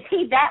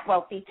he that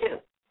wealthy too?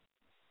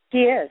 He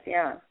is,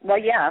 yeah. Well,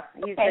 yeah.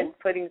 He's been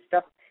putting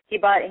stuff. He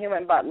went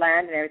and bought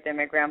land and everything,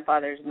 my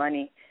grandfather's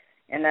money,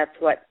 and that's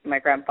what my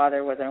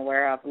grandfather wasn't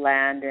aware of,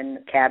 land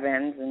and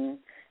cabins and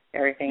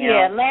everything else.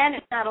 Yeah, land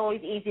is not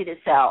always easy to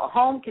sell. A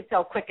home can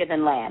sell quicker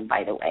than land,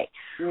 by the way.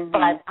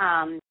 But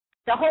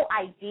the whole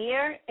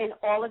idea in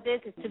all of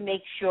this is to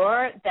make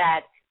sure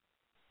that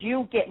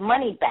you get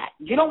money back.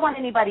 You don't want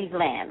anybody's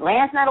land.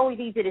 Land's not always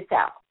easy to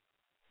sell.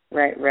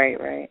 Right.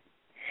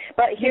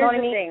 But here's the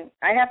thing.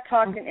 I have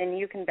talked, and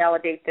you can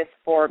validate this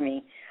for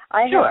me.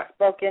 I have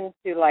spoken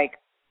to,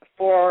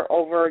 for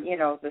over,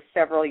 the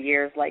several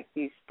years,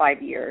 these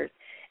 5 years.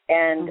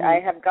 And I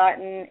have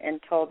gotten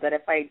and told that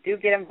if I do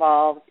get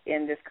involved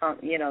in this,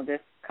 this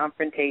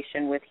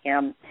confrontation with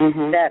him,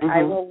 that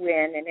I will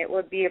win, and it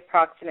would be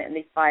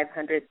approximately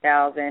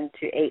 $500,000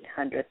 to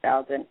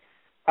 $800,000.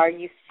 Are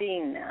you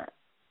seeing that?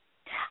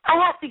 I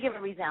have to give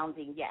a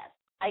resounding yes.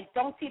 I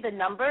don't see the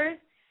numbers,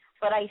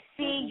 but I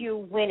see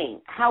you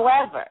winning.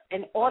 However,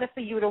 in order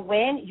for you to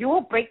win, you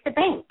will break the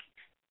bank.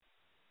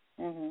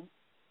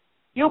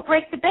 you'll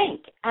break the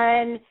bank.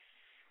 And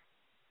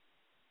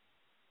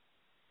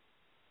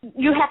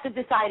you have to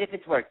decide if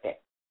it's worth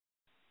it.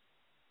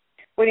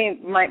 What do you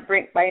mean, might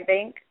break my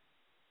bank?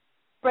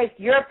 Break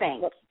your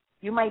bank.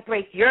 You might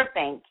break your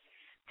bank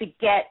to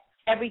get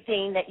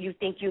everything that you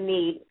think you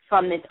need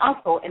from this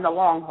uncle in the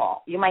long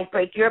haul. You might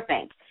break your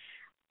bank.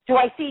 Do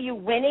I see you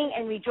winning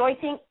and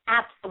rejoicing?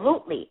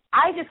 Absolutely.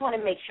 I just want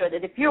to make sure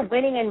that if you're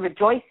winning and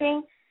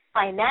rejoicing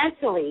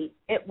financially,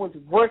 it was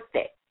worth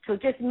it. So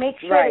just make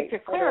sure that you're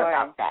clear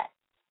about that.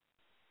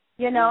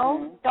 You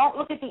know, don't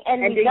look at the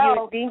end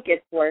result. And do you think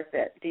it's worth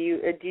it? Do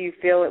you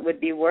feel it would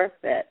be worth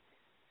it?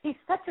 He's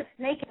such a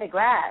snake in the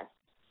grass.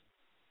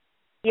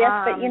 Yes,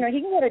 but, you know,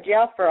 he can go to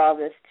jail for all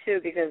this,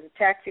 too, because of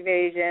tax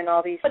evasion,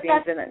 all these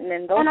things, and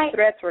then those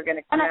threats were going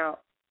to come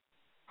out.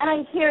 And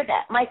I hear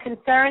that. My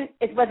concern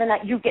is whether or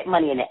not you get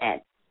money in the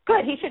end.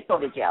 Good, he should go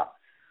to jail.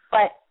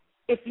 But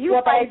if you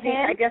fight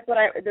him... I guess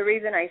the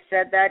reason I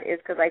said that is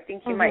because I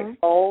think he might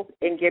fold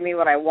and give me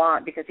what I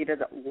want because he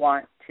doesn't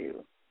want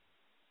to.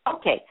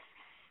 Okay.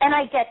 And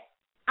I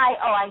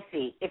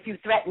see. If you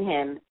threaten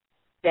him,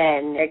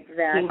 then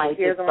he might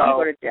he doesn't want to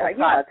go to jail.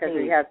 Yeah, because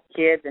he has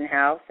kids and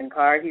house and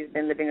car. He's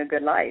been living a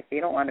good life. He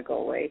don't want to go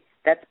away.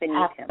 That's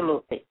beneath him.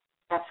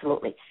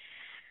 Absolutely.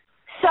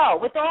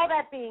 So, with all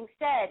that being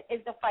said,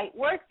 is the fight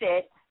worth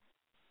it?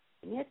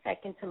 Give me a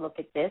second to look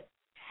at this.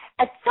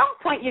 At some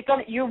point,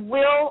 you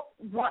will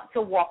want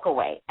to walk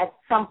away. At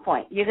some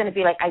point, you're going to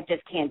be like, I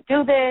just can't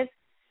do this.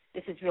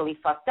 This is really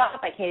fucked up.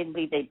 I can't even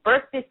believe they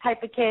birthed this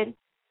type of kid.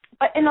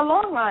 But in the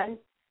long run,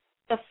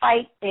 the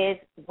fight is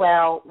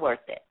well worth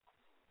it.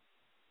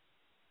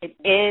 It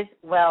is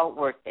well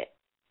worth it.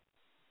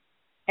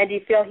 And do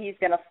you feel he's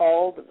going to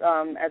fold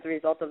as a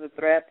result of the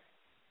threats?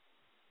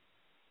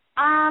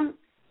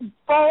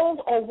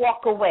 Fold or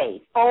walk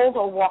away. Fold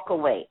or walk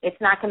away. It's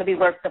not going to be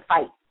worth the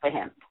fight for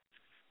him.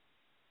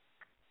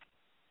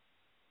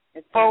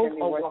 Fold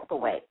or walk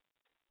away.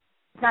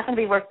 It's not going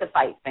to be worth the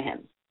fight for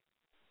him.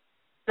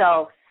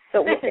 So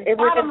if it's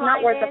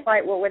not worth the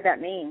fight, what would that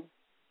mean?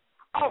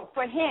 Oh,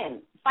 for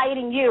him,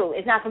 fighting you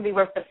is not going to be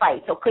worth the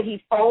fight. So could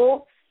he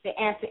fold? The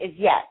answer is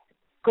yes.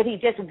 Could he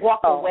just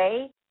walk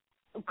away?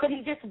 Could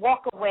he just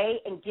walk away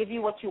and give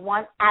you what you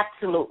want?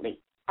 Absolutely.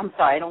 I'm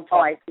sorry, I don't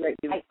talk.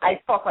 I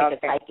talk like a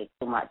psychic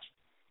too much.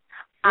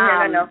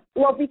 No.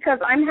 Well, because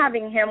I'm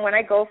having him, when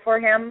I go for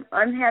him,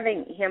 I'm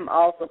having him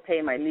also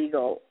pay my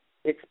legal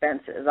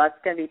expenses. That's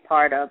going to be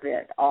part of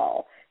it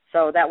all.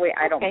 So that way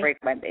I don't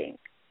break my bank.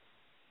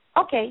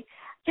 Okay.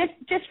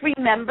 Just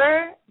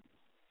remember,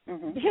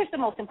 here's the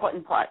most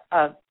important part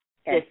of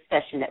this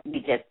session that we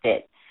just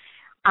did.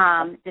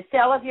 The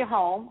sale of your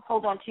home,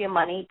 hold on to your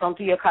money, don't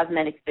do your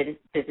cosmetics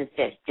business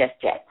just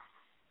yet.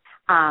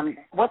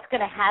 What's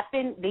going to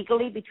happen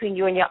legally between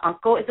you and your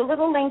uncle is a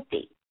little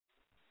lengthy.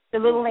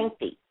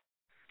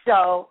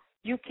 So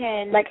you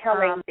can... Like how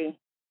lengthy?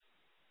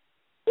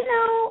 You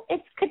know,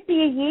 it could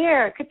be a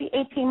year. It could be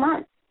 18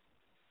 months.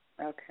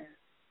 Okay.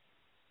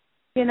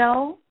 You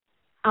know,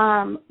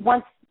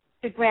 once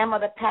the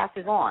grandmother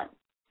passes on.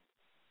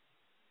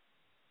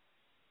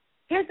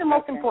 Here's the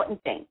most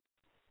important thing.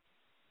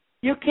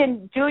 You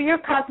can do your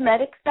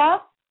cosmetic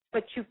stuff,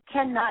 but you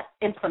cannot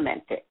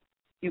implement it.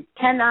 You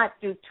cannot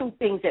do two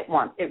things at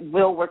once. It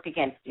will work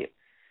against you.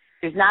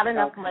 There's not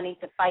enough money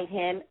to fight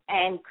him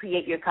and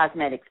create your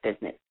cosmetics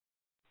business.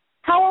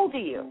 How old are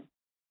you?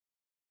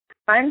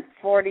 I'm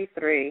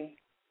 43,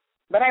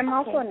 but I'm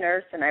also a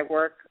nurse, and I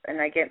work,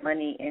 and I get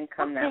money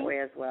income that way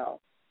as well.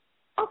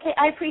 Okay,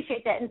 I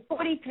appreciate that. And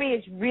 43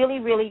 is really,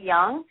 really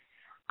young.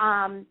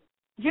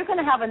 You're going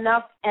to have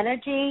enough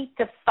energy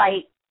to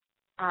fight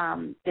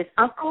this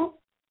uncle.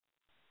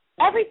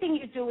 Everything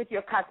you do with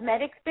your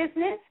cosmetics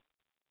business,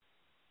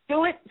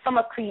 do it from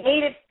a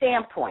creative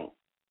standpoint.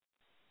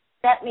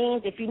 That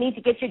means if you need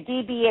to get your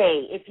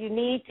DBA, if you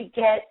need to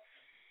get,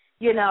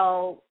 you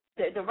know,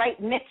 the right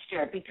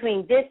mixture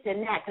between this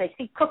and that, because I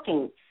see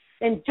cooking,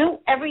 then do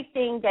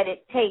everything that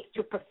it takes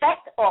to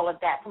perfect all of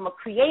that from a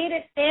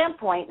creative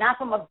standpoint, not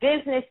from a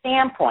business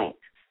standpoint.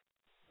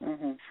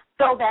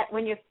 So that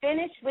when you're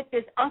finished with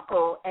this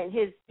uncle and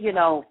his, you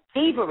know,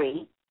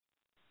 thievery,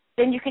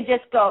 then you can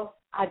just go,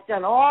 I've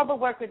done all the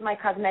work with my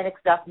cosmetic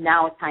stuff.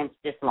 Now it's time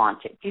to just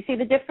launch it. Do you see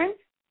the difference?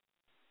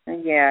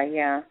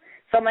 Yeah.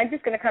 So am I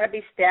just going to kind of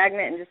be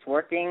stagnant and just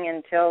working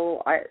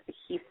until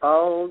he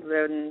folds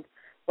and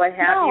what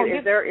have you?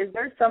 Is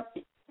there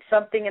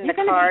something in the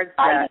cards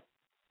that...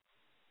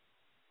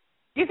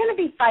 You're going to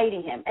be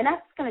fighting him, and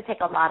that's going to take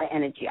a lot of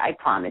energy, I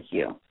promise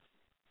you.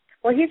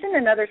 Well, he's in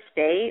another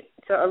state,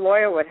 so a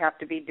lawyer would have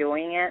to be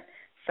doing it.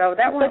 So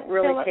that won't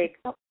really take...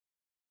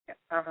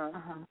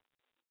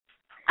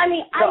 I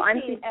mean, I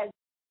see it as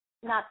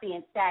not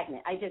being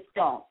stagnant. I just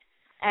don't.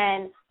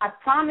 And I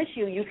promise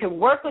you, you can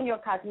work on your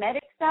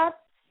cosmetic stuff.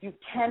 You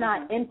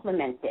cannot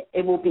implement it.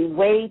 It will be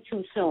way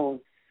too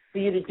soon for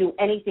you to do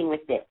anything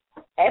with it.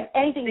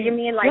 Anything. So you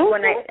mean like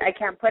when I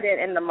can't put it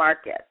in the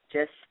market,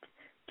 just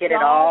get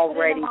it all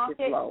ready to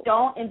flow?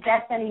 Don't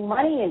invest any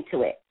money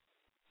into it.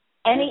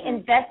 Any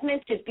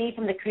investment should be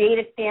from the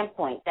creative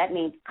standpoint. That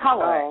means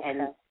color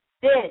and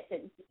this.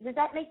 Does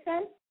that make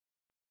sense?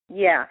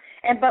 Yeah,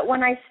 but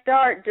when I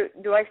start,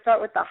 do I start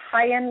with the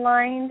high-end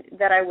line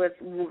that I was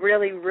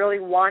really, really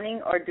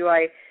wanting, or do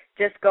I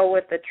just go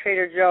with the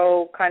Trader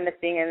Joe kind of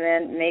thing and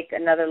then make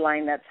another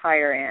line that's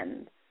higher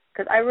end?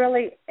 Because I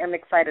really am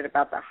excited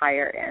about the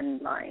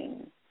higher-end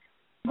line.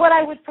 What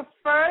I would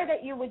prefer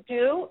that you would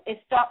do is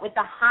start with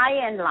the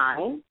high-end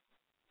line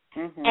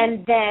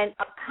and then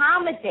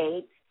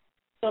accommodate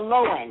the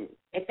low end,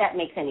 if that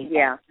makes any sense.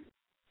 Yeah.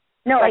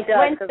 No, like it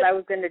does, because I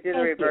was going to do the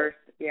reverse.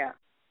 Yeah.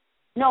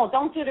 No,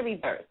 don't do the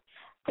reverse.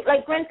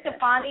 Like Gwen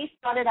Stefani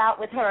started out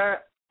with her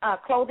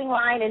clothing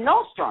line in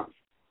Nordstrom's.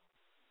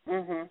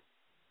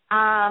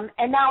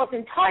 And now it's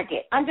in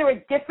Target under a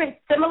different,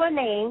 similar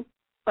name,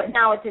 but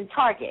now it's in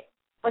Target.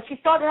 But she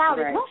started out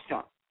at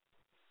Nordstrom.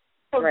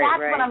 So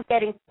that's what I'm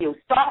getting to you.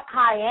 Start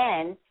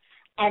high end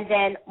and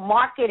then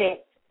market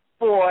it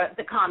for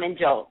the common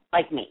Joe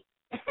like me.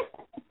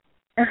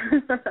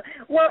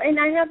 Well, and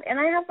I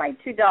have my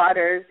 2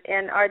 daughters,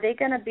 and are they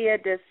going to be a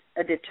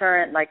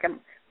deterrent? Like,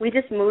 we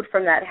just moved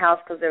from that house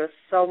because there was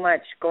so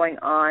much going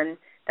on.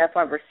 That's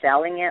why we're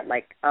selling it,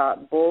 like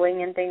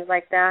bullying and things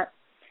like that.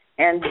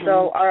 And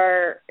so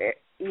are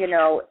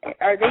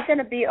they going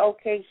to be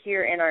okay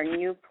here in our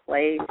new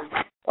place,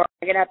 or am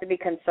I going to have to be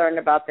concerned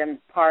about them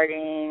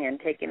partying and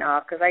taking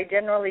off? Because I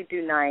generally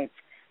do nights.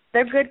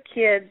 They're good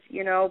kids,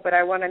 but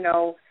I want to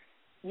know,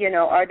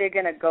 are they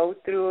going to go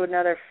through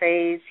another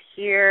phase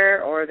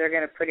here, or they're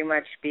going to pretty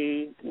much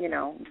be,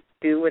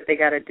 do what they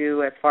got to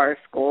do as far as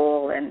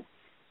school and,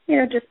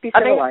 just be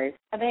civilized.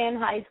 Are they in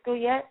high school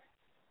yet?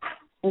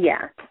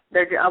 Yeah.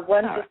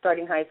 One's just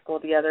starting high school.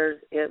 The other,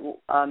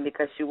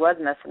 because she was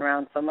messing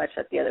around so much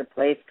at the other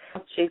place,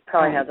 she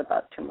probably has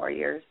about 2 more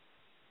years.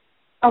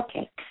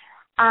 Okay.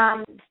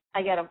 I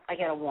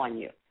gotta warn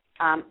you.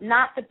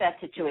 Not the best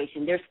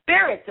situation. Their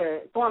spirits are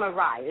going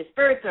awry. Their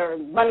spirits are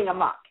running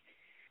amok.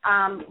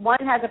 One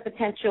has a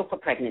potential for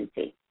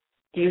pregnancy.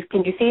 Can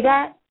you see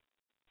that?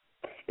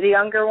 The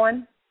younger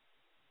one?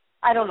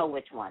 I don't know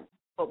which one,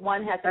 but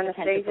one has a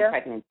potential for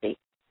pregnancy.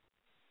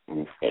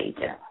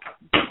 Anastasia?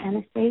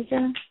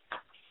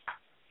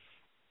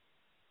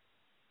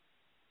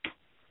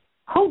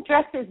 Who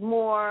dresses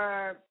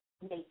more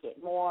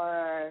naked,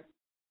 more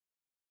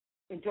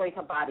enjoys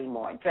her body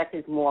more,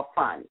 dresses more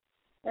fun?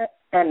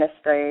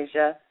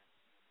 Anastasia.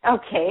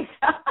 Okay.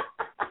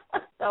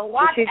 So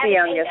what? She's the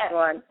youngest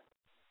one.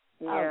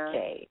 Yeah.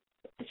 Okay.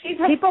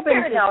 People have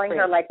been telling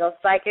her, like those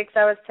psychics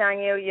I was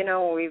telling you,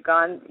 when we've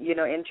gone,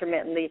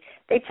 intermittently,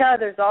 they tell her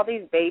there's all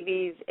these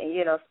babies,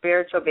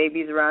 spiritual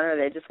babies around her.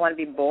 They just want to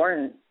be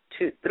born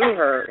through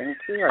her and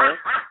to her.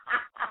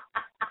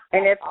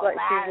 And it's like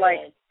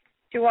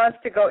she wants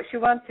to go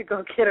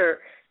get her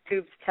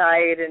tubes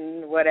tied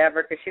and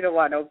whatever because she don't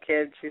want no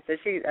kids. She says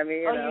she's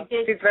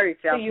very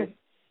selfish.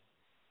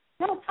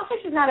 No,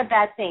 selfish is not a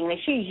bad thing. I mean,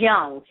 she's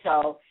young,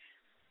 so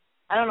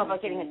I don't know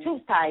about getting a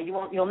tube tied.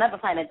 You'll never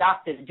find a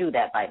doctor to do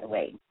that, by the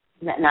way.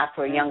 Not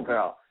for a young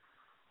girl.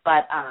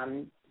 But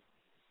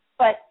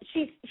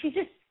she's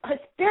just, her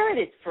spirit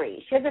is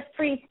free. She has a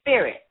free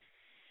spirit.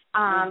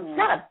 She's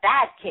not a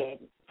bad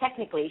kid.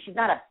 Technically, she's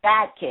not a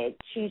bad kid.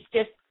 She's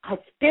just, her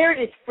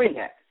spirit is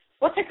freer.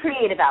 What's her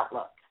creative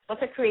outlook?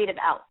 What's her creative?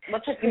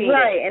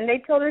 Right, and they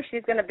told her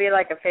she's going to be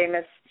like a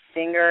famous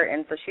singer,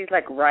 and so she's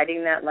like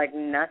writing that like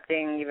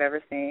nothing you've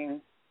ever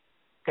seen.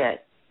 Good.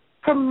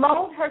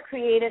 Promote her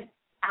creative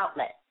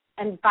outlet.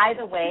 And by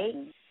the way,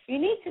 you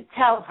need to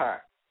tell her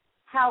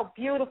how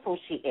beautiful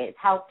she is,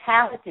 how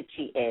talented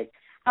she is,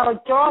 how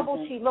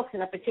adorable she looks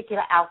in a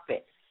particular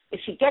outfit. If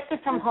she gets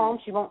it from home,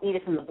 she won't need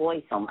it from the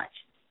boys so much.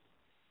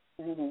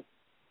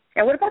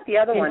 And what about the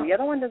other one? The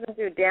other one doesn't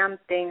do a damn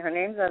thing. Her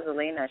name's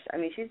Azalina. I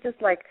mean, she's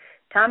just like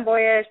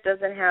tomboyish,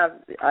 doesn't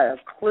have a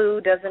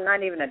clue,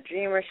 not even a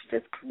dreamer. She's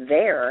just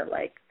there,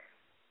 like.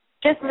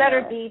 Just let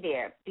her be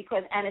there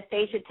because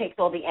Anastasia takes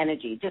all the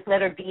energy. Just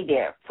let her be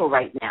there for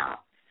right now.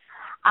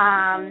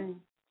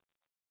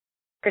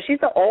 Because she's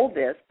the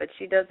oldest, but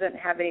she doesn't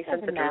have any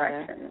sense of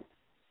direction.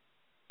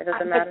 It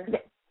doesn't matter?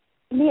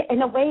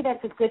 In a way,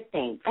 that's a good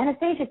thing.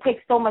 Anastasia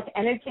takes so much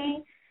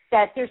energy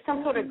that there's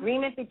some sort of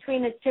agreement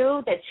between the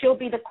two that she'll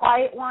be the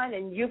quiet one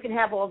and you can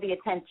have all the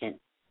attention.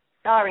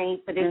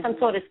 Sorry, but there's some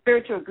sort of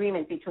spiritual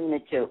agreement between the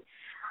two.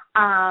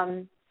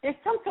 There's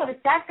some sort of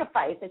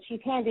sacrifice that she's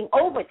handing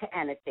over to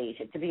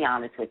Anastasia, to be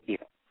honest with you.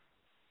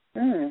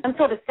 Some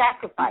sort of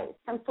sacrifice,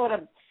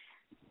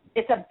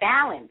 it's a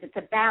balance.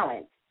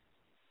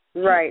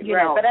 Right.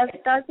 But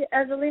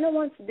as Alina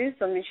wants to do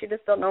something, she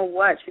just don't know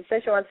what. She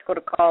says she wants to go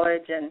to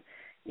college and,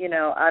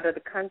 out of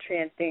the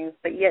country and things,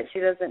 but yet she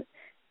doesn't,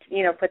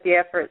 put the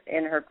effort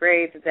in her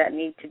grades that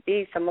need to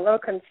be. So I'm a little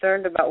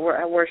concerned about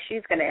where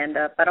she's going to end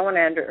up. I don't want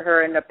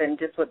her end up in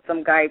just with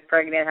some guy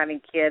pregnant, having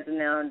kids, and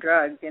they're on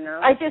drugs,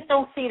 I just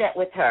don't see that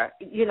with her.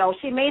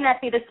 She may not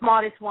be the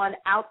smartest one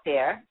out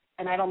there,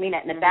 and I don't mean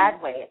that in a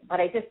bad way, but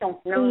I just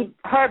don't see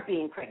her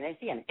being pregnant.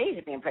 I see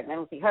Anastasia being pregnant. I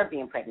don't see her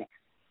being pregnant.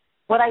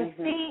 What I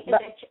see is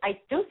that I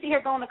do see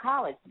her going to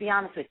college, to be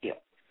honest with you. Is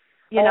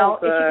she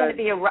going to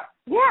be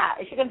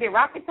is she going to be a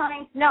rocket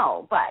science?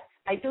 No, but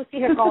I do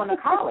see her going to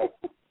college.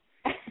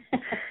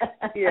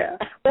 Yeah.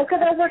 Well,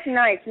 because I work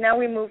nights. Now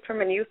we moved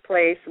from a new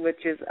place,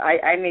 which is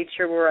I made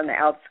sure we're on the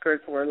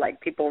outskirts where like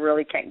people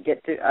really can't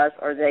get to us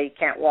or they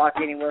can't walk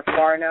anywhere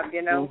far enough,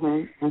 you know.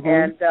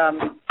 And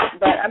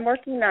but I'm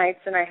working nights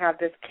and I have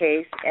this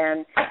case,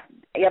 and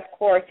of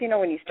course, you know,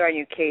 when you start a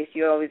new case,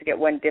 you always get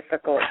one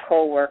difficult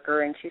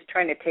coworker, and she's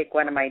trying to take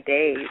one of my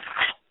days.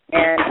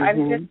 And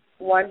I'm just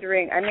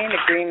wondering, I made an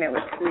agreement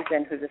with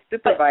Susan, who's a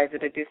supervisor,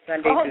 to do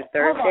Sunday through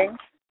Thursday.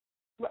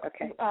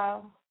 Okay.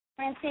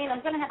 Francine,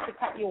 I'm going to have to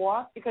cut you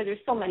off because there's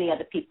so many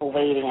other people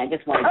waiting. I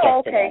just want to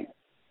get to them.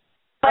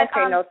 But,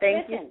 no,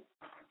 thank you.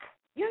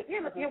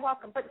 You're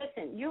welcome. But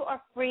listen, you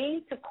are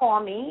free to call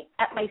me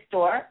at my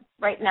store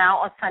right now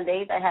on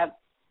Sundays. I have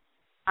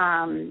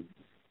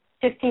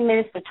 15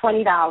 minutes for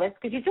 $20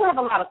 because you do have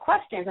a lot of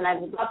questions, and I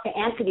would love to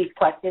answer these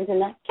questions.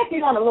 And I kept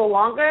you on a little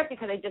longer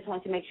because I just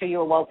want to make sure you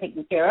were well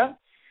taken care of.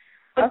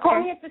 But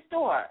call me at the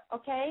store,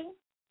 okay?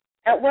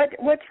 At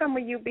what time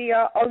will you be?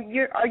 Are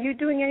you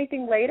doing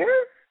anything later?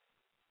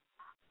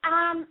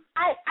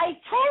 I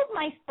told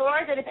my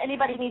store that if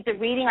anybody needs a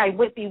reading, I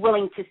would be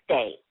willing to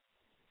stay.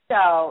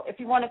 So if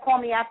you want to call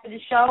me after the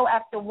show,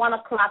 after 1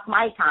 o'clock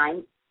my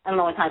time, I don't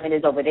know what time it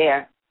is over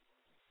there,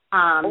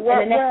 in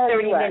the next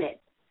 30 minutes.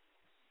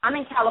 I'm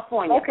in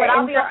California. Okay, but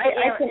I'll be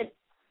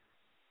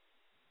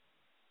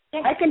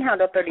I can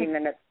handle 30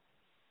 minutes.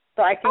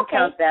 So I can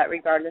count that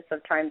regardless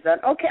of time zone.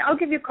 Okay, I'll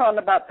give you a call in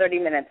about 30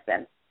 minutes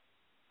then.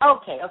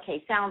 Okay,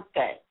 sounds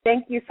good.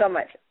 Thank you so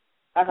much.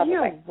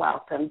 You're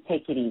welcome.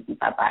 Take it easy.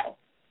 Bye-bye.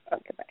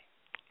 Okay, bye.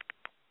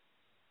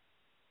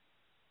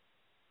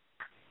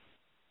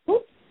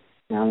 Oops.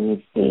 Now let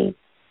me see.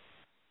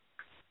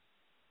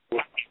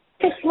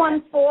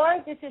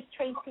 614, this is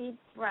Tracy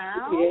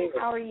Brown. Yeah.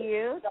 How are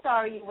you?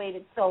 Sorry you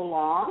waited so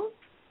long.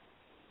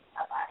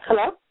 Bye-bye.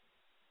 Hello?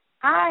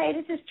 Hi,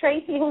 this is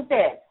Tracy. Who's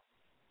this?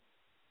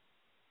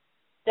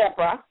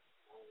 Deborah.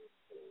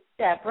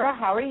 Deborah,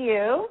 how are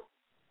you?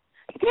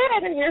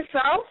 Good, and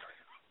yourself?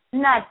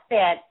 Not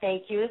bad,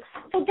 thank you.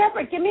 So,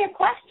 Deborah, give me a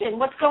question.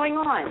 What's going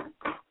on?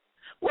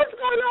 What's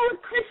going on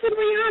with Chris and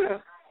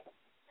Rihanna?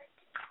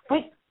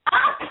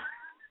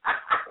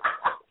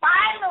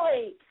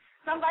 Finally!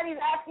 Somebody's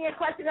asking a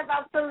question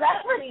about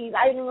celebrities.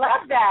 I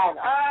love that.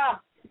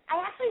 I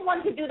actually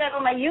wanted to do that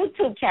on my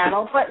YouTube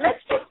channel, but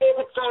let's just see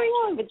what's going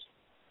on.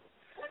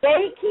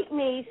 They keep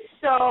me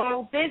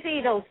so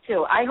busy, those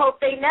two. I hope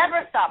they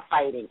never stop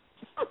fighting.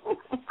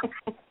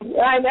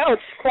 I know,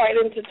 it's quite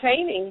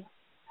entertaining.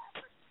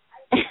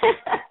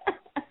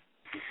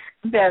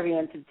 Very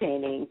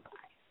entertaining.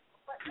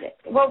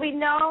 Well, we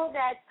know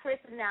that Chris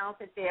announced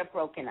that they're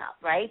broken up,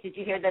 right? Did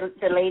you hear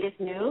the latest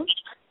news?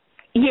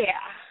 Yeah.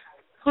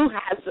 Who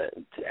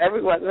hasn't?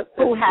 Everyone.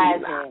 Who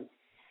hasn't?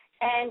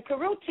 And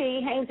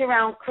Karrueche hangs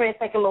around Chris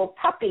like a little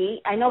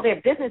puppy. I know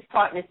they're business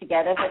partners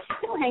together, but she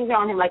still hangs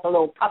around him like a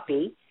little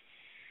puppy.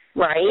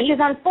 Right. Which is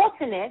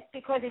unfortunate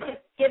because it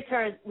just gives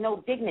her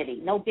no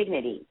dignity.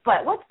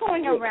 But what's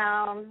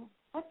around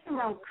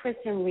Chris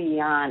and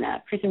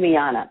Rihanna?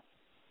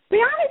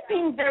 Rihanna's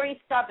being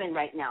very stubborn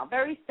right now,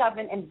 very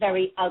stubborn and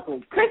very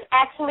ugly. Chris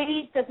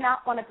actually does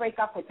not want to break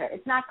up with her.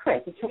 It's not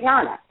Chris, it's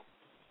Rihanna.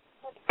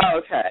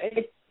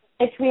 Okay.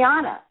 It's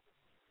Rihanna.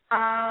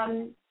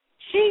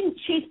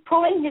 She's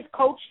pulling his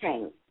coat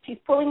strings. He's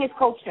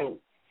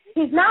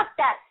not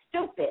that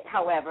stupid,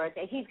 however,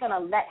 that he's going to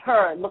let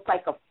her look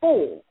like a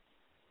fool.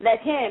 Let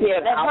her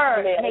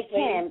make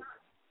him.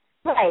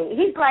 Right.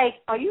 He's like,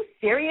 are you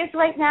serious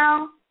right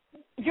now?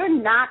 You're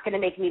not going to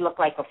make me look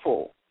like a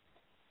fool.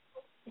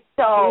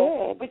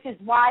 So, which is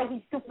why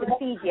he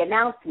supersedes the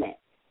announcement.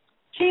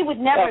 She would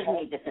never have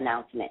made this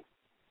announcement.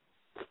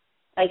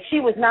 Like, she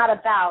was not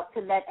about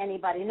to let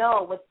anybody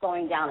know what's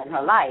going down in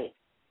her life.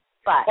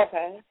 But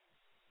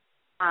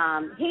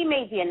he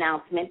made the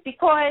announcement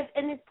because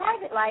in his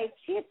private life,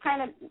 she is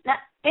kind of not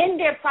in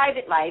their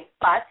private life,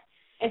 but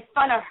in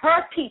front of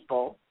her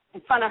people,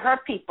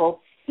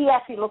 he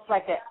actually looks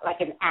like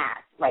an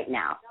ass right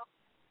now.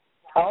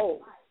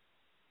 Oh.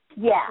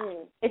 Yeah.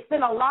 It's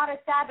been a lot of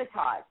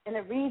sabotage, and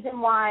the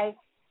reason why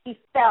he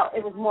felt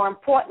it was more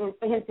important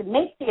for him to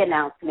make the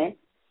announcement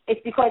is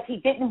because he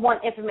didn't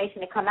want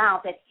information to come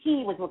out that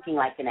he was looking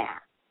like an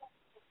ass.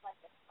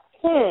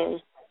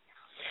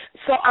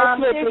 So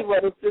ultimately,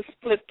 what is this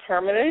split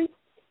permanent?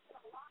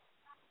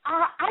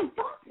 I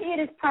don't see it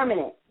as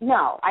permanent.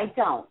 No, I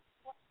don't.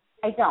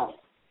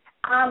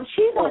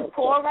 She's on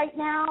tour right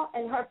now,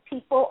 and her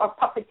people are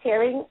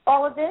puppeteering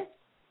all of this.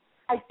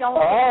 I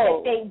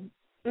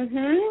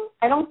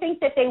don't think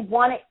that they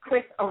wanted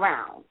Chris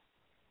around.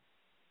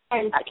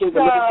 And I can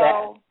believe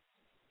that.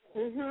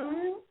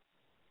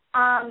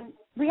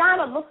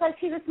 Rihanna looks like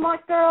she's a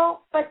smart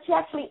girl, but she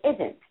actually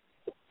isn't.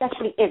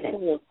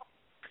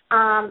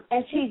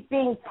 And she's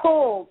being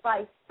pulled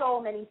by so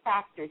many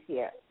factors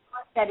here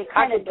that it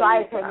kind of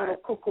drives her a little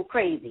cuckoo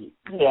crazy.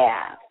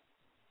 Yeah.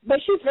 But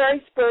she's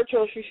very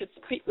spiritual. She should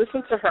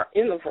listen to her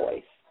inner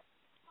voice.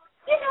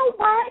 You know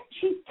what?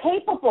 She's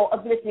capable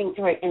of listening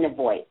to her inner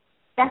voice.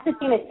 That's the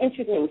thing that's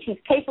interesting. She's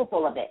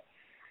capable of it.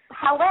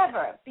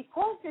 However,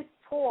 because this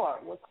tour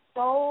was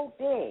so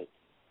big,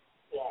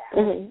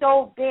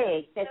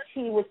 that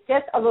she was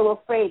just a little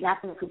afraid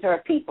not to listen to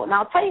her people.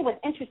 Now, I'll tell you what's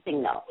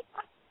interesting, though.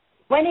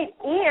 When it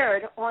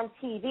aired on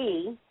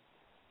TV,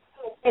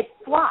 it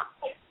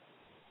flopped.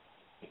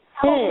 It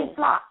totally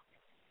flopped.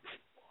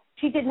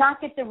 She did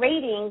not get the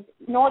ratings,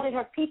 nor did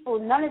her people.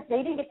 They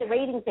didn't get the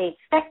ratings they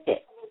expected.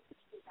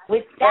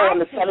 With that, on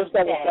the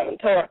 777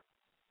 tour.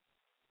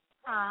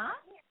 Huh?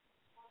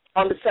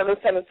 On the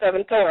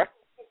 777 tour.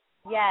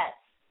 Yes.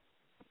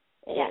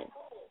 Yes.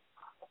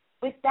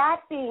 With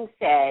that being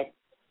said,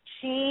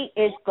 she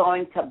is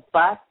going to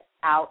bust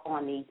out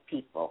on these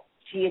people.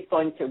 She is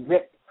going to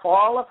rip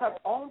all of her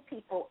own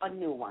people a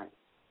new one.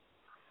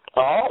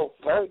 Oh,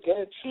 very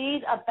good.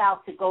 She's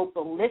about to go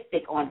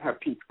ballistic on her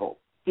people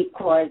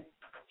because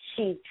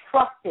she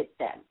trusted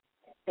them.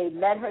 They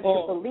led her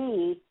to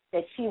believe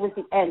that she was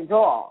the end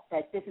all,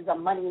 that this is a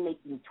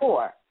money-making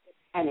tour,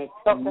 and it's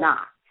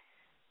not.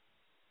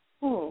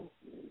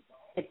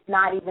 It's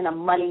not even a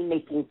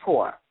money-making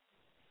tour.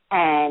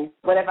 And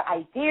whatever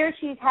idea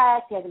she's had,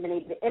 she hasn't been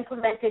able to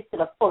implement it to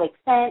the full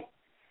extent.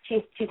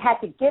 She's had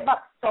to give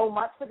up so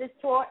much for this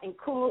tour,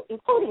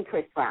 including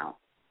Chris Brown.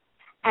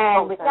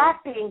 And with that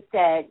being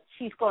said,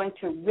 she's going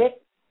to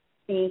rip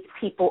these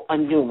people a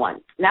new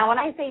one. Now, when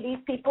I say these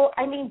people,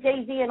 I mean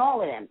Jay-Z and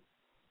all of them.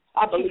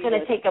 She's going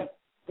to take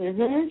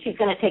she's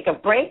going to take a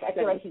break. I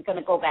feel like she's going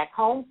to go back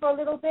home for a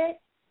little bit.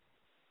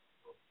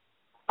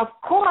 Of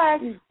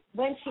course,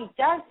 when she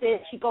does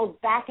this, she goes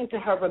back into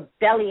her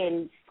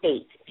rebellion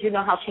state. You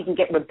know how she can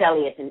get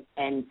rebellious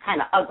and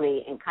kind of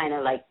ugly and kind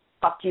of like,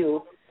 fuck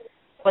you.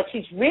 But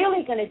she's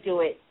really going to do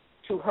it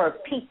to her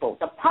people.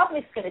 The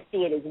public's going to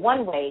see it as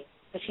one way,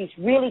 but she's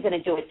really going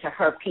to do it to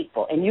her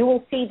people. And you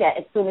will see that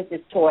as soon as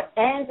this tour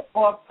ends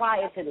or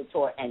prior to the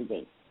tour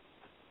ending.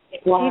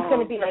 Wow. She's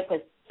going to be like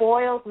a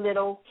spoiled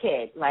little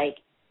kid.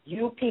 Like,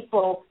 you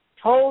people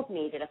told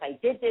me that if I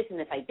did this and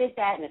if I did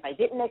that and if I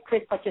didn't let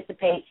Chris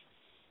participate,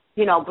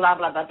 you know, blah,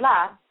 blah, blah,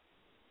 blah,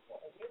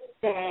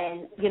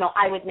 then, you know,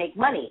 I would make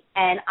money.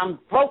 And I'm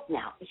broke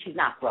now. She's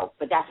not broke,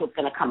 but that's what's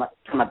going to come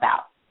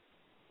about.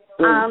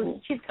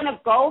 She's going to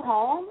go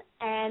home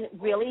and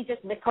really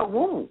just lick her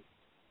wounds.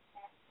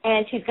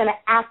 And she's going to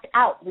act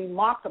out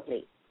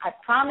remarkably. I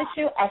promise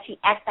you, as she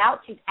acts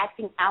out, she's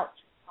acting out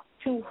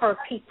to her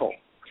people.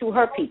 She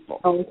has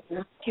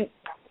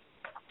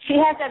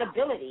that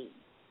ability.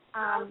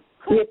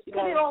 Could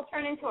it all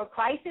turn into a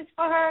crisis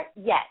for her?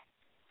 Yes.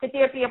 Could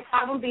there be a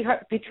problem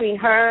between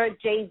her,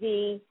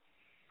 Jay-Z,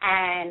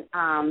 and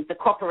the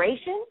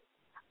corporation?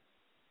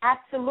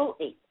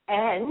 Absolutely.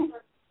 And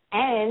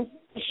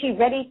is she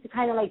ready to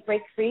kind of like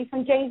break free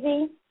from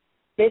Jay-Z?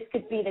 This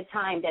could be the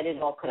time that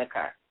it all could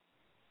occur.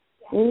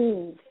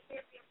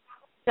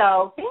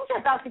 So things are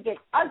about to get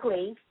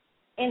ugly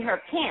in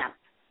her camp.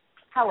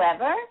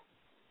 However,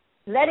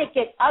 let it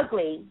get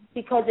ugly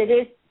because it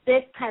is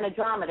this kind of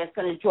drama that's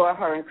going to draw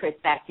her and Chris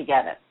back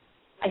together.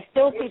 I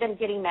still see them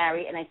getting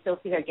married, and I still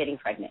see her getting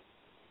pregnant.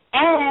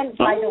 And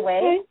by the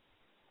way,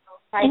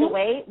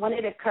 when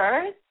it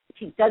occurs,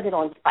 she does it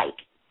on Spike.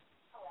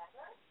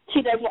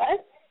 She does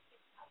what?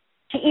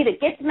 She either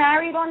gets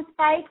married on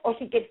Spike or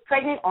she gets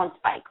pregnant on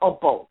Spike, or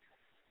both.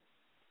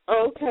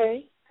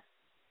 Okay.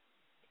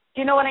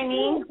 Do you know what I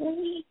mean?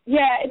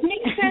 Yeah, it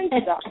makes sense,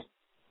 though,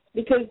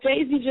 because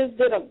Jay-Z just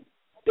did a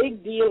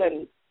big deal,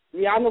 and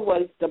Rihanna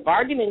was the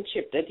bargaining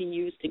chip that he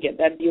used to get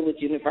that deal with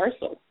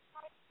Universal.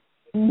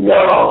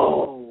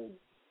 No.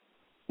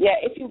 Yeah,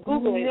 if you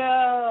Google it,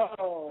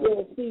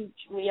 you'll see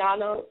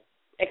Rihanna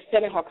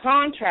extending her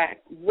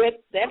contract with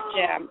Def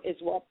Jam is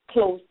what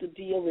closed the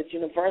deal with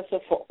Universal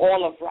for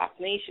all of Rock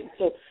Nation.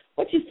 So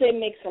what you say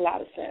makes a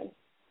lot of sense.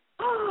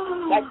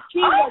 Like, she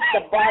was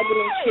the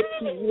bargaining chip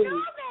he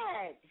used.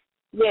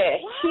 Yeah,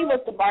 she was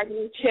the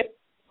bargaining chip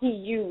he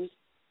used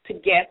to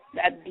get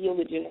that deal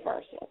with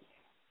Universal.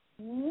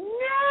 No!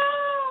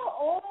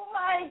 Oh,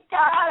 my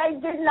God, I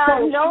did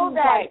not know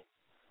that. Like,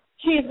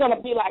 she's going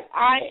to be like,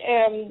 I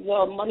am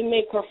the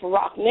moneymaker for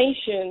Rock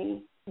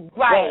Nation,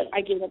 right? But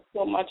I gave up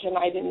so much and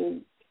I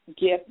didn't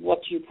get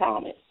what you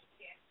promised.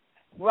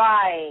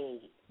 Right.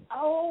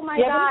 Oh, my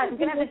God. I'm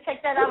going to have to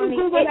check that out on the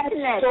internet.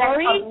 That's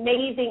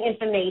amazing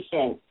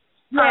information.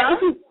 Yeah,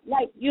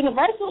 like,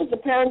 Universal is the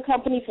parent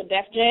company for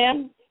Def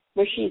Jam,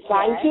 where she's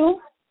signed to,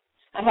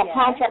 and her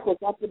contract was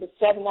up with a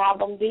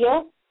 7-album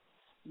deal.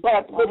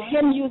 But with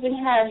him using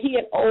her, he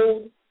had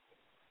owed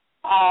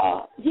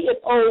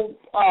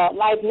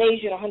Live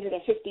Nation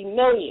 $150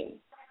 million,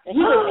 and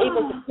he was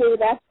able to pay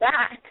that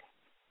back.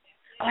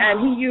 And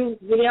he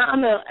used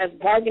Rihanna as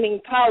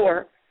bargaining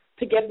power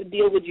to get the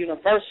deal with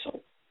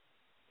Universal.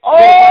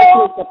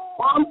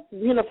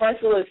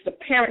 Universal is the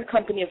parent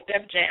company of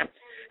Def Jam,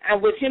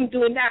 and with him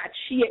doing that,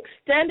 she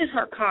extended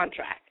her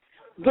contract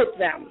with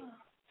them.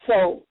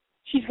 So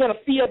she's going to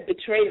feel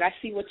betrayed. I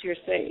see what you're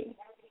saying.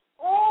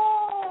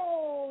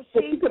 So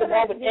she could have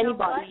gone with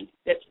anybody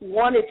that she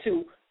wanted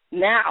to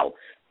now,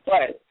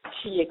 but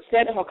she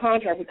extended her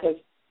contract because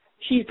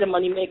she's the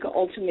moneymaker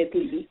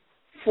ultimately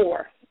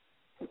for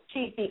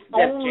She's the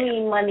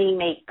only money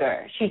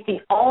maker. She's the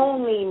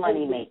only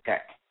money maker.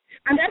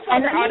 And that's how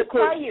the article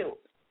tell you.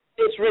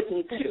 is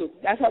written, too.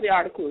 That's how the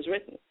article is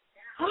written.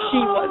 She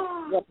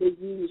was what they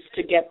used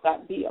to get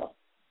that deal.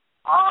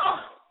 Oh,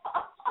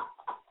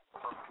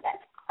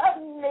 that's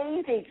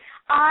amazing.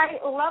 I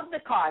love the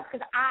cards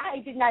because I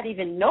did not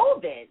even know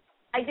this.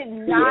 I did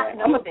not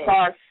know this.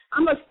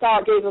 I'm a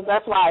stargazer.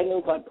 That's why I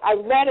knew. But I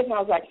read it and I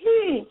was like,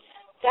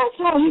 that's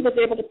how he was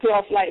able to pay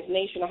off Live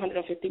Nation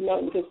 $150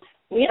 million, because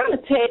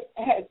Rihanna Tate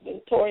has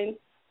been touring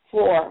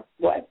for,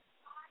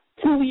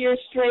 2 years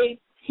straight.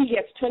 He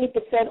gets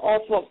 20%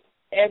 off of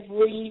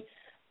everything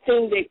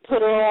they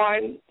put her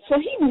on. So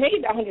he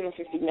made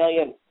 $150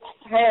 million.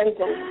 Hands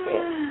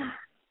over.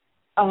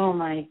 Oh,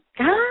 my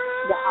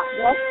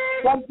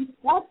God.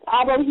 What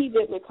album he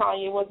did with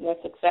Kanye wasn't as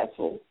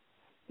successful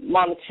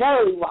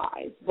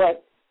monetarily-wise,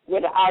 but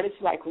with an artist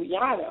like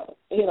Rihanna,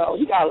 he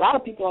got a lot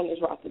of people on his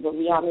roster, but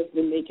Rihanna's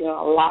been making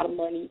a lot of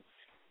money.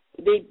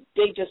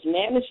 They just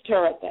managed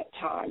her at that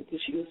time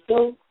because she was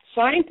still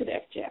signed to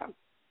Def Jam.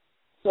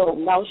 So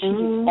now she's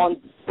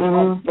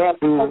on there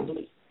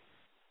totally.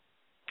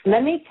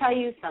 Let me tell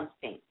you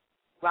something.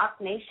 Rock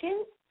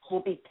Nation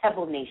will be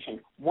Pebble Nation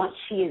once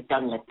she is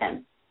done with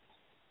them.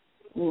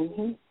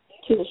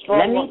 She's a strong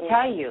Let me woman.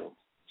 tell you,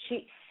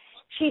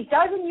 she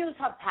doesn't use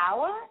her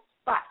power,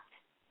 but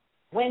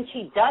when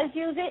she does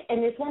use it,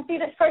 and this won't be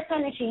the first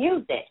time that she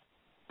used it,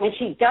 when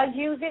she does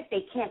use it,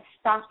 they can't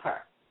stop her.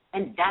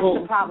 And that's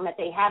the problem that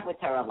they have with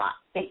her a lot.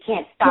 They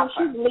can't stop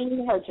her. She's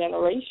leading her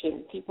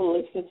generation. People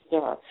listen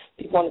to her.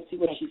 People want to see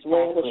what she's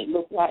wearing, what she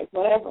looks like,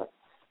 whatever.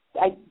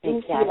 I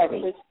do feel like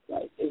Chris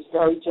is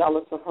very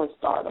jealous of her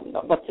stardom,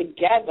 though. But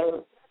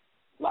together,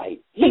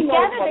 he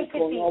knows what's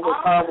going on with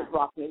her with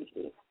Rock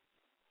Nation.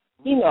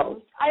 He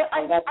knows.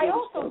 I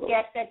also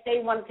get that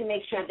they wanted to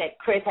make sure that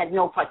Chris had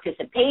no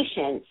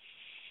participation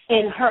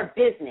in her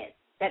business.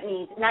 That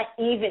means not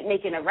even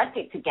making a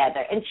record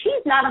together. And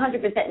she's not 100%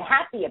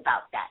 happy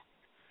about that.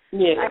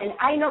 Yeah. And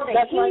I know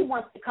that he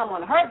wants to come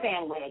on her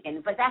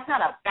bandwagon, but that's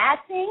not a bad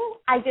thing.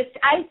 I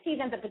see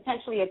them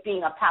potentially as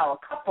being a power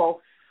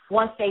couple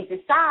once they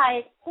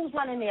decide who's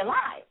running their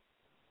lives.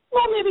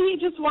 Well, maybe he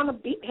just want to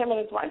beat him and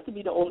his wife to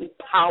be the only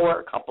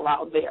power couple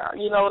out there.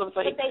 You know what I'm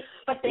saying?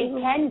 But they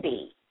can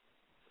be.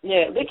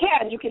 Yeah, they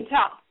can. You can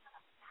tell.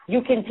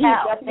 You can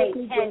tell. They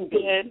can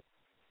be.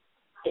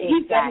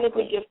 He's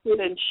definitely gifted,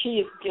 and she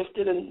is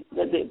gifted, and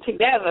they're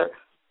together.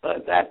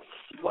 But that's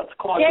what's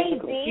causing the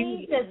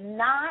confusion.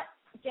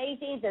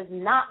 Jay-Z does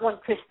not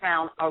want Chris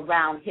Brown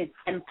around his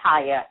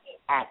empire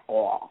at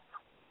all.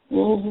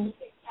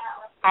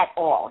 At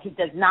all. He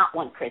does not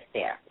want Chris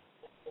there.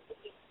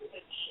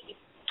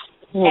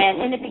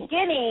 And in the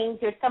beginning,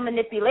 there's some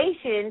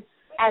manipulation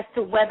as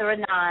to whether or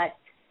not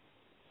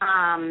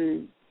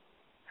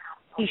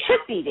he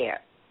should be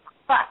there.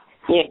 But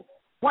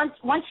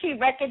once she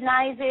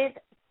recognizes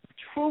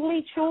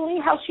truly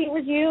how she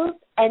was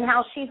used and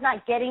how she's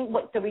not getting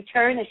what the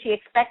return that she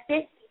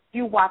expected,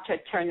 you watch her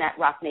turn that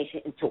Rock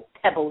Nation into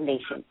Pebble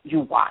Nation. You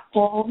watch.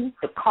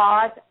 The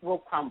cards will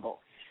crumble.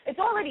 It's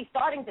already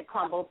starting to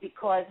crumble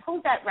because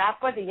who's that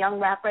rapper, the young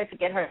rapper, I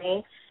forget her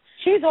name,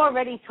 she's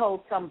already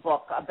told some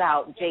book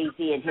about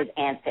Jay-Z and his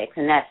antics,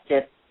 and that's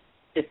just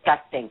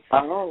disgusting.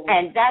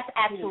 And that's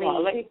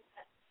actually...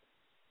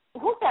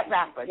 Who's that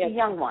rapper, the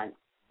young one?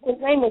 His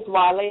name is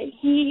Wale.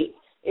 He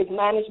is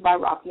managed by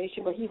Rock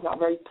Nation, but he's not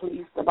very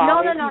pleased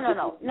about it.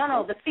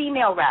 No, the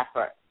female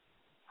rapper.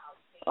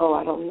 Oh,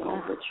 I don't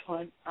know which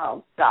one.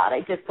 Oh, God, I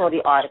just saw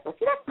the article.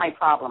 See, that's my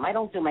problem. I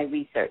don't do my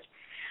research.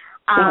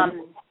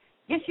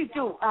 Yes, you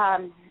do.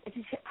 Her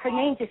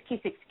name just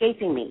keeps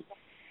escaping me.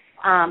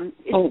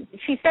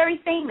 She's very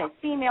famous,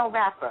 female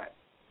rapper.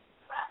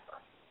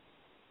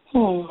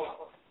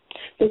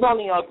 There's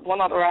only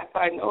one other rapper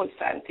I know, is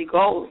Santi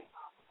Gold.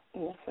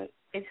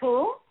 It's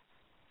who?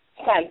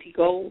 Santi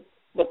Gold,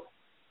 but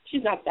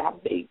she's not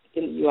that big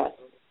in the U.S.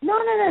 No.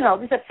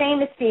 There's a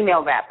famous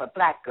female rapper,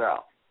 black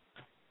girl.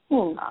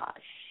 Oh,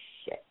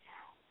 shit.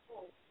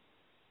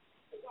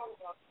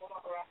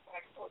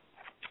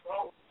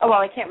 Oh, well,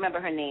 I can't remember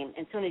her name.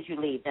 As soon as you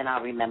leave, then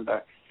I'll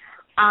remember.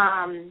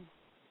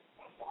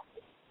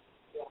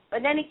 But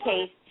in any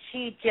case,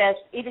 she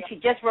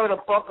just wrote a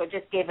book or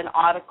just gave an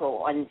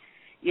article on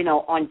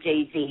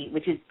Jay-Z,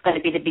 which is going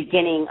to be the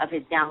beginning of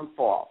his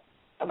downfall.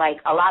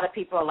 Like, a lot of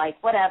people are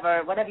like,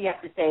 whatever you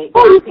have to say.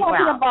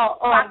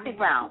 Foxy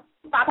Brown.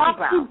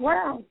 Foxy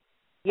Brown.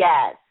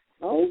 Yes.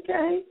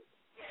 Okay.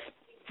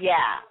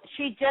 Yeah.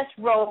 She just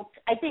wrote,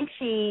 I think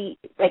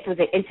it was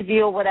an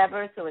interview or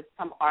whatever, so it's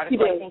some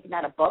article, I think,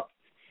 not a book.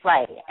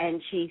 Right.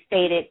 And she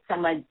stated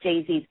some of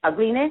Jay-Z's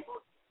ugliness,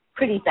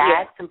 pretty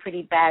bad, some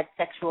pretty bad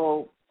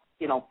sexual,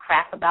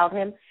 crap about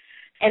him.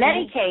 In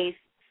any case,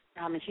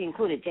 and she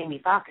included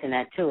Jamie Foxx in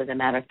that, too, as a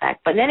matter of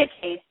fact. But in any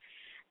case,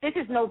 this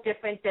is no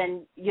different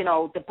than,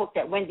 the book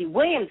that Wendy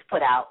Williams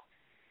put out,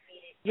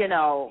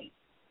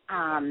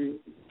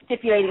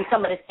 stipulating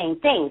some of the same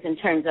things in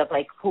terms of,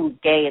 like, who's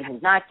gay and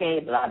who's not gay,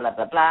 blah, blah,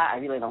 blah, blah. I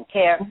really don't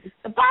care.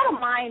 The bottom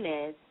line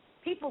is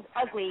people's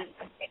ugly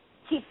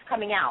keeps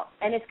coming out,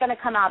 and it's going to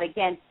come out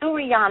again through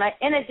Rihanna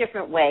in a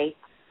different way.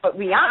 But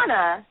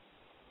Rihanna's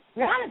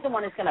the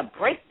one that's going to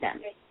break them.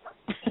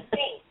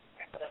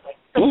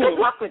 So good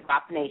luck with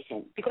Rock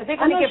Nation, because they're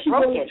going to get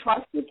broken.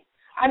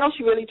 I know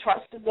she really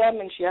trusted them,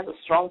 and she has a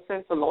strong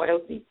sense of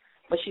loyalty,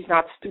 but she's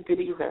not stupid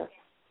either.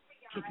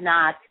 She's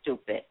not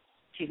stupid.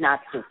 She's not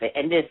stupid.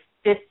 And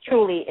this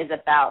truly is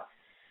about,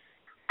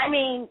 I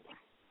mean,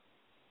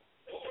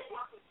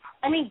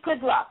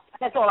 good luck.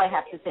 That's all I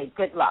have to say.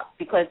 Good luck,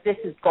 because this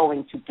is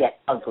going to get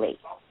ugly.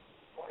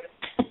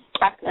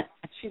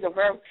 She's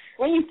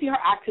when you see her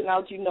acting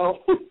out, you know.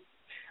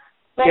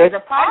 There's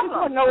a problem.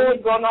 I don't know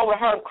what's going on with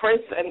her and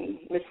Chris and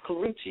Miss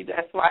Carucci.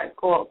 That's why I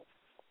called.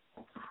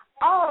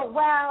 Oh,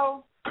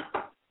 well,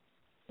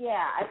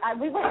 yeah,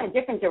 we went in a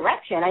different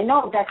direction. I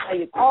know that's how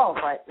you call,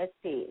 but let's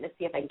see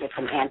if I can get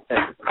some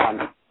answers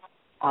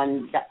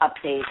on the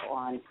update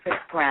on Chris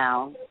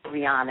Brown,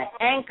 Rihanna,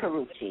 and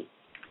Carucci.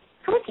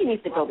 Carucci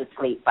needs to go to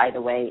sleep, by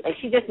the way. Like,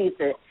 she just needs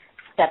to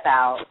step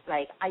out.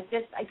 Like, I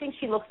think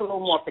she looks a little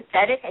more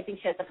pathetic. I think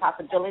she has the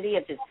possibility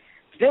of just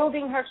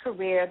building her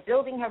career,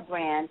 building her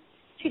brand.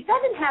 She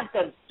doesn't have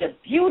the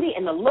beauty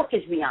and the look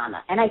as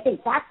Rihanna, and I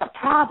think that's a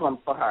problem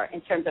for her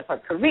in terms of her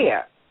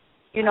career.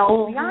 You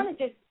know,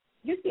 Rihanna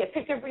you see a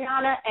picture of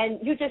Rihanna, and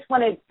you just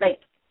want to, like,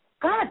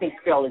 God, this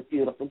girl is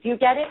beautiful. Do you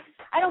get it?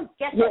 I don't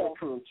get that with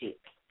Carucci.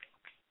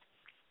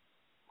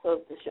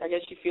 So I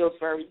guess she feels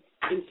very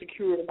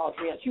insecure about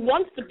Rihanna. She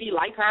wants to be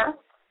like her.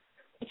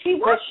 She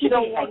wants to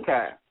be like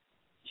her.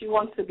 She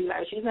wants to be like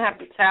her. She doesn't have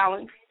the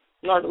talent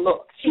nor the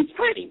look. She's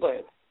pretty,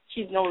 but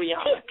she's no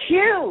Rihanna.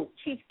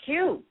 She's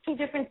cute. Two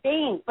different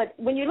things. But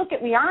when you look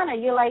at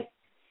Rihanna, you're like,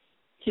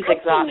 she's I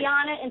exotic. see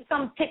Rihanna in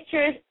some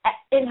pictures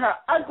in her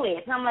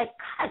ugliest, and I'm like,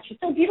 God, she's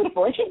so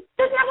beautiful, and she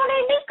doesn't have on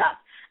any makeup.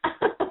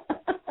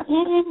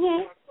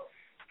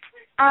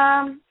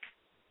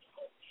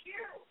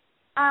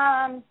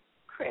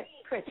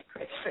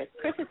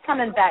 Chris is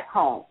coming back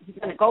home. He's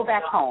going to go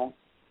back home,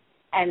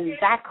 and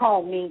back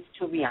home means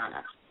to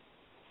Rihanna.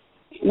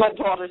 My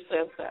daughter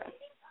says that.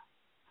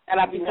 And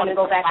I've been going to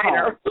go back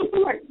home.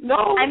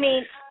 No. I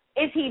mean,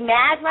 is he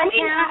mad right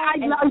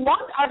now?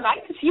 I'd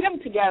like to see them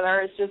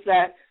together. It's just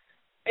that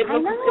it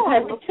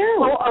looked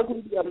so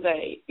ugly the other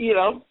day, you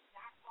know?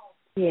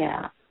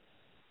 Yeah.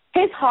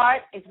 His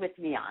heart is with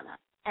Rihanna,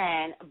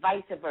 and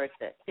vice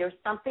versa. There's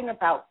something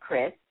about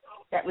Chris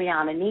that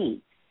Rihanna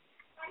needs.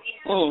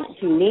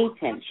 She needs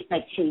him.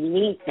 She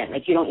needs him.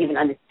 Like, you don't even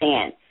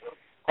understand,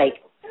 like,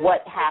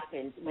 what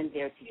happens when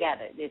they're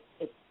together.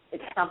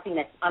 It's something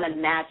that's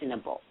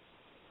unimaginable.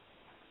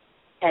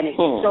 And it's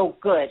so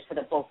good for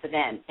the both of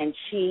them. And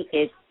she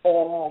is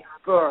all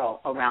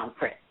girl around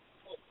Chris.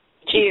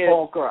 She's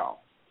all girl.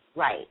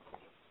 Right.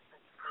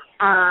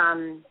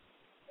 And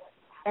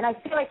I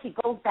feel like he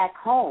goes back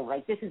home.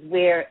 Like, this is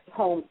where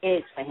home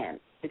is for him.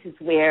 This is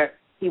where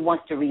he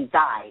wants to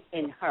reside,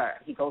 in her.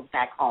 He goes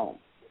back home.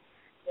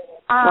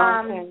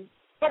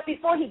 But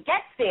before he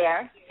gets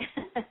there,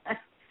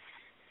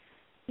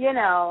 you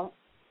know,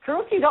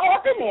 Carucci's all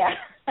up in there.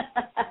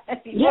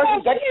 Before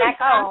he gets back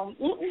home.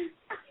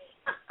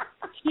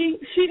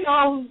 She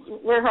knows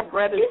where her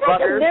bread is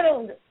buttered. Like a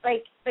little,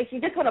 like you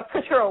just want to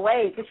push her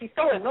away because she's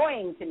so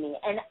annoying to me.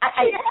 And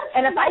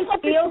if I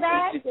feel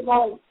that,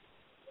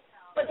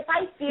 but if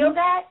I feel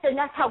that, then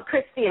that's how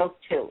Chris feels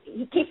too.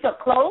 He keeps her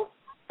close,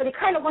 but he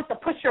kind of wants to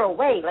push her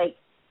away. Like,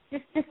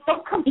 just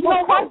don't come close. You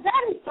know what?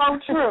 That is so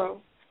true.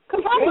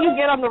 Because how do you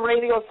get on the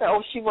radio and say,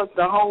 oh, she was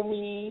the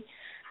homie,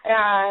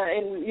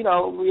 and, you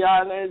know,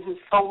 Rihanna is his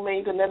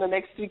soulmate, and then the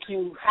next week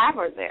you have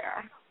her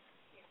there.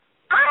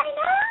 I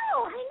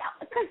know,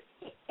 because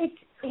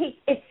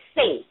it's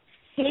safe.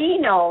 He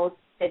knows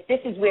that this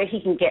is where he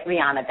can get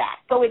Rihanna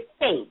back, so it's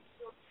safe.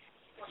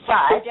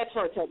 But it gets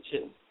her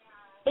attention.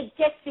 It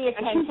gets the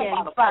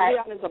attention, but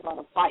Rihanna's about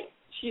a fight.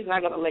 She's not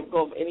going to let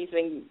go of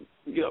anything.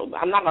 You know,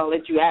 I'm not going to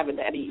let you have it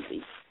that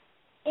easy.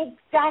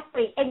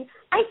 Exactly, and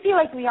I feel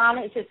like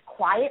Rihanna is just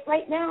quiet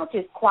right now,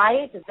 just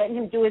letting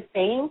him do his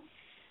thing,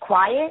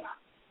 quiet.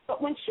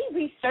 But when she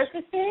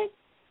resurfaces,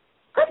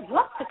 good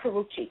luck to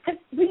Carucci, because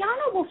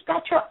Rihanna will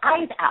scratch her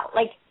eyes out.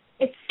 Like,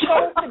 it's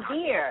so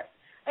severe.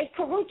 Like,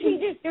 Carucci,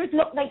 there's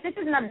no, like, this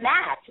isn't a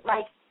match.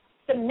 Like,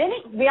 the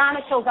minute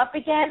Rihanna shows up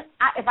again,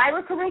 if I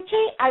were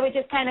Carucci, I would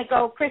just kind of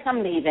go, Chris,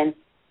 I'm leaving.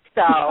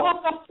 So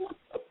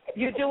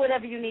you do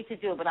whatever you need to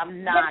do, but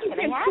I'm not going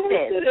to have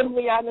this. In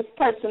Rihanna's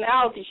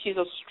personality, she's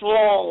a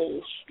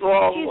strong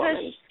woman. She's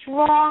a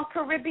strong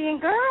Caribbean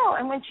girl,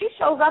 and when she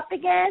shows up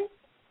again,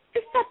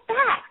 just step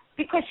back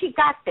because she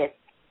got this.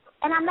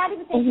 And I'm not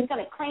even saying she's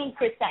going to claim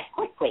Chris that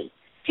quickly.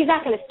 She's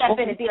not going to step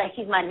in and be like,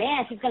 she's my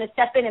man. She's going to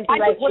step in and be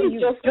like, what are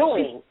you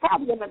doing? She's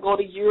probably going to go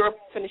to Europe,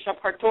 finish up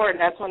her tour, and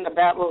that's when the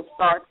battle will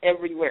start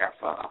everywhere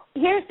for her.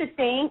 Here's the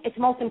thing. It's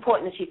most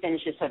important that she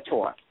finishes her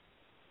tour.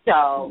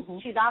 So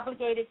she's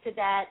obligated to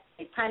that.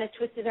 It kind of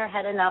twisted her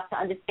head enough to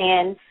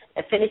understand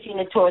that finishing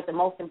the tour is the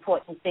most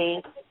important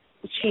thing.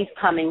 She's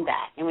coming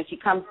back. And when she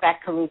comes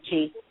back,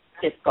 Carucci,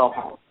 just go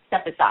home.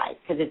 Step aside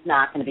because it's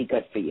not going to be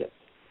good for you.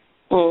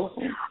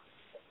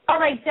 All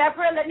right,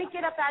 Deborah, let me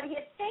get up out of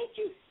here. Thank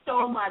you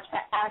so much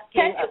for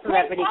asking a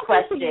celebrity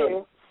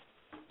question.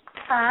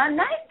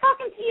 Nice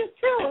talking to you,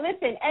 too.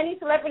 Listen, any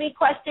celebrity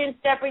questions,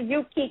 Deborah,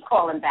 you keep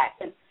calling back.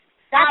 That's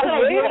what I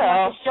really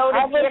want the show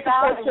to be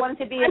about. I want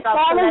it to be about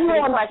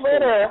celebrity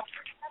questions.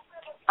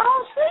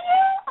 Oh, see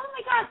you? Oh,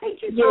 my God,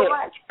 thank you so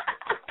much.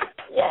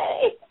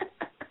 Yay.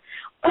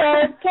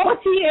 Talk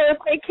to you.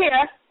 Take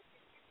care.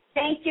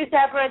 Thank you,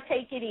 Deborah.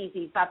 Take it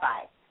easy.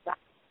 Bye-bye.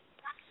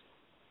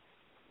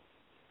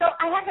 So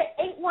I have an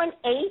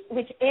 818,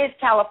 which is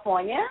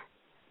California.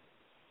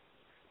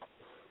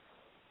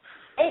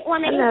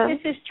 818, hello.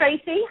 This is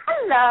Tracy.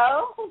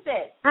 Hello. Who's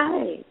this?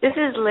 Hi, this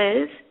is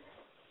Liz.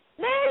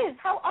 Liz,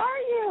 how are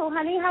you,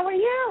 honey? How are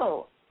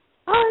you?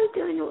 Oh, I'm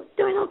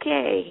doing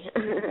okay.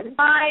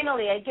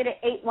 Finally, I get an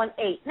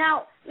 818.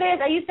 Now, Liz,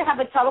 I used to have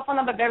a telephone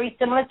number very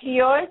similar to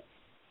yours.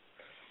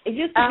 It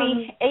used to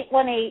be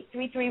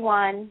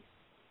 818-331-96.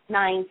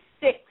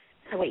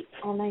 Oh, wait,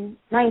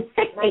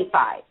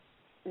 9685.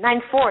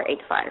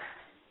 9485.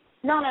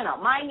 No.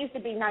 Mine used to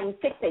be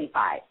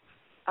 9685.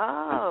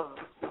 Oh.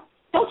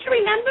 Don't you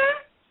remember,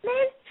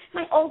 Liz?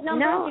 My old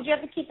number? No. Did you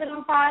ever keep it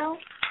on file?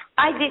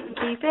 I didn't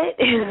keep it.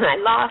 I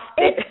lost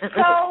it. It's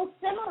so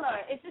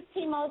similar. Is this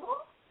T-Mobile?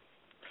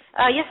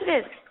 Yes, it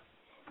is.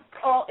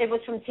 Oh, it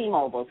was from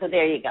T-Mobile, so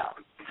there you go.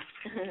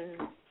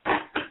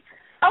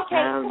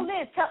 Okay, so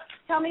Liz,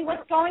 tell me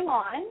what's going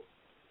on.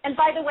 And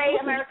by the way,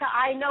 America,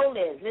 I know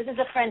Liz. Liz is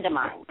a friend of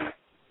mine.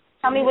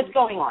 Tell me what's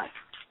going on.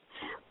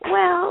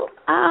 Well,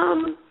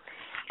 I'm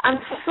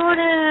sort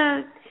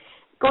of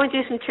going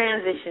through some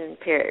transition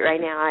period right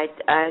now.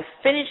 I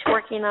finished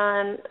working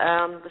on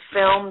the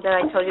film that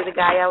I told you, the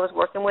guy I was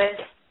working with.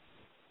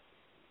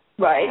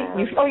 Right.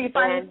 You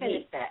finally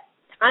finished that.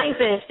 I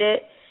finished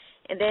it,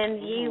 and then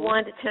he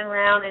wanted to turn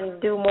around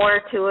and do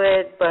more to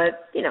it,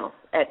 but,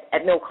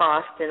 at no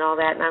cost and all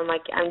that. And I'm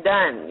like, I'm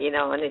done, and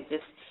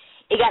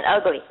it got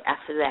ugly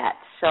after that.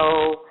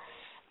 So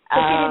but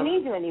he didn't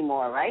need you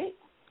anymore, right?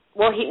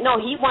 Well, he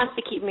wants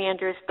to keep me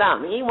under his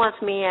thumb. He wants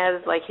me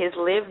as, like, his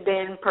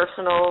lived-in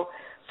personal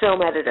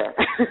film editor.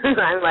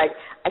 I'm like,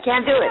 I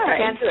can't do it. Right. I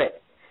can't do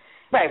it.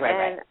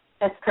 Right.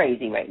 That's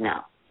crazy right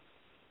now.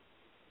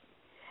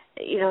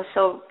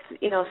 So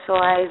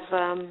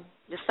I've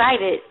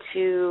decided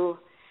to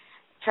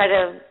try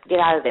to get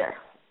out of there.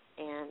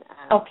 And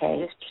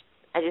okay.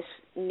 I just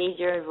need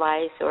your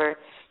advice or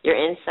your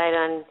insight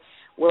on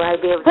will I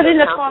be able to put in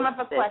the form of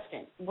a this?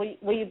 question.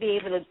 Will you be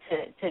able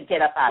to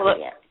get up out of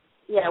there?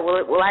 Yeah.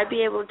 Will I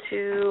be able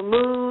to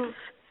move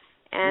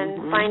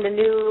and find a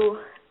new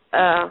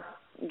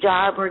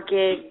job or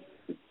gig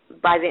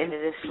by the end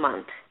of this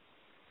month?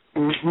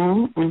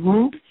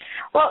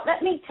 Well,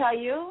 let me tell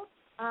you.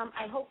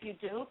 I hope you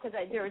do, because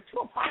there are 2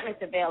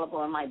 apartments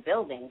available in my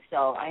building.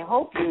 So I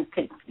hope you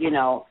could,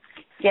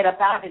 get up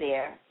out of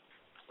there.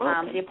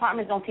 Okay. The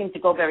apartments don't seem to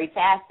go very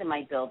fast in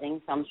my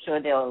building, so I'm sure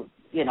they'll,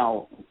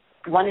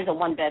 one is a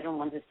 1-bedroom,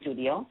 one's a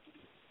studio.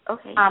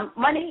 Okay.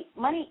 Money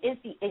is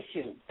the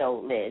issue, though,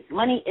 Liz.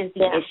 Money is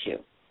the issue.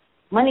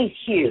 Money's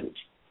huge.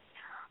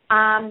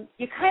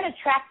 You're kind of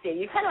trapped there.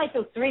 You're kind of like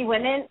those 3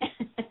 women,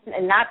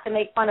 and not to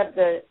make fun of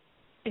the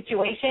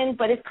situation,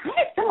 but it's kind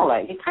of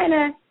similar. You're kind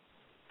of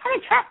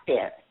trapped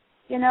there,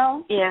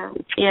 Yeah.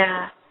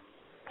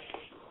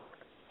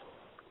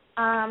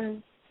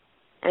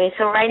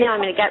 So right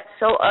now, it got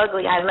so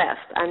ugly, I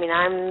left. I'm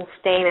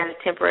staying at a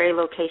temporary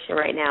location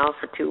right now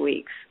for 2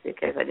 weeks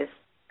because I just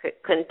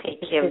couldn't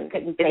take his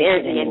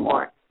energy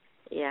anymore.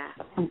 Yeah.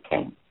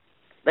 Okay.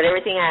 But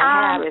everything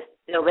I have is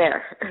still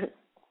there.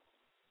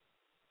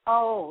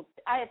 Oh,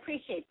 I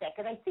appreciate that,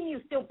 because I see you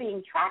still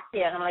being trapped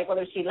there. And I'm like, well,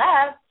 if she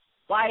left,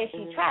 why is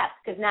she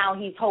trapped? Because now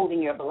he's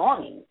holding your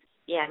belongings.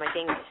 Yeah, my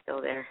things are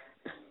still there.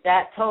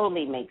 That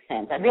totally makes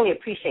sense. I really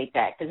appreciate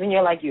that, because when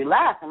you're like, you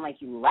left, I'm like,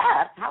 you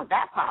left? How's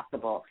that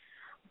possible?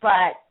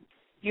 But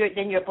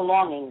then your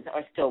belongings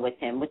are still with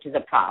him, which is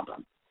a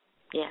problem.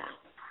 Yeah.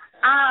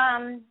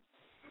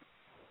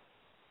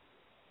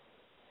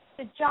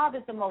 The job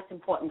is the most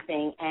important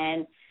thing,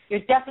 and you're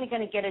definitely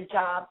going to get a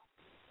job,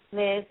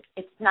 Liz.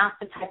 It's not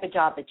the type of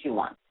job that you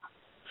want.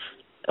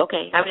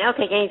 Okay. I'll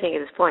take anything at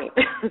this point.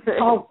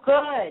 Oh,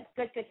 good,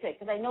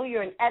 because I know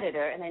you're an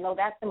editor, and I know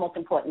that's the most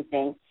important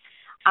thing.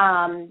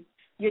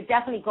 You're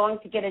definitely going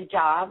to get a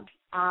job.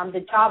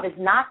 The job is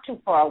not too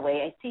far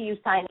away. I see you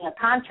signing a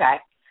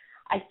contract.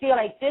 I feel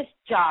like this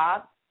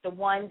job, the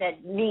one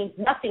that means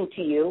nothing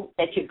to you,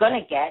 that you're going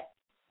to get,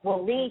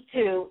 will lead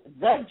to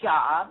the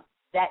job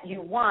that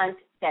you want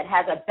that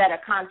has a better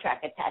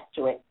contract attached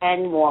to it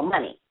and more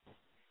money.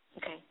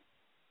 Okay.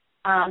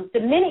 The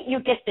minute you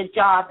get the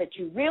job that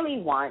you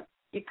really want,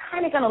 you're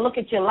kind of going to look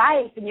at your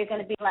life and you're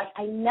going to be like,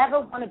 I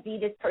never want to be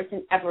this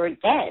person ever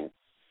again.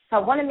 So I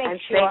want to make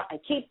sure I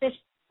keep this,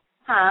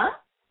 I'm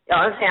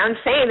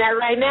saying that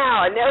right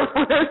now. I never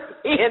want to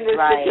be in this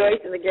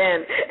situation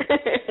again.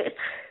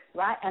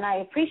 Right, and I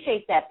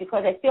appreciate that,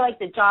 because I feel like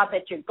the job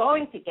that you're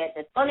going to get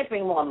that's going to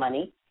bring more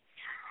money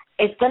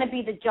is going to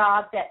be the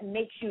job that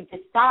makes you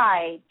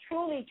decide,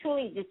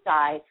 truly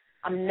decide,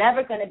 I'm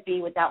never going to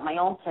be without my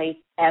own place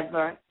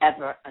ever,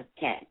 ever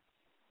again.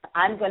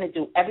 I'm going to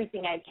do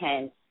everything I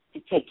can to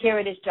take care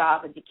of this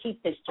job and to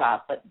keep this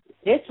job, but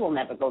this will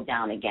never go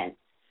down again.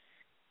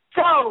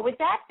 So with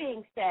that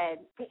being said,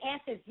 the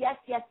answer is yes,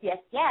 yes, yes,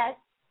 yes,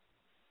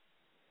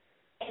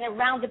 in a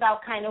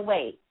roundabout kind of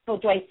way. So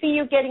do I see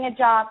you getting a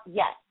job?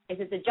 Yes. Is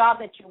it the job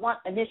that you want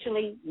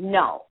initially?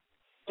 No.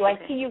 Do I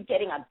see you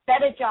getting a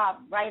better job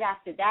right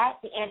after that?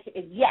 The answer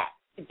is yes.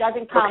 It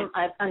doesn't come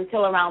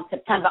until around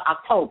September,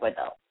 October,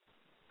 though.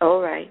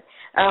 All right.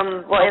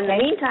 Well, in the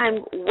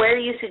meantime, where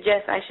do you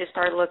suggest I should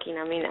start looking?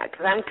 I mean,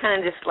 because I'm kind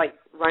of just like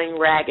running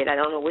ragged. I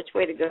don't know which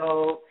way to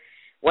go,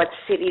 what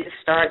city to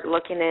start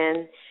looking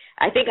in.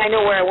 I think I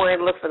know where I want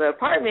to look for the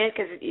apartment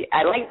because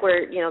I like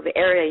where, the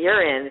area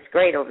you're in. It's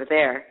great over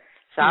there.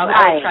 So I'll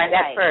try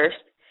that first.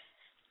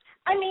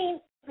 I mean,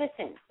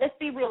 listen, let's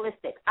be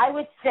realistic. I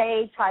would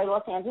say try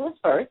Los Angeles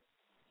first.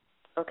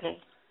 Okay.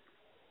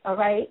 All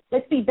right?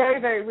 Let's be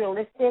very, very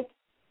realistic.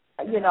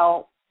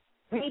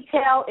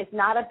 Retail is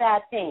not a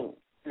bad thing,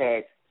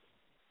 Liz.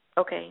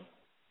 Okay.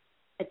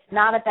 It's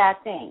not a bad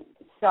thing.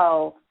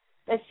 So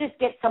let's just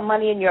get some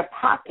money in your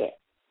pocket,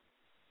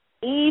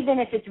 even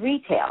if it's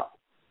retail.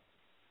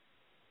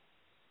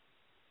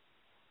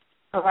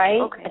 All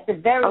right? Okay. At the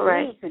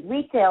very least, with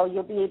retail,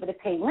 you'll be able to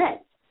pay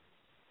rent.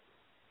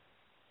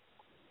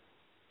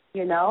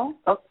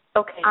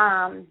 Okay.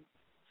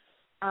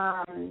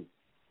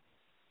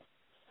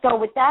 So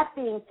with that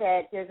being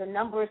said, there's a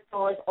number of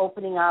stores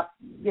opening up,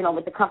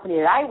 with the company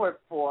that I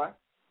work for,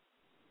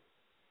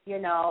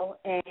 and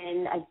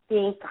I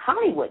think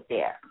Hollywood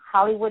there.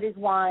 Hollywood is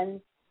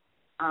one.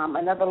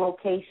 Another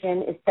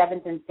location is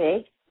 7th and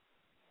Fig.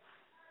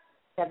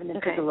 7th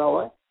and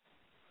Figueroa.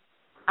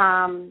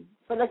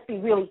 But let's be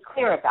really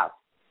clear about,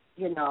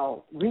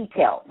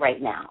 retail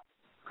right now,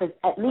 because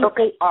at least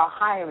they are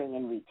hiring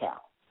in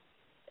retail.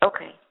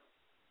 Okay.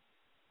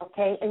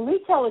 Okay, and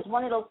retail is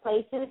one of those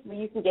places where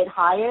you can get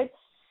hired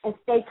and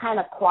stay kind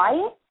of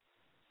quiet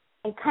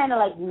and kind of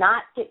like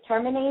not get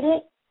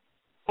terminated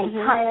and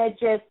kind of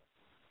just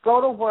go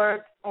to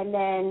work and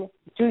then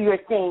do your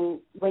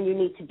thing when you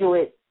need to do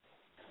it,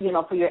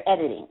 for your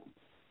editing.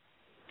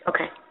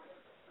 Okay.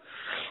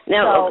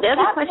 Now, so the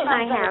other that's question what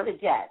I'm I have.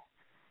 Suggest.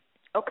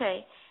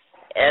 Okay.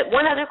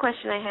 One other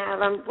question I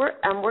have.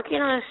 I'm working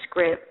on a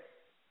script,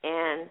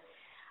 and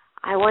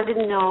I wanted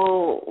to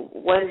know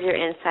what is your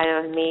insight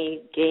on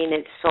me getting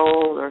it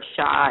sold or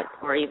shot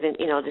or even,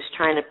 just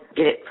trying to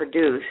get it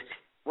produced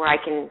where I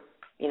can,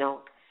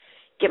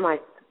 get my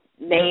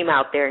name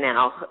out there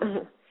now.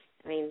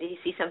 I mean, do you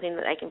see something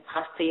that I can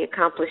possibly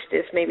accomplish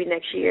this maybe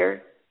next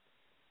year?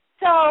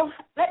 So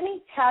let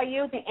me tell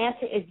you, the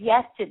answer is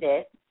yes to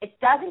this. It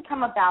doesn't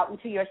come about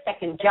until your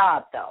second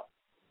job, though.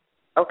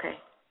 Okay.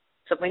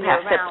 So when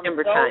past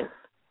September time.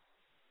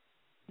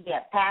 Yeah,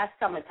 past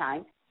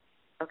summertime.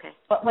 Okay.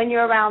 But when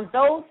you're around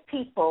those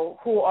people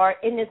who are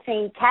in the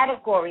same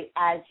category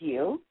as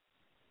you,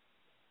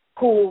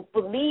 who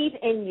believe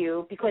in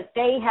you because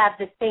they have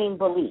the same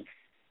beliefs.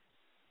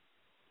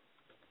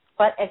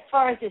 But as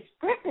far as the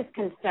script is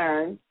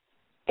concerned,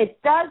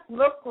 it does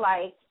look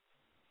like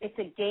it's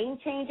a game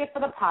changer for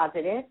the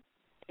positive.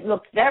 It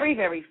looks very,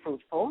 very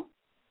fruitful.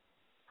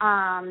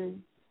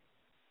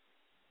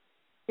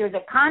 There's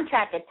a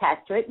contract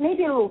attached to it,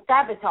 maybe a little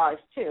sabotage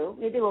too.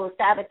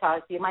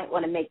 So you might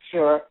want to make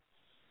sure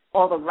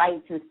all the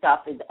rights and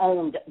stuff is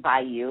owned by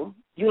you.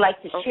 You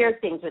like to share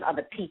things with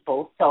other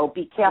people, so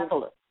be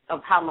careful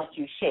of how much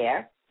you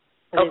share.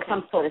 There's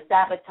some sort of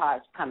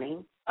sabotage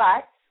coming.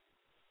 But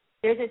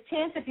there's a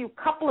chance of you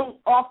coupling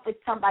off with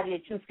somebody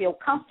that you feel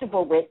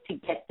comfortable with to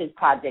get this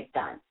project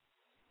done.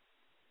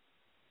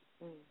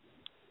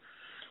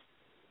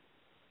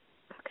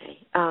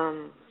 Okay.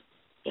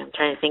 Yeah, I'm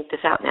trying to think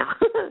this out now.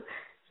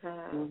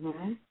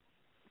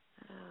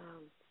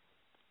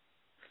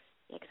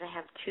 Yeah, because I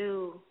have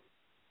two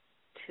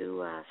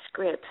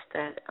scripts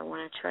that I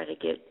want to try to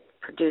get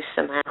produced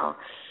somehow.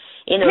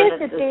 Here's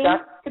the thing,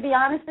 to be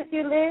honest with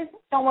you, Liz,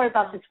 don't worry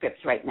about the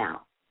scripts right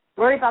now.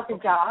 Worry about the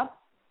job.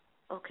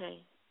 Okay.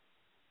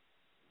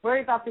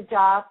 Worry about the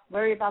job.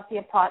 Worry about the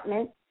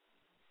apartment.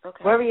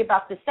 Okay. Worry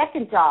about the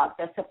second job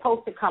that's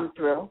supposed to come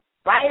through.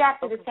 Right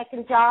after the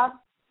second job,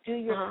 do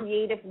your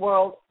creative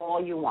world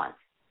all you want.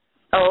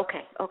 Oh,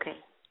 okay, okay.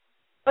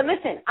 But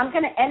listen, I'm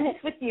going to end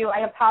this with you.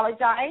 I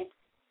apologize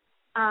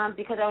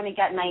because I only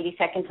got 90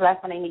 seconds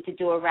left and I need to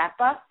do a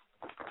wrap-up.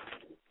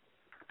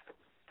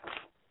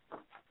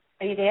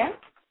 Are you there?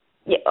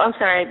 Yeah, I'm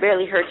sorry, I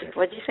barely heard you.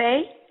 What did you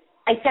say?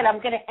 I said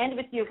I'm going to end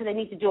with you because I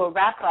need to do a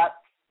wrap-up.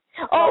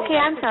 Oh, okay,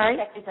 I'm sorry.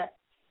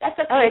 That's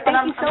okay. All right,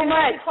 thank you so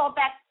much. Call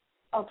back.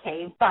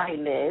 Okay, bye,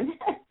 Liz.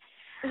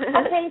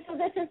 Okay, so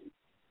this is,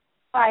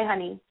 bye,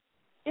 honey.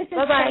 This is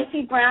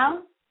Tracy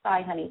Brown.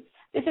 Bye, honey.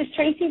 This is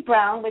Tracy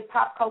Brown with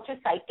Pop Culture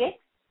Psychic.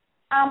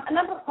 A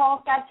number of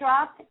calls got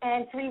dropped,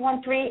 and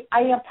 313,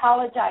 I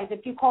apologize.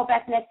 If you call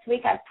back next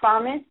week, I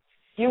promise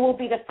you will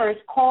be the first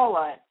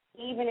caller,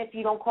 even if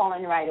you don't call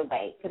in right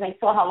away, because I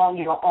saw how long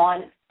you were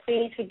on.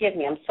 Please forgive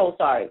me. I'm so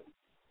sorry.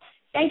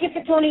 Thank you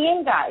for tuning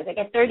in, guys. I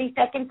got 30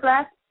 seconds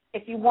left.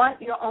 If you want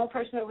your own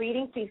personal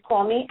reading, please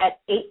call me at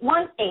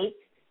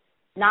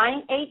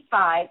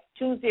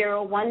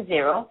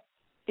 818-985-2010.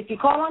 If you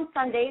call on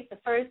Sundays, the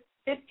first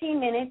 15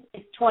 minutes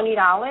is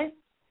 $20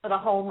 for the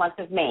whole month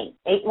of May.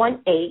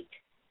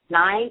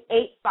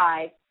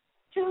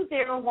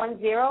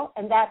 818-985-2010,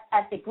 and that's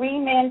at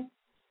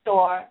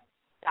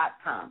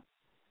thegreenmanstore.com.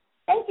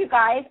 Thank you,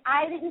 guys.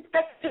 I didn't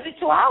expect to do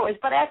 2 hours,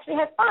 but I actually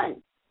had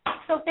fun.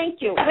 So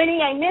thank you.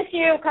 Winnie, I miss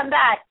you. Come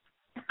back.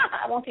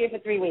 I won't see you for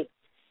 3 weeks.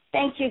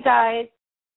 Thank you, guys.